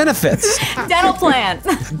some benefits. Dental plan.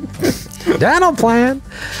 Dental plan.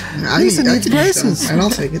 Lisa needs braces. And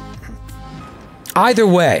I'll take it. Either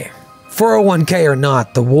way, 401k or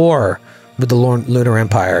not, the war with the Lunar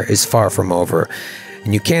Empire is far from over.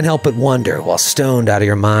 And you can't help but wonder, while stoned out of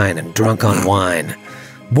your mind and drunk on wine,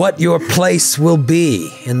 what your place will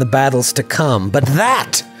be in the battles to come. But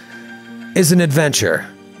that is an adventure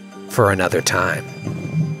for another time.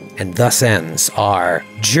 And thus ends our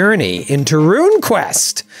journey into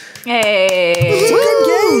RuneQuest. Hey. It's a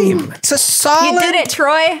good game. It's a solid... You did it,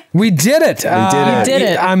 Troy. We did it. You did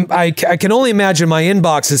it. I can only imagine my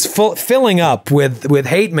inbox is filling up with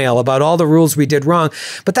hate mail about all the rules we did wrong.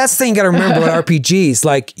 But that's the thing you got to remember with RPGs.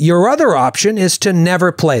 Like, your other option is to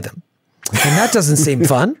never play them. And that doesn't seem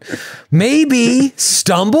fun. Maybe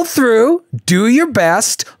stumble through, do your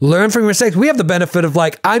best, learn from your mistakes. We have the benefit of,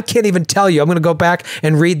 like, I can't even tell you. I'm going to go back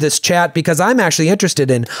and read this chat because I'm actually interested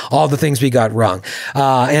in all the things we got wrong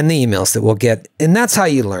and the emails that we'll get. And that's how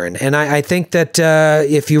you learn. And I think that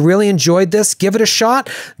if you really enjoyed this, give it a shot.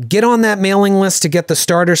 Get on that mailing list to get the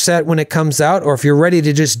starter set when it comes out. Or if you're ready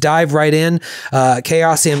to just dive right in,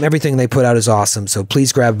 Chaosium, everything they put out is awesome. So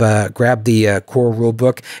please grab the core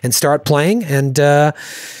rulebook and start playing. And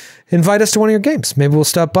invite us to one of your games. Maybe we'll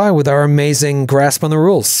stop by with our amazing grasp on the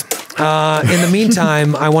rules. In the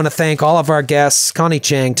meantime, I want to thank all of our guests, Connie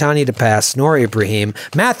Chang, Tanya DePass, Noura Ibrahim,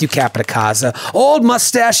 Matthew Capodicasa, Old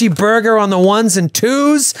Mustachy Burger on the ones and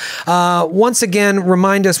twos. Once again,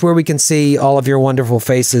 remind us where we can see all of your wonderful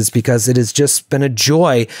faces, because it has just been a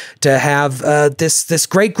joy to have this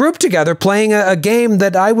great group together playing a game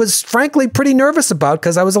that I was frankly pretty nervous about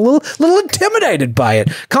because I was a little intimidated by it.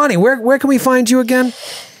 Connie, where can we find you again?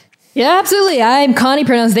 Yeah, absolutely. I'm Connie,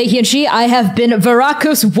 pronounced they, he, and she. I have been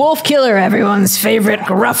Varakus Wolf Killer, everyone's favorite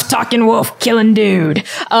gruff-talking wolf-killing dude.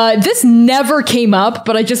 This never came up,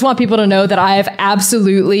 but I just want people to know that I have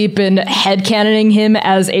absolutely been headcanoning him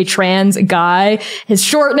as a trans guy. His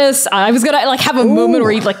shortness, I was gonna have a moment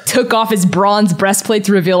where he took off his bronze breastplate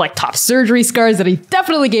to reveal top surgery scars that he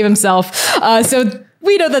definitely gave himself. So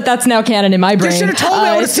we know that that's now canon in my brain. You should have told me.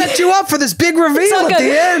 I would have set you up for this big reveal at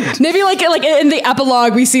the end. Maybe in the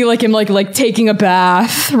epilogue we see him taking a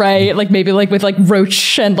bath, right? Maybe with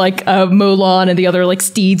Roach and Molon and the other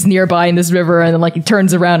steeds nearby in this river, and then he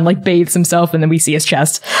turns around and bathes himself, and then we see his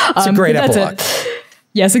chest. It's a great epilogue.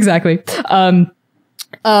 Yes, exactly.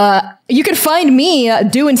 You can find me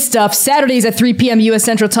doing stuff Saturdays at 3 p.m. U.S.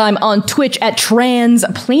 Central Time on Twitch at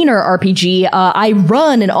Transplanar RPG. I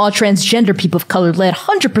run an all transgender, people of color led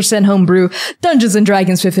 100% homebrew Dungeons and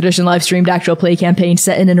Dragons 5th edition live streamed actual play campaign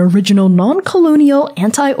set in an original non-colonial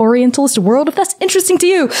anti-orientalist world. If that's interesting to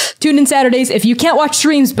you, tune in Saturdays. If you can't watch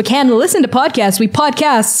streams but can listen to podcasts, we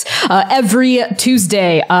podcast every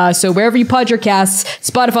Tuesday. So wherever you pod your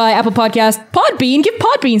casts, Spotify, Apple Podcasts, Podbean, give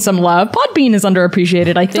Podbean some love. Podbean is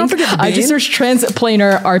underappreciated, I think. Don't forget the bean. Just search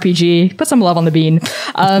Transplanar RPG. Put some love on the bean.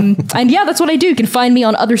 And yeah, that's what I do. You can find me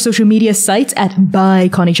on other social media sites at by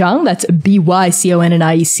Connie Chang. That's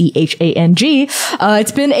BYCONNIECHANG.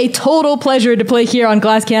 It's been a total pleasure to play here on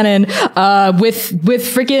Glass Cannon with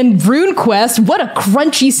freaking RuneQuest. What a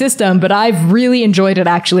crunchy system, but I've really enjoyed it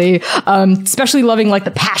actually. Especially loving the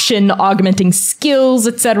passion, augmenting skills,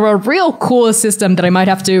 etc. Real cool system that I might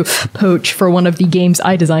have to poach for one of the games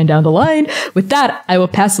I design down the line. With that, I will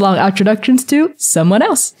pass along introductions to someone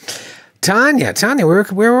else. Tanya, where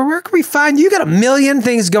can we find you? You got a million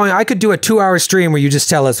things going. I could do a 2-hour stream where you just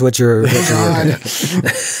tell us what you're doing.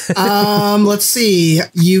 Let's see.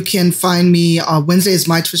 You can find me on Wednesdays,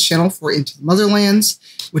 my Twitch channel for Into the Motherlands,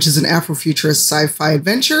 which is an Afrofuturist sci-fi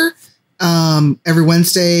adventure every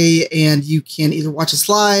Wednesday, and you can either watch us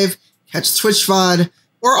live, catch Twitch VOD,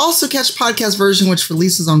 or also catch podcast version, which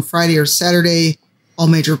releases on Friday or Saturday, all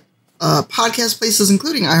major podcast places,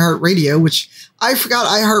 including iHeartRadio, which I forgot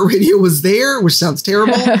iHeartRadio was there, which sounds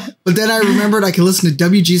terrible. But then I remembered I can listen to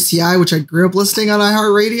WGCI, which I grew up listening on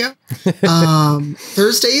iHeartRadio.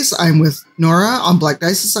 Thursdays, I'm with Noura on Black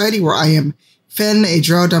Dice Society, where I am Fen, a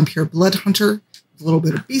drow Dhampir blood hunter, with a little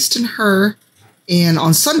bit of beast in her. And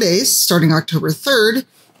on Sundays, starting October 3rd,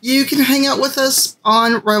 you can hang out with us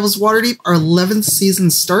on Rivals Waterdeep. Our 11th season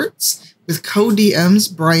starts with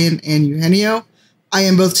co-DMs Brian and Eugenio. I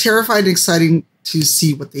am both terrified and excited to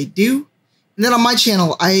see what they do. And then on my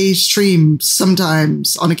channel, I stream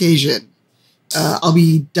sometimes on occasion. I'll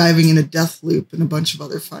be diving into Deathloop and a bunch of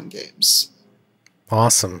other fun games.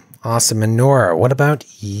 Awesome. Awesome. And Noura, what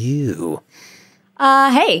about you?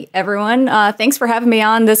 Hey, everyone. Thanks for having me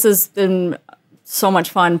on. This has been so much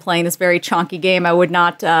fun playing this very chonky game. I would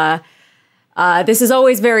not... this is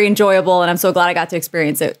always very enjoyable, and I'm so glad I got to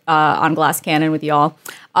experience it on Glass Cannon with y'all.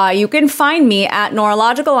 You can find me at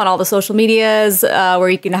Neurological on all the social medias, where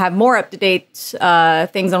you can have more up-to-date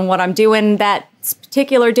things on what I'm doing that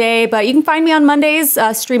particular day. But you can find me on Mondays,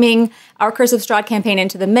 streaming our Curse of Strahd campaign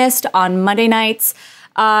Into the Mist on Monday nights,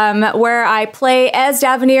 where I play as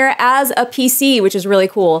Davenir as a PC, which is really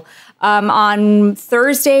cool. On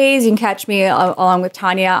Thursdays, you can catch me along with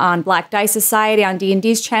Tanya on Black Dice Society on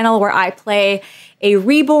D&D's channel, where I play a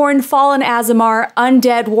reborn, fallen Azamar,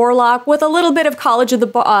 undead warlock with a little bit of College of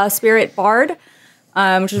the Spirit Bard,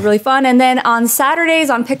 which is really fun. And then on Saturdays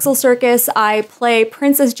on Pixel Circus, I play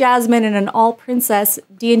Princess Jasmine in an all-princess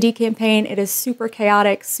D&D campaign. It is super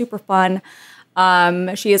chaotic, super fun.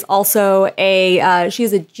 She is also she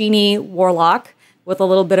is a genie warlock with a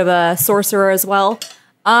little bit of a sorcerer as well.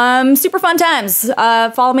 Super fun times.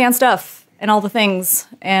 Follow me on stuff and all the things.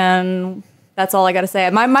 And that's all I got to say.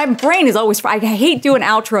 My brain is always, I hate doing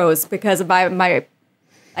outros because of I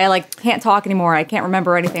can't talk anymore. I can't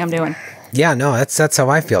remember anything I'm doing. Yeah, no, that's how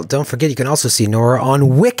I feel. Don't forget, you can also see Noura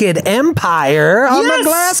on Wicked Empire on the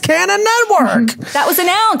Glass Cannon Network. That was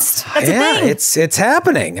announced. That's a thing. It's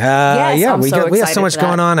happening. Yes, we have so much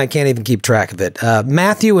going on. I can't even keep track of it.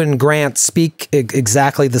 Matthew and Grant speak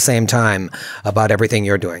exactly the same time about everything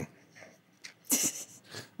you're doing.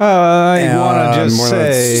 I want to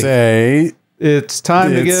just say it's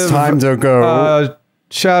time to give go.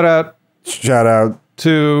 Shout out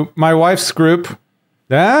to my wife's group.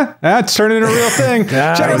 It's turning into a real thing.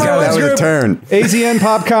 That was a turn. AZN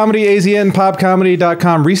Pop Comedy,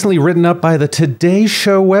 AZNPopComedy.com, recently written up by the Today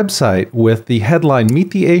Show website with the headline,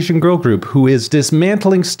 Meet the Asian Girl Group, who is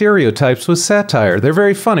dismantling stereotypes with satire. They're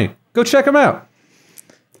very funny. Go check them out.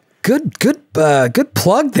 Good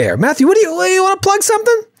plug there. Matthew, you want to plug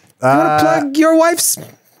something? You want to plug your wife's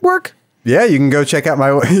work? Yeah, you can go check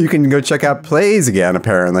out plays again,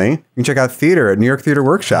 apparently. You can check out theater at New York Theater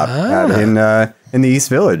Workshop in the East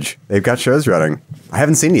Village. They've got shows running. I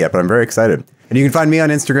haven't seen it yet, but I'm very excited. And you can find me on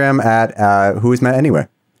Instagram at Who Is Matt Anyway.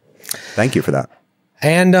 Thank you for that.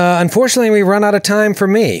 And unfortunately, we run out of time for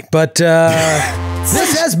me. But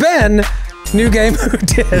this has been New Game Who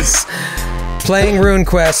Dis, playing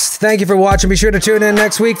RuneQuest. Thank you for watching. Be sure to tune in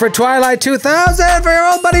next week for Twilight 2000 for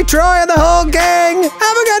your old buddy Troy and the whole gang. Have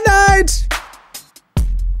a good night.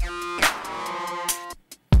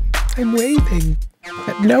 I'm waving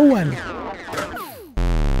at no one.